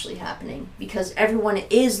what's actually happening because everyone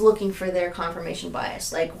is looking for their confirmation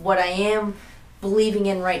bias. Like, what I am believing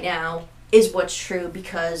in right now is what's true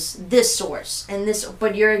because this source and this,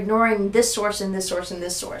 but you're ignoring this source and this source and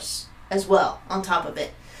this source as well on top of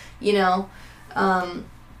it,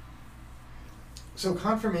 So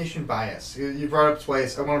confirmation bias, you brought up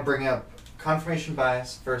twice. I want to bring up confirmation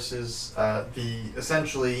bias versus the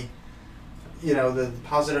essentially, the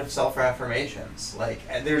positive self-affirmations. Like,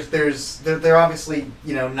 they're obviously,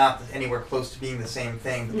 not anywhere close to being the same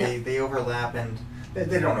thing, but No. they overlap and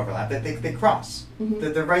they don't overlap. They cross.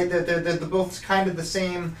 Mm-hmm. They're right. They're both kind of the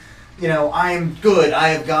same. I'm good. I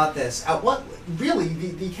have got this. What really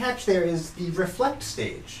the catch there is the reflect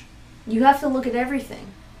stage. You have to look at everything,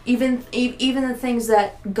 even the things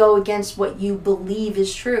that go against what you believe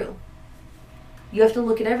is true. You have to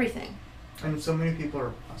look at everything. And so many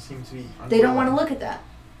people seem to be. They don't want to look at that.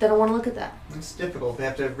 They don't want to look at that. It's difficult. They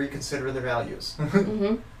have to reconsider their values.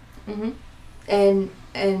 Mm-hmm. Mm-hmm. And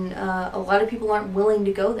a lot of people aren't willing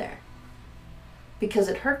to go there because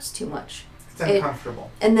it hurts too much. It's uncomfortable.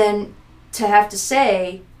 And then to have to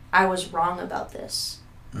say, I was wrong about this,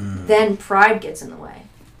 then pride gets in the way.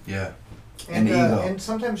 Yeah. And ego. And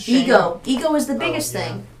sometimes shame. Ego is the biggest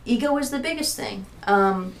thing. Ego is the biggest thing.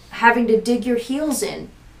 Having to dig your heels in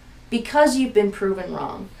because you've been proven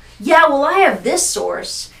wrong. Yeah, well, I have this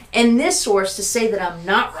source and this source to say that I'm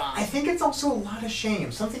not wrong. I think it's also a lot of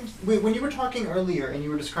shame. When you were talking earlier and you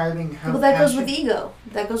were describing how. Well, that goes with ego.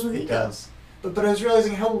 That goes with It ego. does. But I was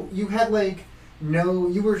realizing how you had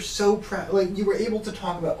you were so proud. You were able to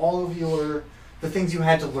talk about all of the things you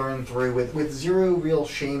had to learn through with zero real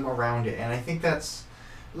shame around it, and I think that's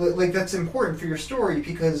like that's important for your story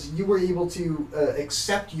because you were able to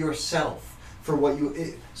accept yourself for what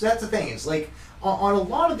you. So that's the thing. Is like on a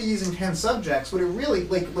lot of these intense subjects, what it really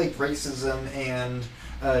like racism and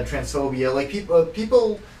transphobia, like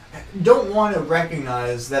people don't want to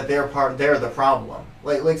recognize that they're the problem.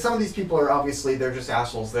 Like some of these people are obviously they're just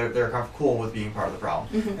assholes. They're kind of cool with being part of the problem.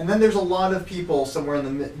 Mm-hmm. And then there's a lot of people somewhere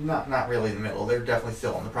in the not really in the middle. They're definitely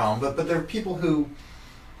still in the problem. But there are people who,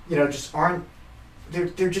 just aren't.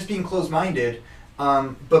 They're just being closed-minded.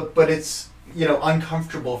 But it's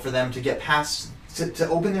uncomfortable for them to get past to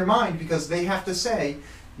open their mind because they have to say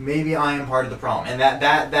maybe I am part of the problem, and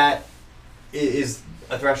that is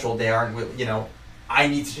a threshold they aren't. I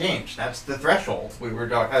need to change. That's the threshold. We were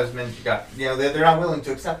talking. As mentioned, they're not willing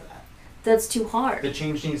to accept that. That's too hard. The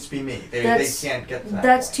change needs to be me. They can't get to that.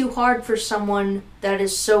 That's point. too hard for someone that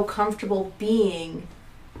is so comfortable being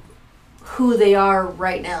who they are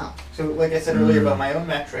right now. So, like I said earlier about my own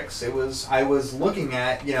metrics, I was looking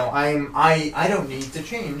at I don't need to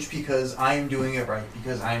change because I'm doing it right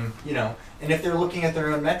because I'm and if they're looking at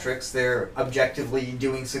their own metrics, they're objectively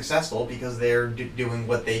doing successful because they're doing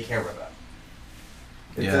what they care about.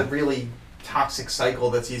 It's a really toxic cycle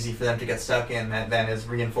that's easy for them to get stuck in that then is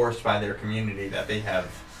reinforced by their community that they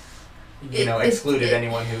have, excluded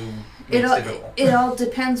anyone who makes it difficult. It all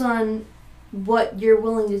depends on what you're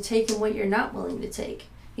willing to take and what you're not willing to take.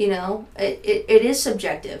 It is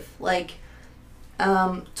subjective. Like,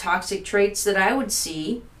 toxic traits that I would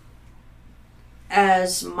see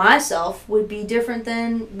as myself would be different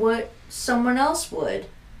than what someone else would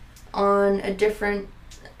on a different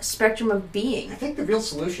spectrum of being. I think the real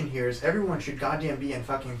solution here is everyone should goddamn be in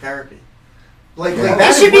fucking therapy. Like It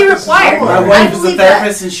that should be required. My I wife is a believe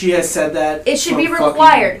therapist, and she has said that. It should from be fucking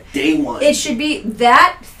required. Day one. It should be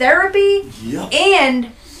that therapy Yep.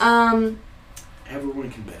 and Everyone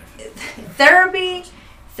can benefit.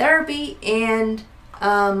 therapy and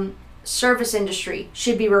service industry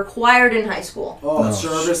should be required in high school. Oh, No.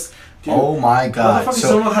 service. Dude, Oh my god. motherfuckers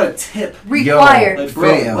don't know how to tip. Required. Like,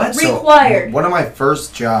 bro, what? Required. One of my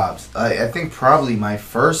first jobs, I think probably my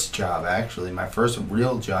first job, actually, my first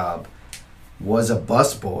real job, was a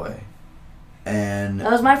busboy. And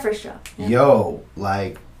That was my first job. Yeah. yo,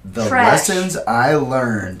 like the Trash. lessons I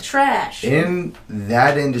learned Trash. in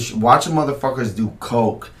that industry, watching motherfuckers do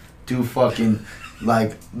coke, do fucking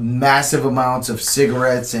like massive amounts of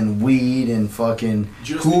cigarettes and weed and fucking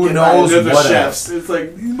Just who to get knows by the what chefs. else. It's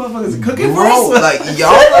like these motherfuckers are cooking for Bro, us. like y'all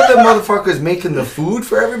are the motherfuckers making the food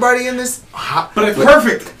for everybody in this hot. But it's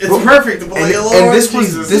perfect. It's Bro, perfect. Like, And Lord this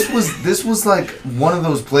Jesus. was like one of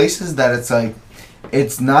those places that it's like,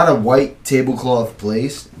 it's not a white tablecloth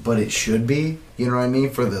place, but it should be. You know what I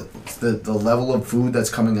mean? For the level of food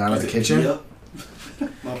that's coming out of the kitchen. Yeah.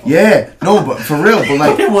 Yeah, no, but for real, but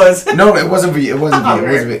like It was. no, it wasn't for you. It wasn't for you.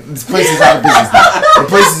 It wasn't for you. This place is out of business now. The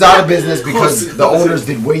place is out of business because the owners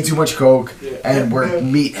did way too much coke and were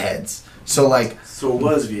meatheads. So like, So it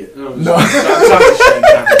was Viet. No. No.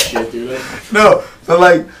 Talking shit, dude. no, but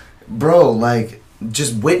like, bro, like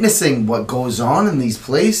just witnessing what goes on in these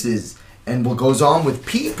places and what goes on with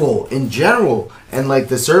people in general, and like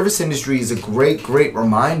the service industry is a great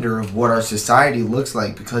reminder of what our society looks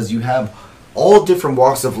like because you have all different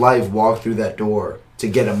walks of life walk through that door to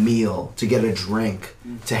get a meal, to get a drink,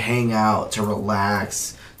 to hang out, to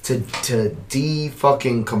relax, to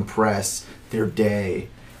de-fucking compress their day,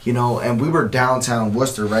 and we were downtown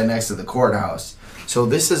Worcester right next to the courthouse. So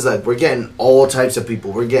this is like, we're getting all types of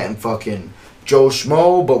people. We're getting fucking Joe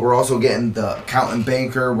Schmo, but we're also getting the accountant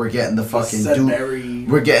banker, we're getting the fucking dude,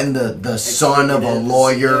 we're getting the son of a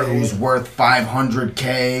lawyer who's worth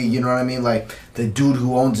 $500K, you know what I mean? Like the dude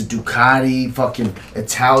who owns a Ducati, fucking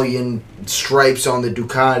Italian stripes on the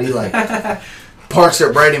Ducati, like parks it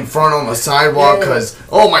right in front on the sidewalk because,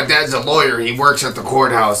 my dad's a lawyer, he works at the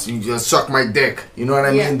courthouse, you just suck my dick, you know what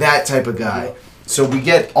I mean? That type of guy. So we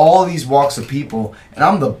get all these walks of people, and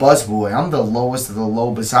I'm the busboy. I'm the lowest of the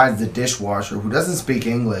low besides the dishwasher who doesn't speak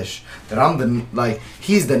English. That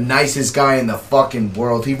he's the nicest guy in the fucking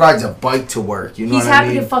world. He rides a bike to work, you know He's what I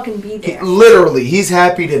mean? happy to fucking be there. Literally, he's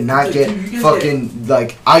happy to not Dude, get you guys fucking,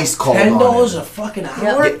 like, ice cold on $10 him. a fucking hour?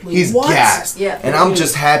 Yeah. Like, He's what? gassed. Yeah. And I'm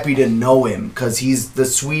just happy to know him because he's the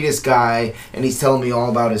sweetest guy and he's telling me all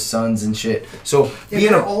about his sons and shit. So,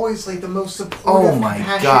 they're always like the most supportive, Oh my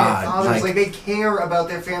compassionate God, fathers. like- Like they care about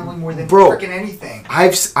their family more than Bro, freaking anything. I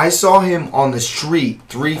saw him on the street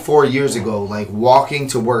 3-4 years ago, like walking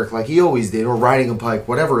to work, like he always did, or riding a bike,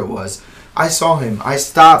 whatever it was. I saw him. I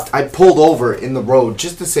stopped. I pulled over in the road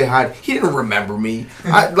just to say hi. He didn't remember me.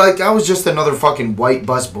 I was just another fucking white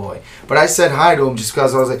busboy. But I said hi to him just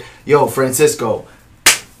because I was like, "Yo, Francisco."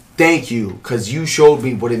 thank you, because you showed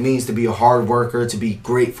me what it means to be a hard worker, to be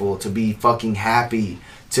grateful, to be fucking happy,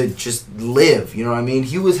 to just live, you know what I mean?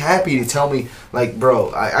 He was happy to tell me, like,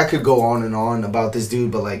 bro, I could go on and on about this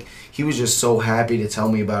dude, but, like, he was just so happy to tell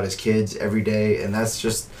me about his kids every day, and that's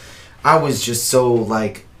just, I was just so,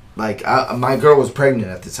 like my girl was pregnant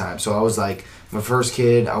at the time, so I was, like, my first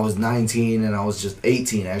kid, I was 19, and I was just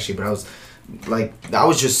 18, actually, but I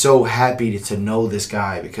was just so happy to know this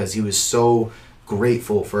guy, because he was so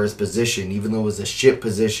grateful for his position, even though it was a shit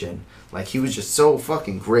position. Like, he was just so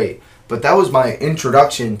fucking great. But that was my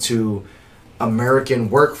introduction to American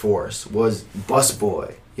workforce, was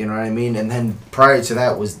busboy, you know what I mean? And then prior to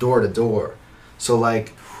that was door to door. So,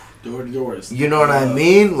 like, door to door, you know what I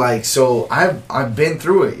mean? Like, so I've been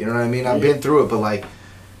through it, you know what I mean? I've been through it, but, like,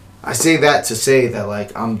 I say that to say that,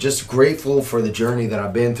 like, I'm just grateful for the journey that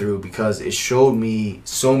I've been through, because it showed me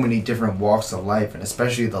so many different walks of life, and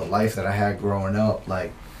especially the life that I had growing up.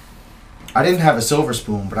 Like, I didn't have a silver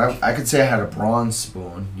spoon, but I could say I had a bronze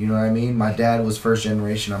spoon, you know what I mean? My dad was first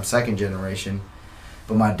generation, I'm second generation,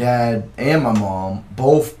 but my dad and my mom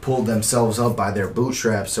both pulled themselves up by their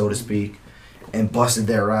bootstraps, so to speak, and busted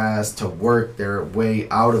their ass to work their way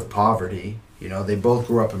out of poverty. You know, they both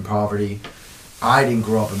grew up in poverty. I didn't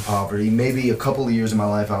grow up in poverty. Maybe a couple of years of my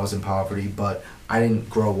life I was in poverty, but I didn't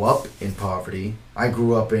grow up in poverty. I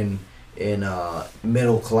grew up in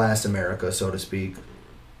middle class America, so to speak.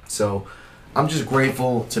 So I'm just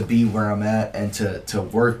grateful to be where I'm at, and to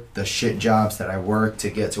work the shit jobs that I work to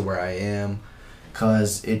get to where I am,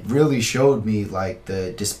 because it really showed me, like,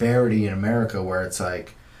 the disparity in America, where it's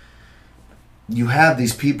like you have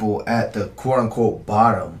these people at the quote-unquote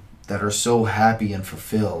bottom that are so happy and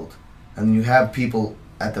fulfilled, and you have people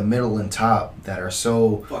at the middle and top that are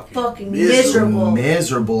so fucking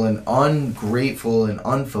miserable and ungrateful and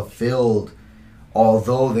unfulfilled,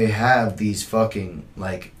 although they have these fucking,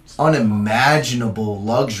 like, unimaginable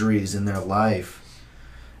luxuries in their life.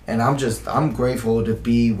 And I'm grateful to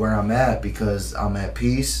be where I'm at, because I'm at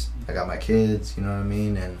peace. I got my kids, you know what I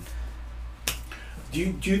mean? And do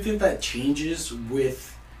you think that changes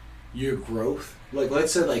with your growth? Like,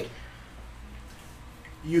 let's say, like,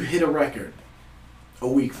 you hit a record a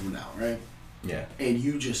week from now, right? yeah. And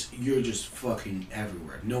you're just fucking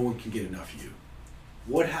everywhere. No one can get enough of you.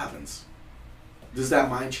 What happens? Does that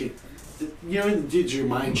mind change? You know, did your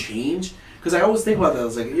mind change? Because I always think about that. I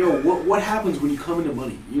was like, yo, what happens when you come into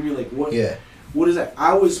money? You mean, like, what? Yeah. What is that?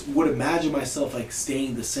 I always would imagine myself, like,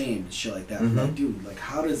 staying the same and shit like that. Mm-hmm. Like, dude, like,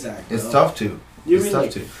 how does that go? It's tough to. You it's mean, tough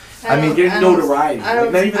like, to. I mean, getting notoriety.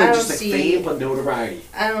 Like, not even like just like see, fame, but notoriety.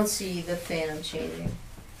 I don't see the Phantom changing.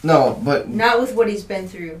 No, but Not with what he's been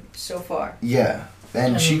through so far. yeah,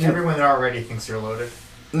 and I she mean, can. everyone there already thinks you're loaded.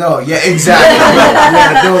 No, yeah, exactly.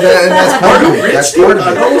 And that's part of it. That's part of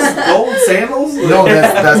Are it. those gold sandals? No,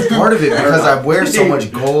 that's part of it, because I wear so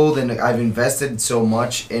much gold and I've invested so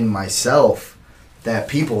much in myself that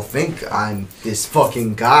people think I'm this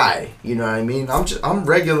fucking guy. You know what I mean? I'm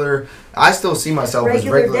regular. I still see myself as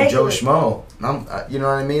regular Joe Schmo. You know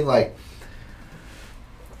what I mean? Like,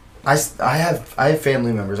 I have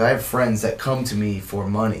family members. I have friends that come to me for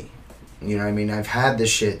money. You know what I mean? I've had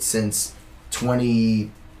this shit since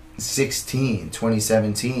 2016,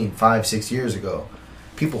 2017, 5-6 years ago.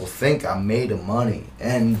 People think I'm made of money,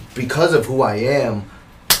 and because of who I am,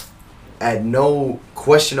 at no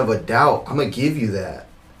question of a doubt, I'm gonna give you that,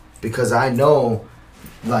 because I know,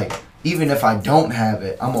 like, even if I don't have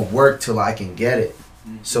it, I'm gonna work till I can get it.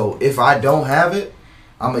 So if I don't have it,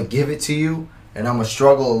 I'm gonna give it to you, and I'm gonna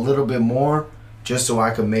struggle a little bit more just so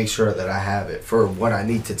I can make sure that I have it for what I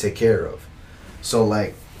need to take care of. So,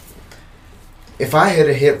 like, if I hit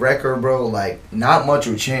a hit record, bro, like, not much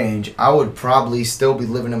would change. I would probably still be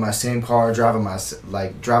living in my same car, driving my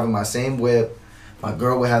same whip. My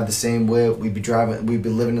girl would have the same whip. We'd be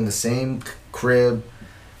living in the same crib.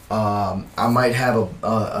 I might have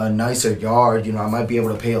a nicer yard. You know, I might be able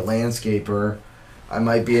to pay a landscaper. I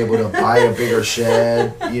might be able to buy a bigger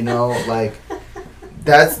shed. You know, like,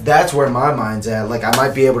 that's where my mind's at. Like, I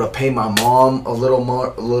might be able to pay my mom a little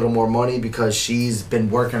more money, because she's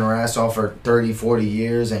been working her ass off for 30, 40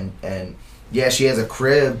 years, and yeah, she has a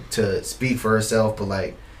crib to speak for herself, but,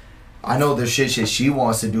 like, I know there's shit she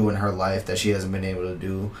wants to do in her life that she hasn't been able to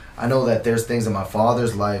do. I know that there's things in my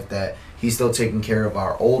father's life that he's still taking care of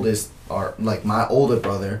my older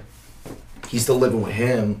brother. He's still living with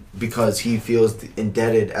him because he feels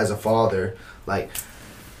indebted as a father. Like,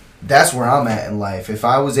 that's where I'm at in life. If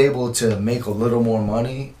I was able to make a little more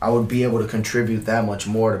money, I would be able to contribute that much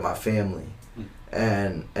more to my family.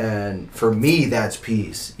 and for me that's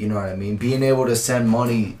peace. You know what I mean? Being able to send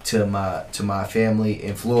money to my family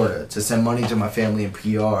in Florida, to send money to my family in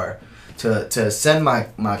PR, to send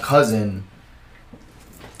my cousin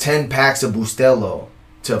 10 packs of Bustelo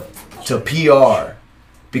to PR,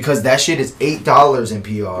 because that shit is $8 in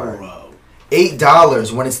PR. Bro.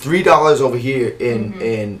 $8 when it's $3 over here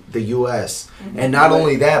in the US. And not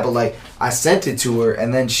only that, but like I sent it to her,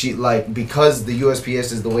 and then she, like, because the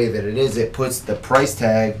USPS is the way that it is, it puts the price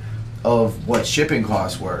tag of what shipping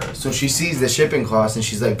costs were. So she sees the shipping costs and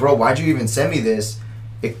she's like, bro, why'd you even send me this?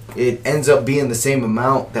 It ends up being the same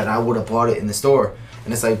amount that I would have bought it in the store.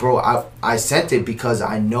 And it's like, bro, I sent it because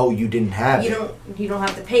I know you didn't have it. You don't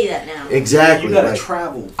have to pay that now. Exactly. You gotta like,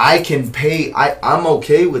 travel. I can pay. I'm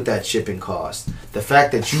okay with that shipping cost. The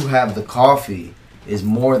fact that you have the coffee is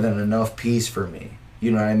more than enough peace for me. You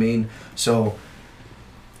know what I mean? So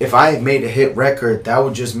if I made a hit record, that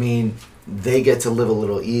would just mean they get to live a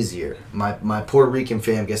little easier. My Puerto Rican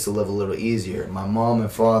fam gets to live a little easier. My mom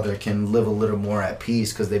and father can live a little more at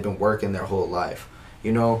peace because they've been working their whole life.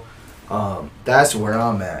 You know? That's where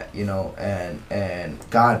I'm at, you know, and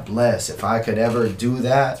God bless. If I could ever do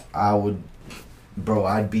that, I would, bro,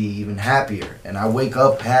 I'd be even happier. And I wake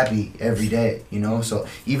up happy every day, you know. So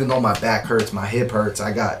even though my back hurts, my hip hurts,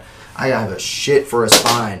 I have a shit for a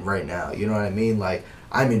spine right now. You know what I mean? Like,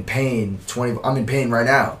 I'm in pain right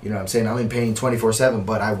now. You know what I'm saying? I'm in pain 24/7,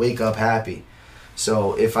 but I wake up happy.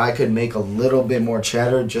 So if I could make a little bit more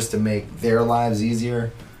cheddar just to make their lives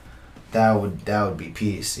easier, that would be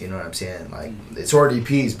peace. You know what I'm saying? Like, it's already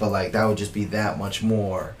peace, but like that would just be that much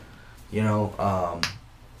more. You know?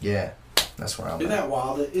 Yeah, that's where I'm Isn't at. that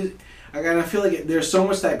wild? I feel like there's so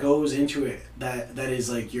much that goes into it that is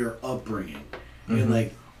like your upbringing and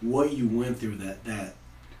like what you went through, that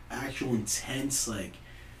actual intense, like,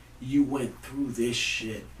 you went through this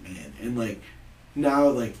shit, man, and like now,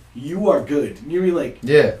 like, you are good. You mean, like,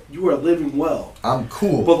 Yeah, you are living well, I'm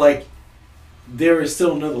cool. but like there is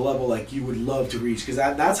still another level like you would love to reach, because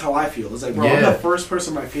that's how I feel. It's like, bro, I'm Yeah. the first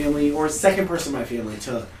person in my family or second person in my family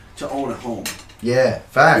to own a home. Yeah,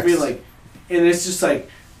 facts. I mean, like, and it's just like,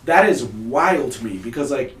 that is wild to me,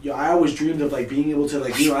 because like, you know, I always dreamed of like being able to,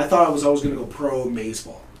 like, you know, I thought I was always gonna go pro in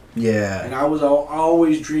baseball, Yeah, and I was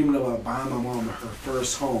always dreaming about buying my mom her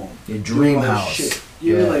first home, your doing dream all this house. shit.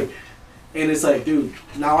 You know, Yeah. like, and it's like, dude,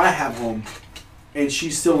 now I have home, and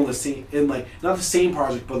she's still in the same, in like, not the same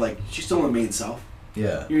project, but like, she's still in the main South.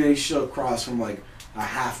 Yeah, You know, she's still across from like a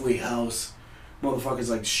halfway house, motherfuckers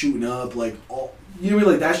like shooting up, like, all, you know what I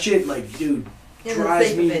mean? Like, that shit, like, dude, In the drives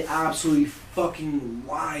thick of me it. absolutely fucking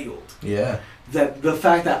wild. yeah, That the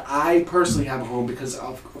fact that I personally have a home, because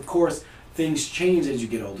of course things change as you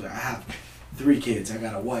get older. I have 3 kids, I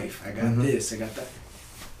got a wife, I got this, I got that.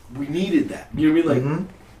 We needed that. You know what I mean? Like,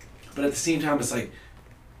 but at the same time, it's like,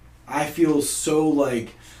 I feel so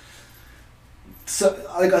like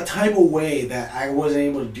a type of way that I wasn't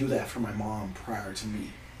able to do that for my mom prior to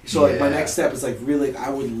me. So like, my Yeah. next step is like, really, I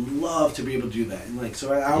would love to be able to do that. And like,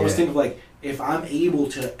 so I always Yeah. think of like, if I'm able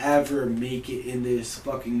to ever make it in this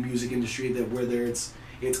fucking music industry, that where it's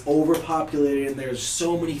overpopulated and there's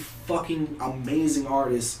so many fucking amazing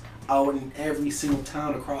artists out in every single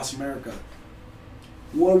town across America,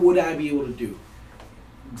 what would I be able to do?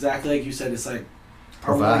 Exactly like you said, it's like, I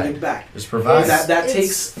want to Provide. give back. just provide. That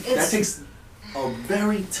It's- takes a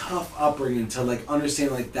very tough upbringing to like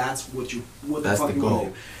understand, like, that's what That's the fuck the you goal. want to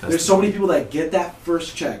do. That's There's the so goal. many people that get that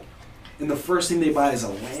first check, and the first thing they buy is a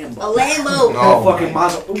Lambo. A Lambo. Oh A fucking my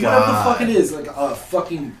Mazda, whatever the God. fuck it is, like a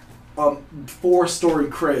fucking 4-story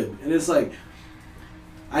crib, and it's like,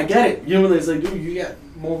 I get it. You know, it's like, dude, you got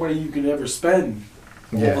more money you can ever spend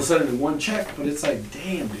all of a sudden in one check, but it's like,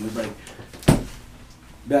 damn, dude, like,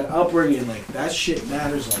 that upbringing, like, that shit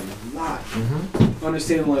matters a lot.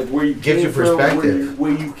 Understanding like where you Gives came you from, perspective.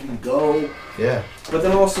 where you can go, Yeah. but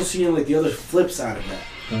then also seeing like the other flip side of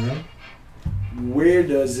that. Where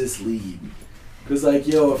does this lead? Because like,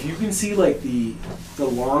 yo, if you can see like the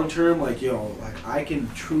long term, like, yo, like, I can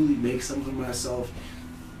truly make something of myself,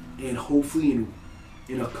 and hopefully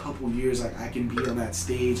in a couple years, like, I can be on that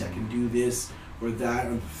stage, I can do this or that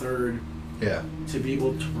and third, Yeah. to be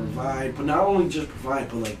able to provide, but not only just provide,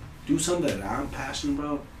 but like do something that I'm passionate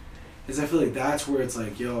about. Is I feel like that's where it's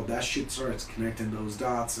like, yo, that shit starts connecting those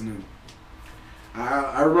dots. And then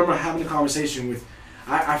I remember having a conversation with,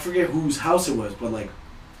 I forget whose house it was, but like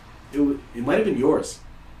it might have been yours.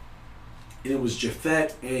 And it was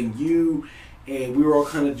Jafet and you, and we were all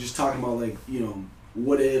kind of just talking about like, you know,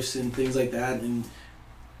 what ifs and things like that. And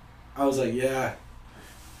I was like, yeah,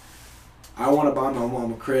 I want to buy my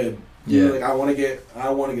mom a crib. Yeah. Like I want to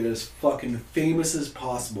get as fucking famous as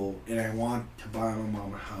possible, and I want to buy my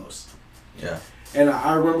mom a house. Yeah. And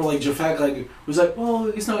I remember like Jafak like was like, well,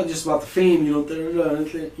 it's not just about the fame, you know,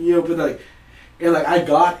 but like, and like I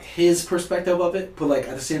got his perspective of it, but like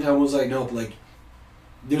at the same time I was like, no, but like,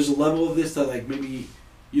 there's a level of this that like maybe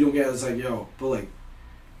you don't get. It's like, yo, but like,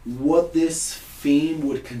 what this fame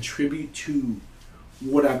would contribute to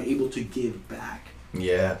what I'm able to give back.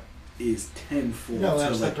 Yeah. Is tenfold No, to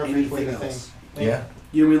that's like the perfect way anything to else. think. Yeah.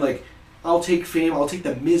 You know what I mean? Like, I'll take fame. I'll take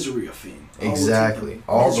the misery of fame. Exactly.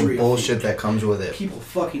 All the bullshit that comes with it. People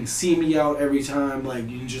fucking see me out every time. Like,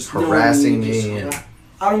 you just harassing know me. And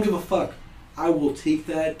I don't give a fuck. I will take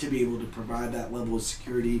that to be able to provide that level of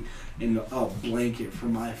security and a blanket for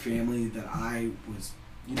my family that I was,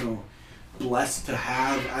 blessed to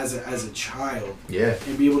have as a child. Yeah.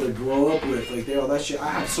 And be able to grow up with. Like, all that shit. I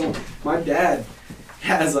have my dad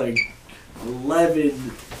has like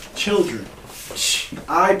 11 children.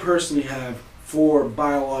 I personally have 4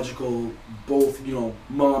 biological, both,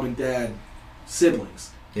 mom and dad siblings.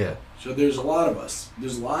 Yeah. So there's a lot of us.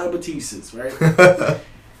 There's a lot of Batistas, right?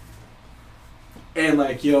 And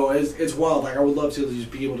like, it's wild. Like I would love to just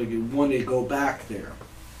be able to one day go back there.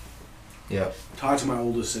 Yeah. Talk to my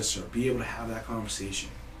older sister. Be able to have that conversation.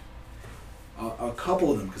 A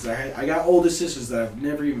couple of them, because I got older sisters that I've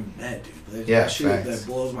never even met, dude. Yeah, that shit facts. that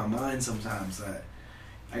blows my mind sometimes. That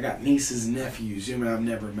I got nieces and nephews, I've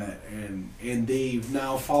never met, and they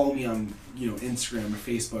now follow me on Instagram or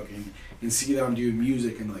Facebook and see that I'm doing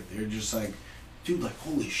music, and like they're just like, dude, like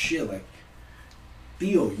holy shit, like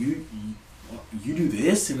Theo, you do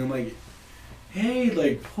this, and I'm like, hey,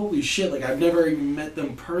 like holy shit, like I've never even met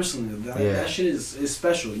them personally. That shit is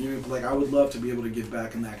special, But like I would love to be able to give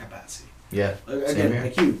back in that capacity. Yeah. Again,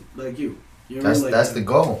 like you. That's the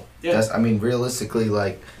goal. Yeah. Realistically,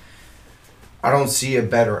 like, I don't see a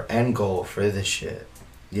better end goal for this shit.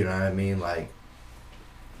 You know what I mean? Like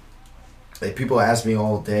people ask me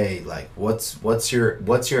all day, like, what's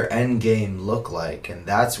your end game look like? And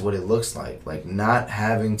that's what it looks like. Like not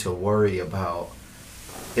having to worry about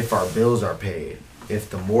if our bills are paid, if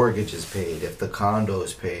the mortgage is paid, if the condo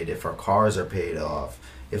is paid, if our cars are paid off,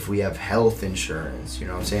 if we have health insurance, you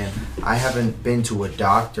know what I'm saying? I haven't been to a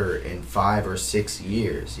doctor in 5 or 6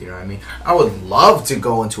 years, you know what I mean? I would love to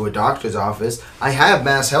go into a doctor's office. I have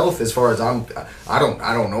Mass Health as far as I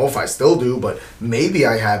don't know if I still do, but maybe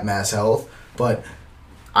I have Mass Health, but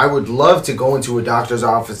I would love to go into a doctor's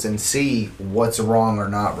office and see what's wrong or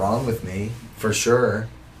not wrong with me, for sure.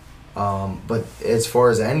 But as far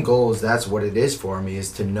as end goals, that's what it is for me, is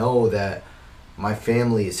to know that my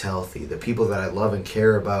family is healthy. The people that I love and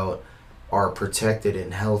care about are protected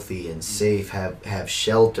and healthy and safe, have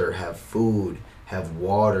shelter, have food, have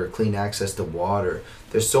water, clean access to water.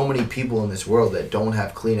 There's so many people in this world that don't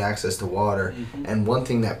have clean access to water. Mm-hmm. And one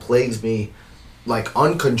thing that plagues me like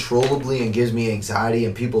uncontrollably and gives me anxiety,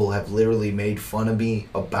 and people have literally made fun of me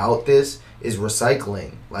about this, is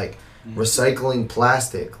recycling. Like recycling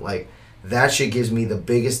plastic. Like that shit gives me the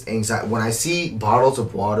biggest anxiety. When I see bottles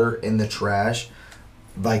of water in the trash,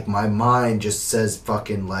 like my mind just says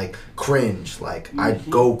fucking like cringe. Like I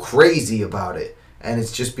go crazy about it. And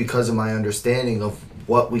it's just because of my understanding of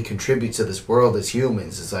what we contribute to this world as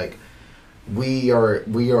humans. It's like we are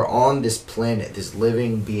on this planet, this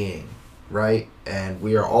living being, right? And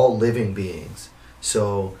we are all living beings.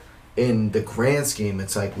 So in the grand scheme,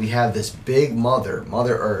 it's like we have this big Mother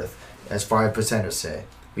Earth, as 5%ers say.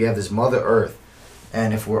 We have this Mother Earth,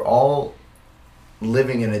 and if we're all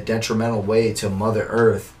living in a detrimental way to Mother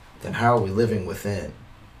Earth, then how are we living within?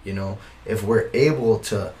 If we're able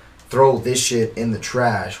to throw this shit in the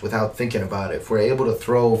trash without thinking about it, if we're able to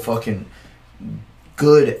throw fucking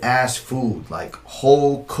good ass food, like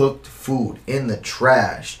whole cooked food, in the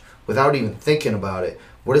trash without even thinking about it,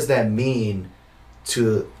 what does that mean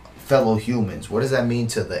to fellow humans? What does that mean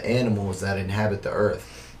to the animals that inhabit the earth?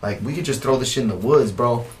 Like, we could just throw this shit in the woods,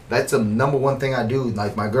 bro. That's the number one thing I do.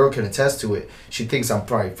 Like, my girl can attest to it. She thinks I'm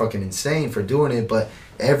probably fucking insane for doing it, but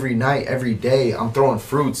every night, every day, I'm throwing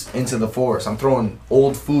fruits into the forest. I'm throwing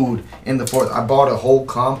old food in the forest. I bought a whole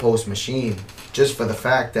compost machine just for the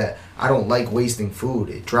fact that I don't like wasting food.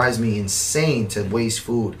 It drives me insane to waste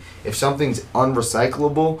food. If something's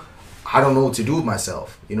unrecyclable, I don't know what to do with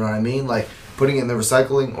myself. You know what I mean? Like, putting it in the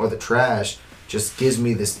recycling or the trash just gives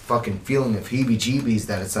me this fucking feeling of heebie-jeebies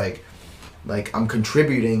that it's like I'm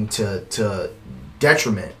contributing to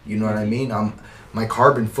detriment. You know what I mean? My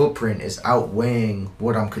carbon footprint is outweighing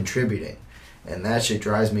what I'm contributing, and that shit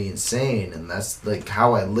drives me insane. And that's like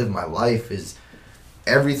how I live my life, is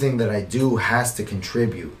everything that I do has to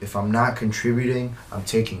contribute. If I'm not contributing, I'm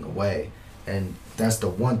taking away. and that's the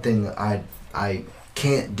one thing I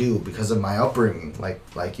can't do because of my upbringing.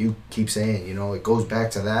 Like you keep saying, you know, it goes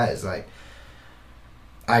back to that. Is like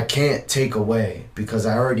I can't take away because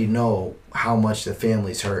I already know how much the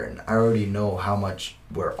family's hurting. I already know how much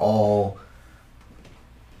we're all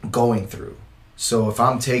going through. So if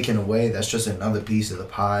I'm taking away, that's just another piece of the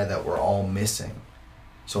pie that we're all missing.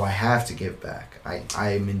 So I have to give back.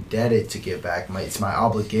 I am indebted to give back. It's my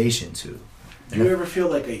obligation to. Do you ever feel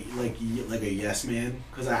like a yes man?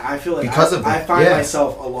 Because I feel like because of I that, find yeah.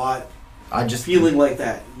 myself a lot I just feeling like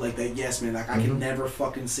that yes man. Like I can Mhm. never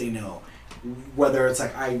fucking say no. Whether it's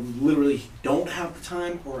like I literally don't have the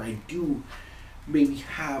time or I do maybe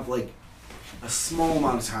have like a small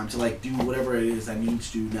amount of time to like do whatever it is I need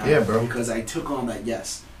to do now. Yeah, bro. Because I took on that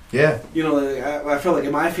yes. Yeah, You know, like, I feel like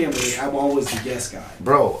in my family, I'm always the yes guy.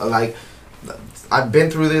 bro. Like I've been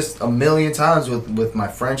through this a million times with my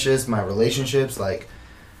friendships, my relationships. Like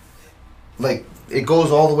it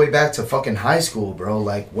goes all the way back to fucking high school, bro.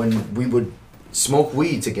 Like when we would smoke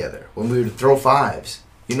weed together, when we would throw fives.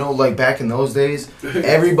 You know, like back in those days,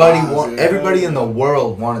 everybody in the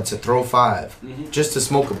world wanted to throw five just to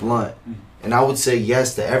smoke a blunt, and I would say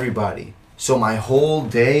yes to everybody. So my whole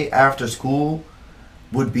day after school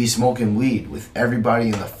would be smoking weed with everybody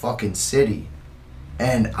in the fucking city,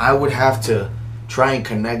 and I would have to try and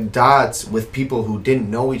connect dots with people who didn't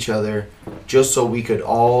know each other just so we could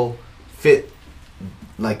all fit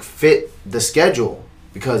the schedule,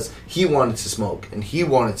 because he wanted to smoke and he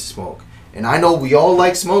wanted to smoke. And I know we all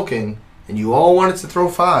like smoking, and you all wanted to throw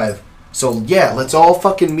five. So yeah, let's all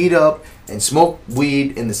fucking meet up and smoke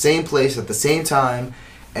weed in the same place at the same time.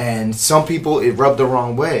 And some people, it rubbed the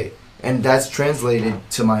wrong way. And that's translated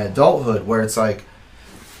to my adulthood, where it's like,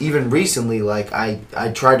 even recently, like I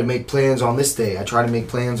tried to make plans on this day. I tried to make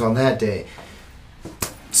plans on that day.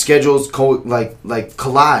 Schedules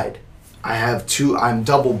collide. I'm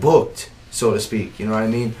double booked, so to speak. You know what I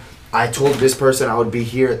mean? I told this person I would be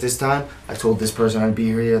here at this time. I told this person I'd be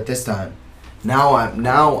here at this time. Now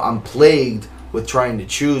I'm plagued with trying to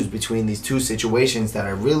choose between these two situations that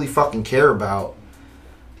I really fucking care about.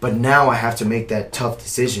 But now I have to make that tough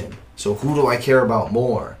decision. So who do I care about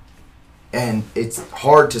more? And it's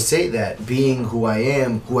hard to say that, being who I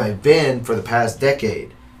am, who I've been for the past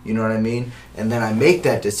decade. You know what I mean? And then I make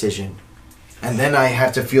that decision. And then I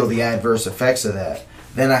have to feel the adverse effects of that.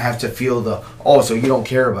 Then I have to feel so you don't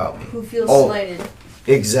care about me. Who feels slighted?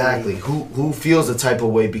 Exactly. Who feels a type of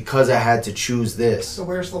way because I had to choose this? So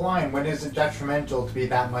where's the line? When is it detrimental to be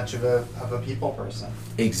that much of a people person?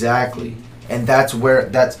 Exactly. And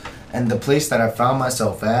and the place that I found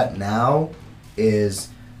myself at now is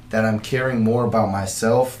that I'm caring more about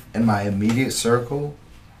myself and my immediate circle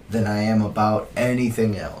than I am about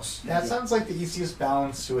anything else. That sounds like the easiest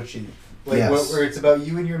balance to achieve. Like Yes. where it's about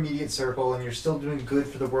you and your immediate circle, and you're still doing good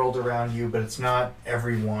for the world around you, but it's not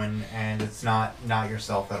everyone, and it's not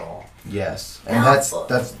yourself at all. Yes. And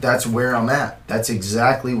that's where I'm at. That's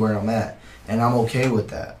exactly where I'm at. And I'm okay with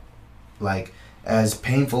that. Like, as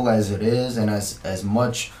painful as it is, and as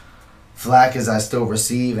much flack as I still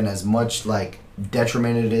receive, and as much like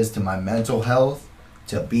detriment it is to my mental health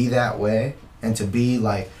to be that way, and to be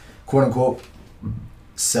like, quote unquote,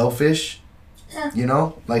 selfish. Yeah. You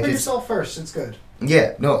know, like Put it's yourself first. It's good.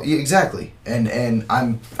 yeah, no, exactly, and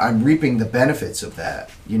I'm reaping the benefits of that.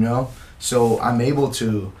 You know, so I'm able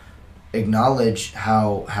to acknowledge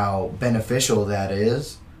how beneficial that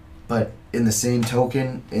is, but in the same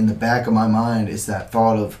token, in the back of my mind is that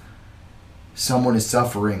thought of someone is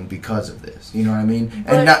suffering because of this. You know what I mean?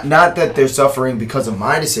 And not that they're suffering because of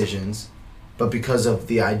my decisions, but because of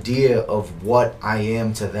the idea of what I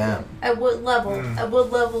am to them. At what level? At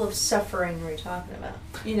what level of suffering are we talking about?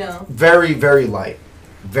 You know, Very, very light.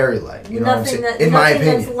 Very light. You know what I'm saying? In my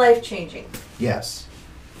opinion. That's life changing. Yes.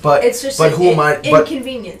 But It's just but who am I? But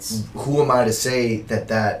inconvenience. who am I to say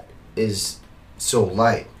that is so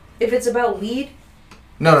light? If it's about weed,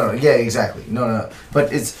 No. Yeah, exactly. No.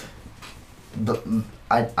 But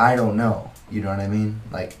I don't know. You know what I mean?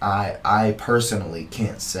 Like I personally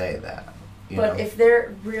can't say that. but if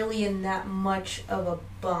they're really in that much of a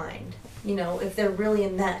bind, you know, if they're really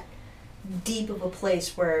in that deep of a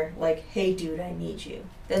place where, like, hey, dude, I need you,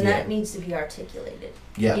 then that needs to be articulated.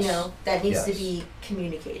 Yes. You know, that needs to Yes. be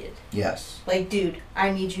communicated. Yes. Like, dude,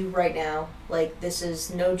 I need you right now. Like, this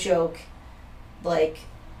is no joke. Like,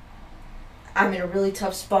 I'm in a really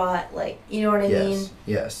tough spot. Like, you know what I mean?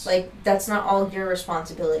 Yes. Like, that's not all your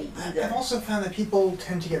responsibility either. I've also found that people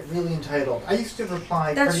tend to get really entitled. I used to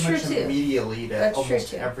reply That's pretty much true, too. immediately to That's true, almost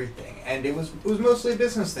too. everything, and it was mostly a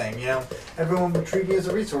business thing. You know, everyone would treat me as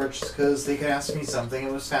a resource because they could ask me something.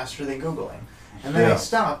 It was faster than Googling, And then I Yeah.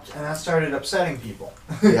 stopped, and that started upsetting people.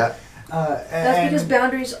 Yeah. That's because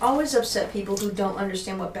boundaries always upset people who don't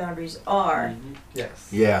understand what boundaries are. Yes.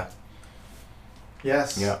 Yeah.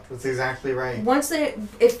 Yes. Yeah. That's exactly right.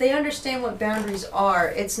 If they understand what boundaries are,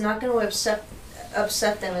 it's not going to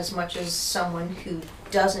upset them as much as someone who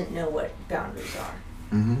doesn't know what boundaries are.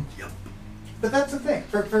 Mm-hmm. But that's the thing.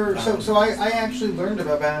 So I actually learned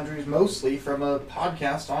about boundaries mostly from a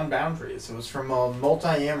podcast on boundaries. It was from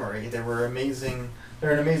Multi-Amory. They're an amazing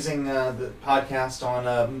podcast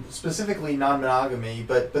on specifically non-monogamy,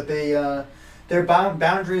 but their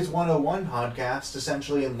Boundaries 101 podcast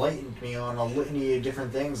essentially enlightened me on a litany of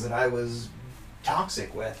different things that I was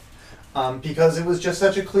toxic with. Because it was just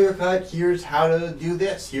such a clear cut, here's how to do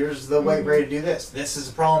this, here's the way to do this, this is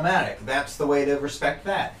problematic, that's the way to respect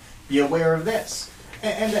that, be aware of this.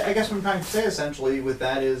 And I guess what I'm trying to say essentially with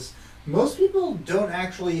that is, most people don't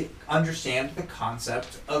actually understand the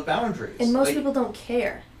concept of boundaries. And most people don't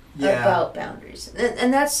care about boundaries.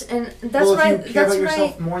 And that's well, right. If you care about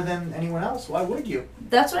yourself more than anyone else, why would you?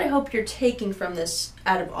 That's what I hope you're taking from this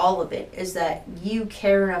out of all of it, is that you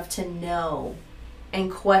care enough to know and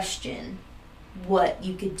question what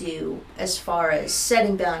you could do as far as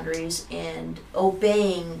setting boundaries and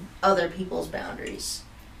obeying other people's boundaries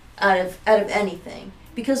out of anything,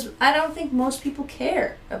 because I don't think most people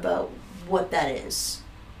care about what that is.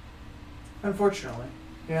 Unfortunately,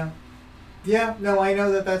 no, I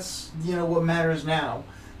know that's what matters now,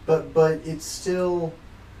 but it's still,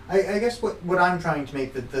 I guess what I'm trying to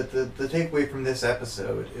make the takeaway from this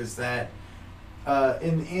episode is that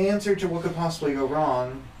in answer to what could possibly go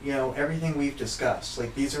wrong, everything we've discussed,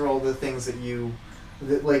 like these are all the things that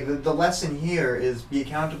the lesson here is be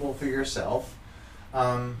accountable for yourself.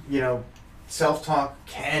 Self-talk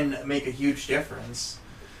can make a huge difference,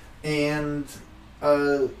 and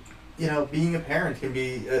being a parent can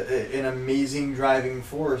be an amazing driving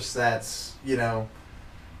force that's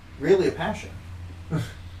really a passion.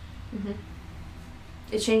 Mm-hmm.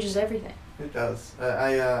 It changes everything. It does.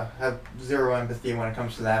 I have zero empathy when it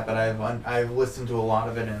comes to that, but I've listened to a lot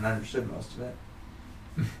of it and understood most of it.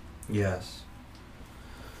 Yes.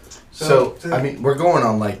 So I mean, we're going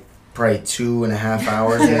on like probably 2.5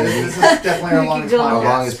 hours. Yeah, this is definitely our longest podcast. Our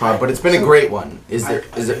longest podcast, but it's been a great one. Is I it?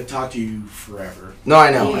 could talk to you forever. No, I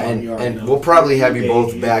know, Yeah. and we'll probably have you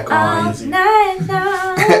both back on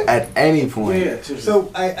at any point. Yeah. So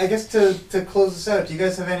I guess to close this out, do you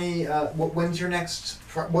guys have any? When's your next?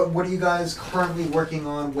 What are you guys currently working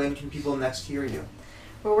on? When can people next hear you?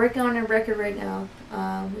 We're working on a record right now.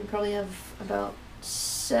 We probably have about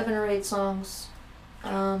 7 or 8 songs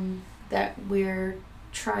that we're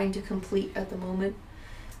trying to complete at the moment.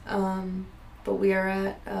 But we are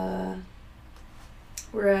at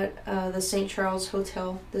the St. Charles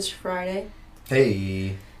Hotel this Friday.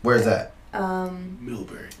 Hey, where's that?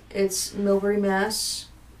 Millbury. It's Millbury, Mass.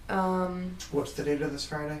 What's the date of this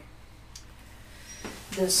Friday?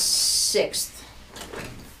 The 6th.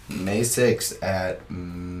 May 6th at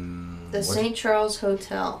The St. Charles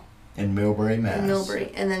Hotel in Millbury, Mass. in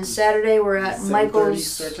Millbury. And then Saturday we're at 7:30 Michael's,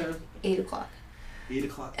 start time. 8 o'clock. 8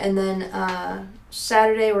 o'clock. And then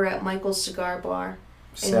Saturday we're at Michael's Cigar Bar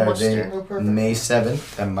in Saturday, Worcester. Oh, perfect. May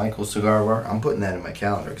 7th at Michael's Cigar Bar. I'm putting that in my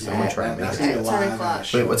calendar because I'm gonna try and make That's it. gonna be a At 10 live o'clock. ass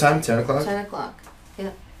show. Wait, what time? 10 o'clock? 10 o'clock.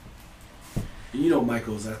 You know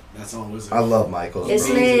Michael's. That's always. I love Michael's.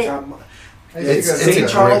 Isn't bro. it- It's a St. great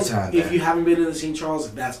Charles. time If there. you haven't been to the St. Charles,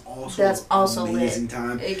 that's also amazing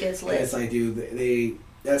time. It gets And lit. it's like, dude,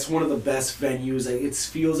 that's one of the best venues. Like, it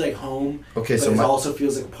feels like home, Okay, but so it my, also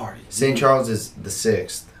feels like a party. St. Charles is the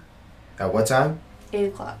 6th. At what time? 8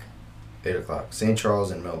 o'clock. 8 o'clock. St.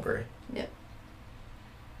 Charles and Millbury. Yep.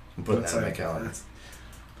 I'm putting It's that in my like, calendar.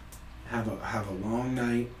 have a long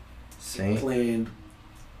night St. planned,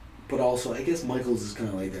 but also I guess Michael's is kind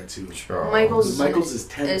of like that too. Charles. Michael's- Michael's is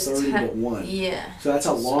 10:30 to 1. Yeah. So that's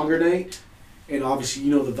a longer night, and obviously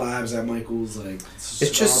you know the vibes at Michael's, like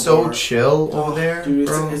It's just so bar. chill Oh, over there, dude.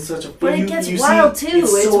 bro. It's such a. But it you- gets you wild, see, too.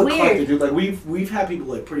 It's so weird. eclectic, dude. Like we've had people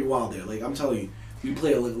like pretty wild there. Like I'm telling you, we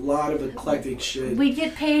play like a lot of eclectic shit. We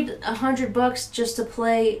get paid $100 just to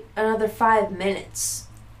play another 5 minutes.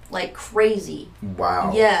 Like crazy.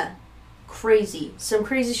 Wow. Yeah. Crazy. Some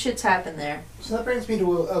crazy shit's happened there. So that brings me to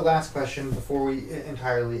a last question before we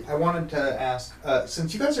entirely. I wanted to ask,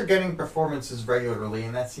 since you guys are getting performances regularly,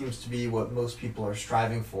 and that seems to be what most people are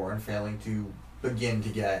striving for and failing to begin to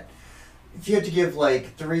get, if you had to give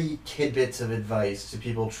like 3 tidbits of advice to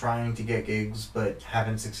people trying to get gigs but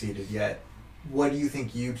haven't succeeded yet, what do you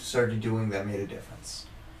think you started doing that made a difference?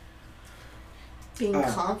 Being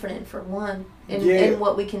confident, for one, in, Yeah. in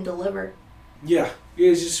what we can deliver. Yeah,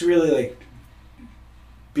 it's just really like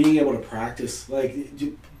being able to practice, like,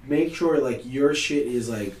 make sure like your shit is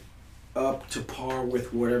like up to par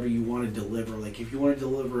with whatever you want to deliver. Like, if you want to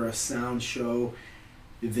deliver a sound show,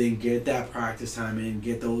 then get that practice time in.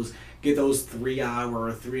 Get those 3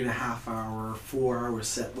 hour, 3.5 hour, 4 hour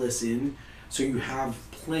set lists in, so you have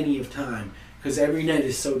plenty of time. Because every night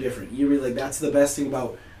is so different. You really, like, that's the best thing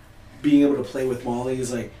about being able to play with Molly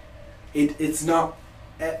is like, it's not.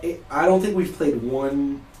 I don't think we've played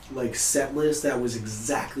one like set list that was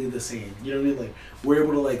exactly the same. You know what I mean? Like, we're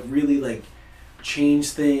able to like really like change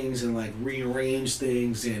things and like rearrange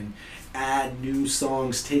things and add new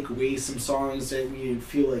songs, take away some songs that we didn't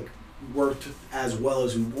feel like worked as well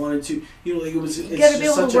as we wanted to. You know, like it's You gotta be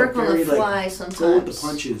just able such to work a on very the fly like sometimes. go with the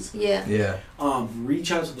punches. Yeah. Yeah.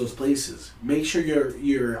 Reach out to those places. Make sure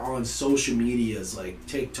you're on social medias like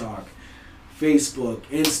TikTok, Facebook,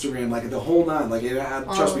 Instagram, like the whole nine. Like,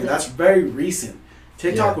 trust me, that's very recent.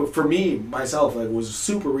 TikTok for me myself like was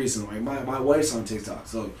super recent. Like my wife's on TikTok,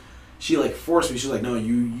 so she like forced me. She's like, no,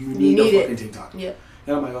 you need a fucking TikTok. Yeah.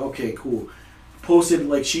 And I'm like, okay, cool. Posted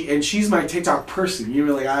like she's my TikTok person. You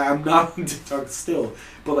know, like I'm not on TikTok still,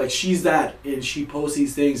 but like she's that, and she posts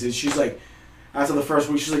these things, and she's like, after the first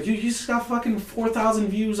week, she's like, you just got fucking 4,000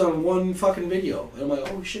 views on one fucking video. And I'm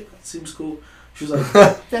like, oh shit, that seems cool. She was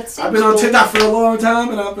like, I've been on TikTok for a long time,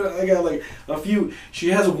 and I got like a few. She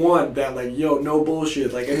has one that like, yo, no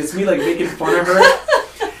bullshit, like, and it's me like making fun of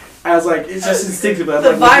her. As like, it's just instinctive. I'm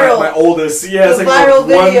The like viral, my oldest, yeah, it's like viral one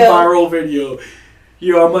video. viral video.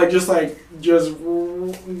 You know, I'm like just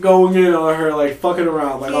going in on her, like fucking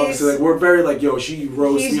around, like obviously, like we're very like, yo, she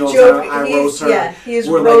roasts me all the time, I roast her. Yeah, he's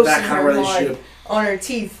we're roasting like that kind of her relationship. on her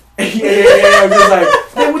teeth. yeah. I'm just like,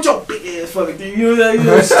 hey, what your big ass fucking thing? You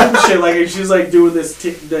know, stupid shit. Like, and she's like doing this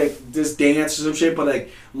this dance or some shit, but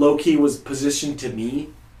like low key was positioned to me.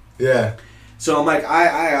 Yeah. So I'm like,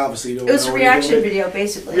 I obviously don't know. It was a reaction video,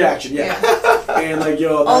 basically. Reaction, yeah. And like,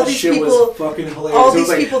 yo, all that these shit people, was fucking hilarious. All It was these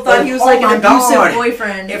like, people thought he was oh like my an abusive God.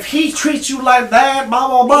 boyfriend. If he treats you like that, blah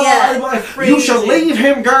blah blah, Yeah, like, crazy. you should leave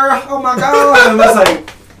him, girl. Oh my God. And it's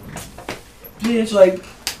like, bitch, like,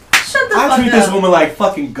 Shut the I fuck treat up. this woman like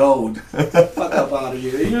fucking gold. Fuck up out of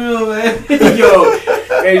here. You know what I mean? Yo.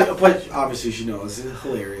 And, but obviously she knows. It's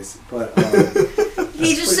hilarious. But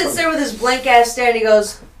He just sits there with his blank ass stare and he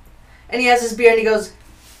goes, and he has his beer and he goes,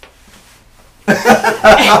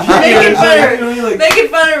 making fun of her. Like, Making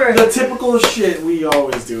fun of her. the typical shit we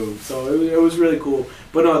always do. So it was really cool.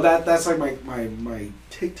 But no, that's like my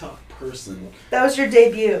TikTok person. That was your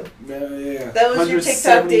debut. Yeah. That was your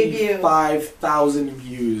TikTok debut. 5,000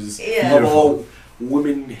 views. Yeah. Of all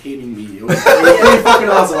women hating me. It was really fucking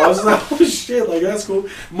awesome. I was just like, oh shit, like that's cool.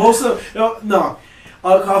 Most of them,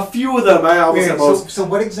 a few of them. I always said most. So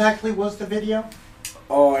what exactly was the video?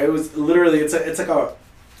 Oh, it was literally. It's like a.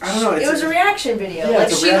 I don't know. It was a reaction video. Yeah, like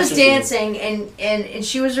it's a she was reaction video. dancing and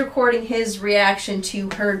she was recording his reaction to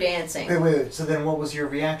her dancing. Wait. So then what was your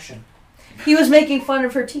reaction? He was making fun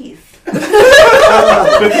of her teeth.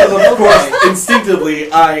 Because of course,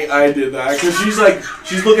 instinctively, I did that. Because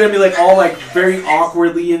she's looking at me like all like very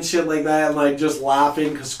awkwardly and shit like that, and like just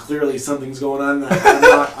laughing because clearly something's going on.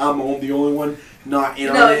 I'm the only one not in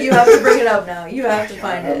on No, it. you have to bring it up now. You have to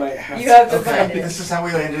find I it. might have You to. have to find it. This is how we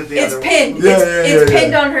ended the It's other pinned. one. It's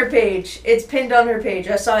pinned on her page. It's pinned on her page.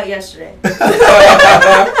 I saw it yesterday.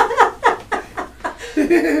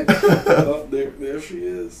 Oh, there she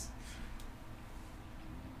is.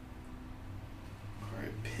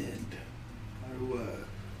 Alright, pinned.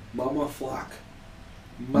 Mama Flock.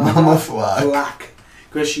 Mama Flock.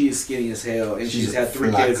 Because she is skinny as hell and she's had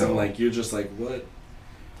 3 kids and like you're just like, what?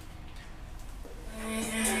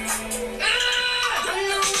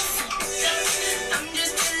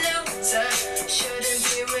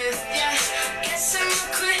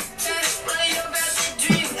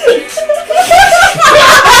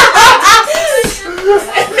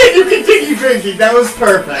 You continue drinking. That was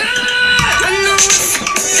perfect.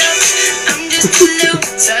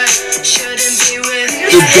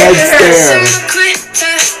 The dead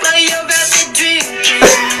stare.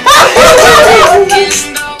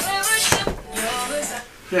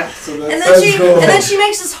 Yeah, so that's And then she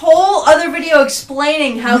makes this whole other video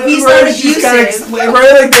explaining how he's not She's gotta abusive. explain,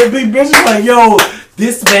 right? Like the big bitch is like, yo,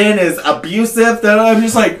 this man is abusive. Then I'm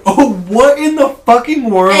just like, oh, what in the fucking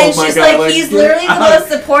world? And my she's God. like, he's get literally the out. most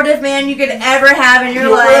supportive man you could ever have in your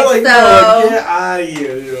You're life. like, So no, get out of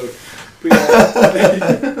here. You know. But yeah,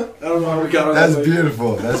 I don't know how we got on That's that.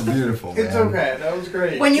 beautiful. That's beautiful, man. It's okay. That was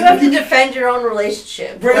great. when you have to defend your own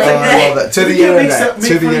relationship, Right, like like I love that. To the You can't make internet. some- make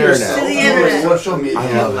To the fun of internet. yourself. To the Oh, internet. Social media. I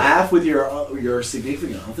You love it. laugh with your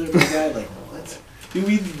significant other, my guy. Like what? Dude,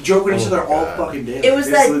 we joke at each Oh other my all God. fucking day. it was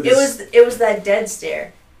Like, that this- it was that dead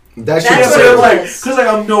stare. That That's shit what is it like, was. because like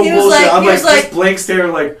I'm no He was bullshit. like- I'm he like was like- just blank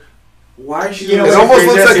staring like, why is she? You know, doing It this almost crazy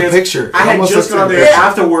looks ass like a dance? picture. It I had almost just looks gone like- there Yeah.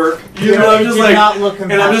 after work. You know, I'm just did like, not look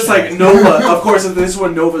and I'm just like compassionate. Nova. Of course, this is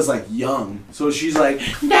when Nova's like young, so she's like,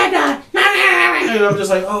 Dada, and I'm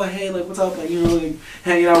just like, oh hey, like what's up, like you know, like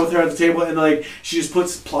hanging out with her at the table, and like she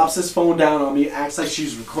just plops this phone down on me, acts like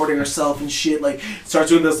she's recording herself and shit, like starts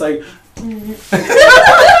doing this like, and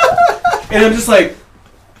I'm just like,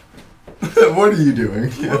 What are you doing?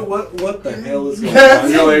 what the hell is going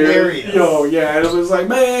on? You're like, hilarious. yo, yeah, and I was like,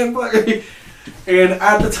 man, fuck. And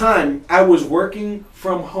at the time, I was working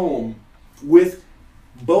from home with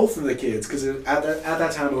both of the kids because at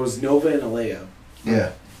that time it was Nova and Alea,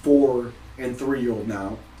 Yeah. 4 and 3-year-old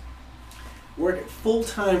now. Working full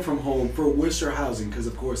time from home for Worcester Housing because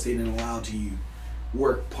of course they didn't allow you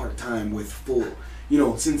work part time with full. You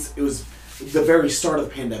know, since it was the very start of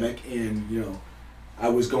the pandemic, and you know, I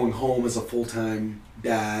was going home as a full time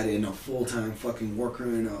dad and a full time fucking worker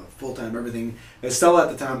and a full time everything. Estella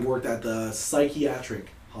at the time worked at the psychiatric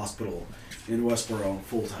hospital in Westboro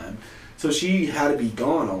full time, so she had to be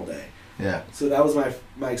gone all day. Yeah. So that was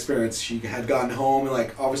my experience. She had gotten home and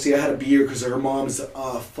like obviously I had a beer because her mom's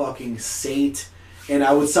a fucking saint, and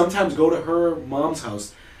I would sometimes go to her mom's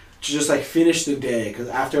house to just like finish the day because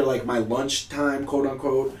after like my lunchtime, quote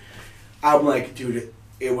unquote, I'm like, dude,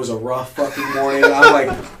 it was a rough fucking morning.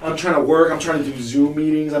 I'm trying to work. I'm trying to do Zoom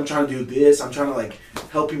meetings. I'm trying to do this. I'm trying to like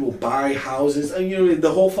help people buy houses. And, you know,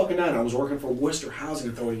 the whole fucking night. I was working for Worcester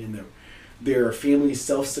Housing Authority in their family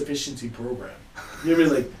self-sufficiency program. You know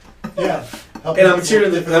what I mean? Like, Yeah. and I'm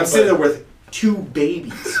sitting there with 2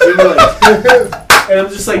 babies. You know, like, and I'm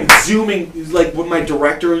just like zooming like with my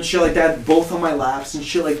director and shit like that, both on my laps and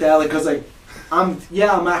shit like that. Like, cause like I'm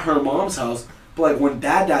at her mom's house, but like when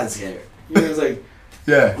dad's here, you know, it's like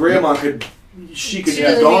Yeah. grandma could She be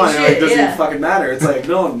doesn't gone need and like shit, doesn't yeah. fucking matter. It's like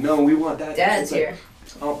no, we want dad. Dad's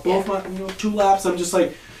It's like, here. both my 2 laps. I'm just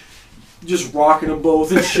like. Just rocking them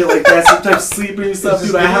both and shit like that. Sometimes sleeping and stuff,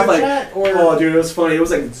 dude. I have like, oh, dude, it was funny. It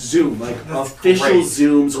was like Zoom, like That's official great.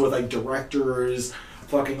 Zooms with like directors,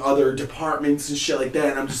 fucking other departments and shit like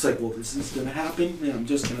that. And I'm just like, well, this is gonna happen. And I'm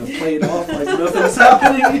just gonna play it off like nothing's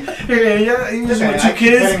happening. And just Okay, with I 2 keep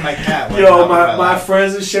kids. petting my cat. Yo, my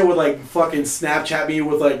friends and shit would like fucking Snapchat me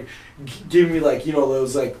with like, give me like, you know,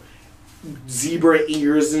 those like zebra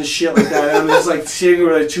ears and shit like that. I'm just like sitting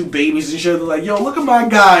with like 2 babies and shit. They're like, yo, look at my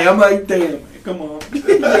guy. I'm like, damn, come on.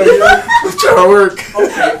 I'm trying to work.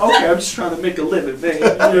 Okay, I'm just trying to make a living, man.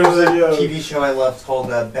 There was a Yo. TV show I loved called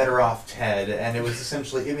Better Off Ted, and it was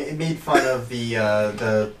essentially it made fun of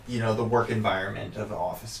the you know the work environment of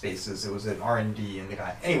office spaces. It was an R&D and the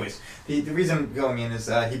guy. Anyways, the reason I'm going in is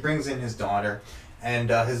he brings in his daughter,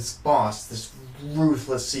 and his boss, this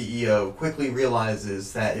ruthless CEO, quickly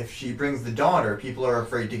realizes that if she brings the daughter, people are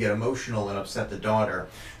afraid to get emotional and upset the daughter.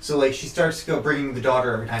 So like she starts to go bringing the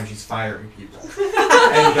daughter every time she's firing people.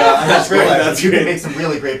 And I just realized That's that you can great. make some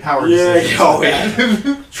really great power Yeah, decisions. yo, with that.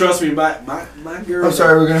 yeah. Trust me, my girl. I'm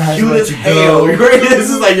sorry, we're gonna have to cute let as you hell. go. This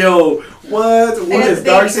is like, yo, what? One got is the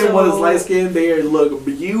dark baby skin, one is soul. light skin. They look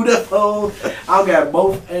beautiful. I'll got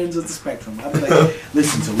both ends of the spectrum. I'll be like,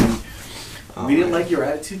 listen to me. We didn't like your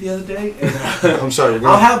attitude the other day, and I'm sorry. We're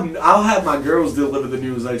gonna... I'll have my girls deliver the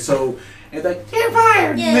news like so, and like you're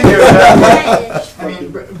fired. Yeah. I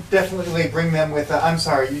mean, definitely like, bring them with. I'm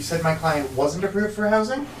sorry, you said my client wasn't approved for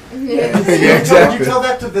housing. Yeah, Would exactly. you tell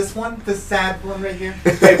that to this one, this sad one right here?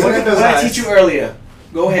 Hey, Look at those what I eyes. teach you earlier?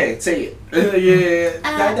 Go ahead, say it. Yeah,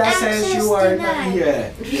 that says access you are. denied.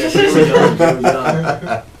 Yeah, she was young. She was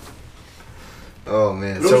young. Oh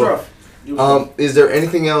man. It was So, rough. It was rough. is there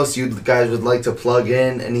anything else you guys would like to plug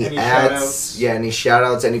in? Any Any ads? shout-outs? Yeah, any shout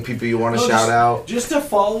outs? Any people you want to No, shout out? Just to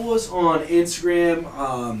follow us on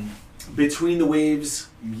Instagram, Between the Waves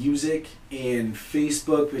Music, and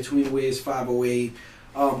Facebook, Between the Waves 508.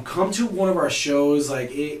 Come to one of our shows.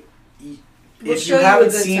 Like it, We'll if show you you a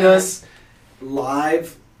haven't good seen time. us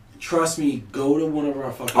live, trust me, go to one of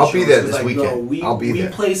our fucking I'll shows. be there 'Cause, this like, weekend. Bro, we I'll be we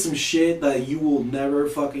there. play some shit that you will never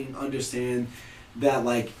fucking understand. That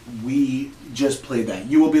like we just played that.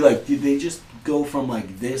 You will be like, did they just go from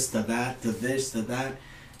like this to that to this to that?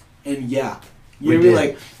 And yeah. You We know what I mean?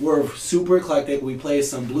 did. Like we're super eclectic. We play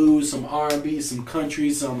some blues, some R&B, some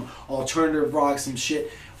country, some alternative rock, some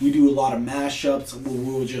shit. We do a lot of mashups.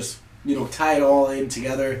 We'll just tie it all in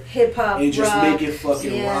together Hip hop, and just rock, make it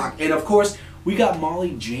fucking yeah. rock. And of course, we got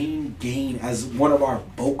Molly Jane Gain as one of our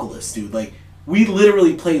vocalists, dude. Like we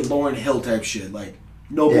literally play Lauryn Hill type shit. Like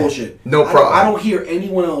no Yeah. bullshit. No I don't- problem. I don't hear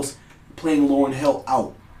anyone else playing Lauryn Hill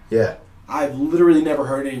out. Yeah. I've literally never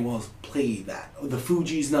heard anyone else play that. The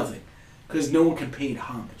Fugees, nothing. Because no one can pay it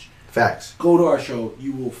homage. Facts. Go to our show.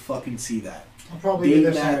 You will fucking see that. I'll probably be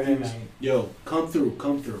there Dave Saturday Matthews. night. Yo, come through.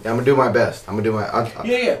 Yeah, I'm gonna do my best. I'll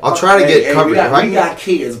Yeah. I'll try to get covered. We got, If I we can- got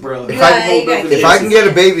kids, bro. if Yeah, you got If I can get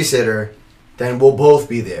a babysitter, then we'll both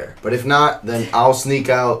be there. But if not, then I'll sneak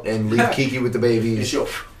out and leave Kiki with the babies. It's your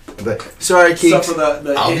But sorry, Kiki, suffer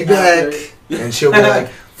the I'll be hit back. after. And she'll be like,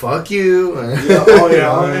 "Fuck you." Yeah, oh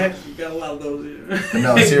yeah, you got a lot of those.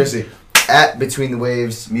 No, seriously. At Between the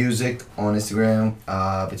Waves Music on Instagram,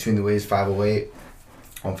 Between the Waves 508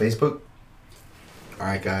 on Facebook. All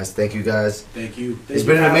right, guys. Thank you, guys. Thank you. It's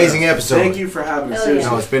been an amazing episode. Thank you for having us. Hell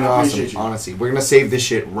Seriously. No, it's been I awesome. appreciate you. Honestly, we're gonna save this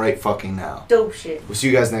shit right fucking now. Dope shit. We'll see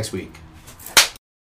you guys next week.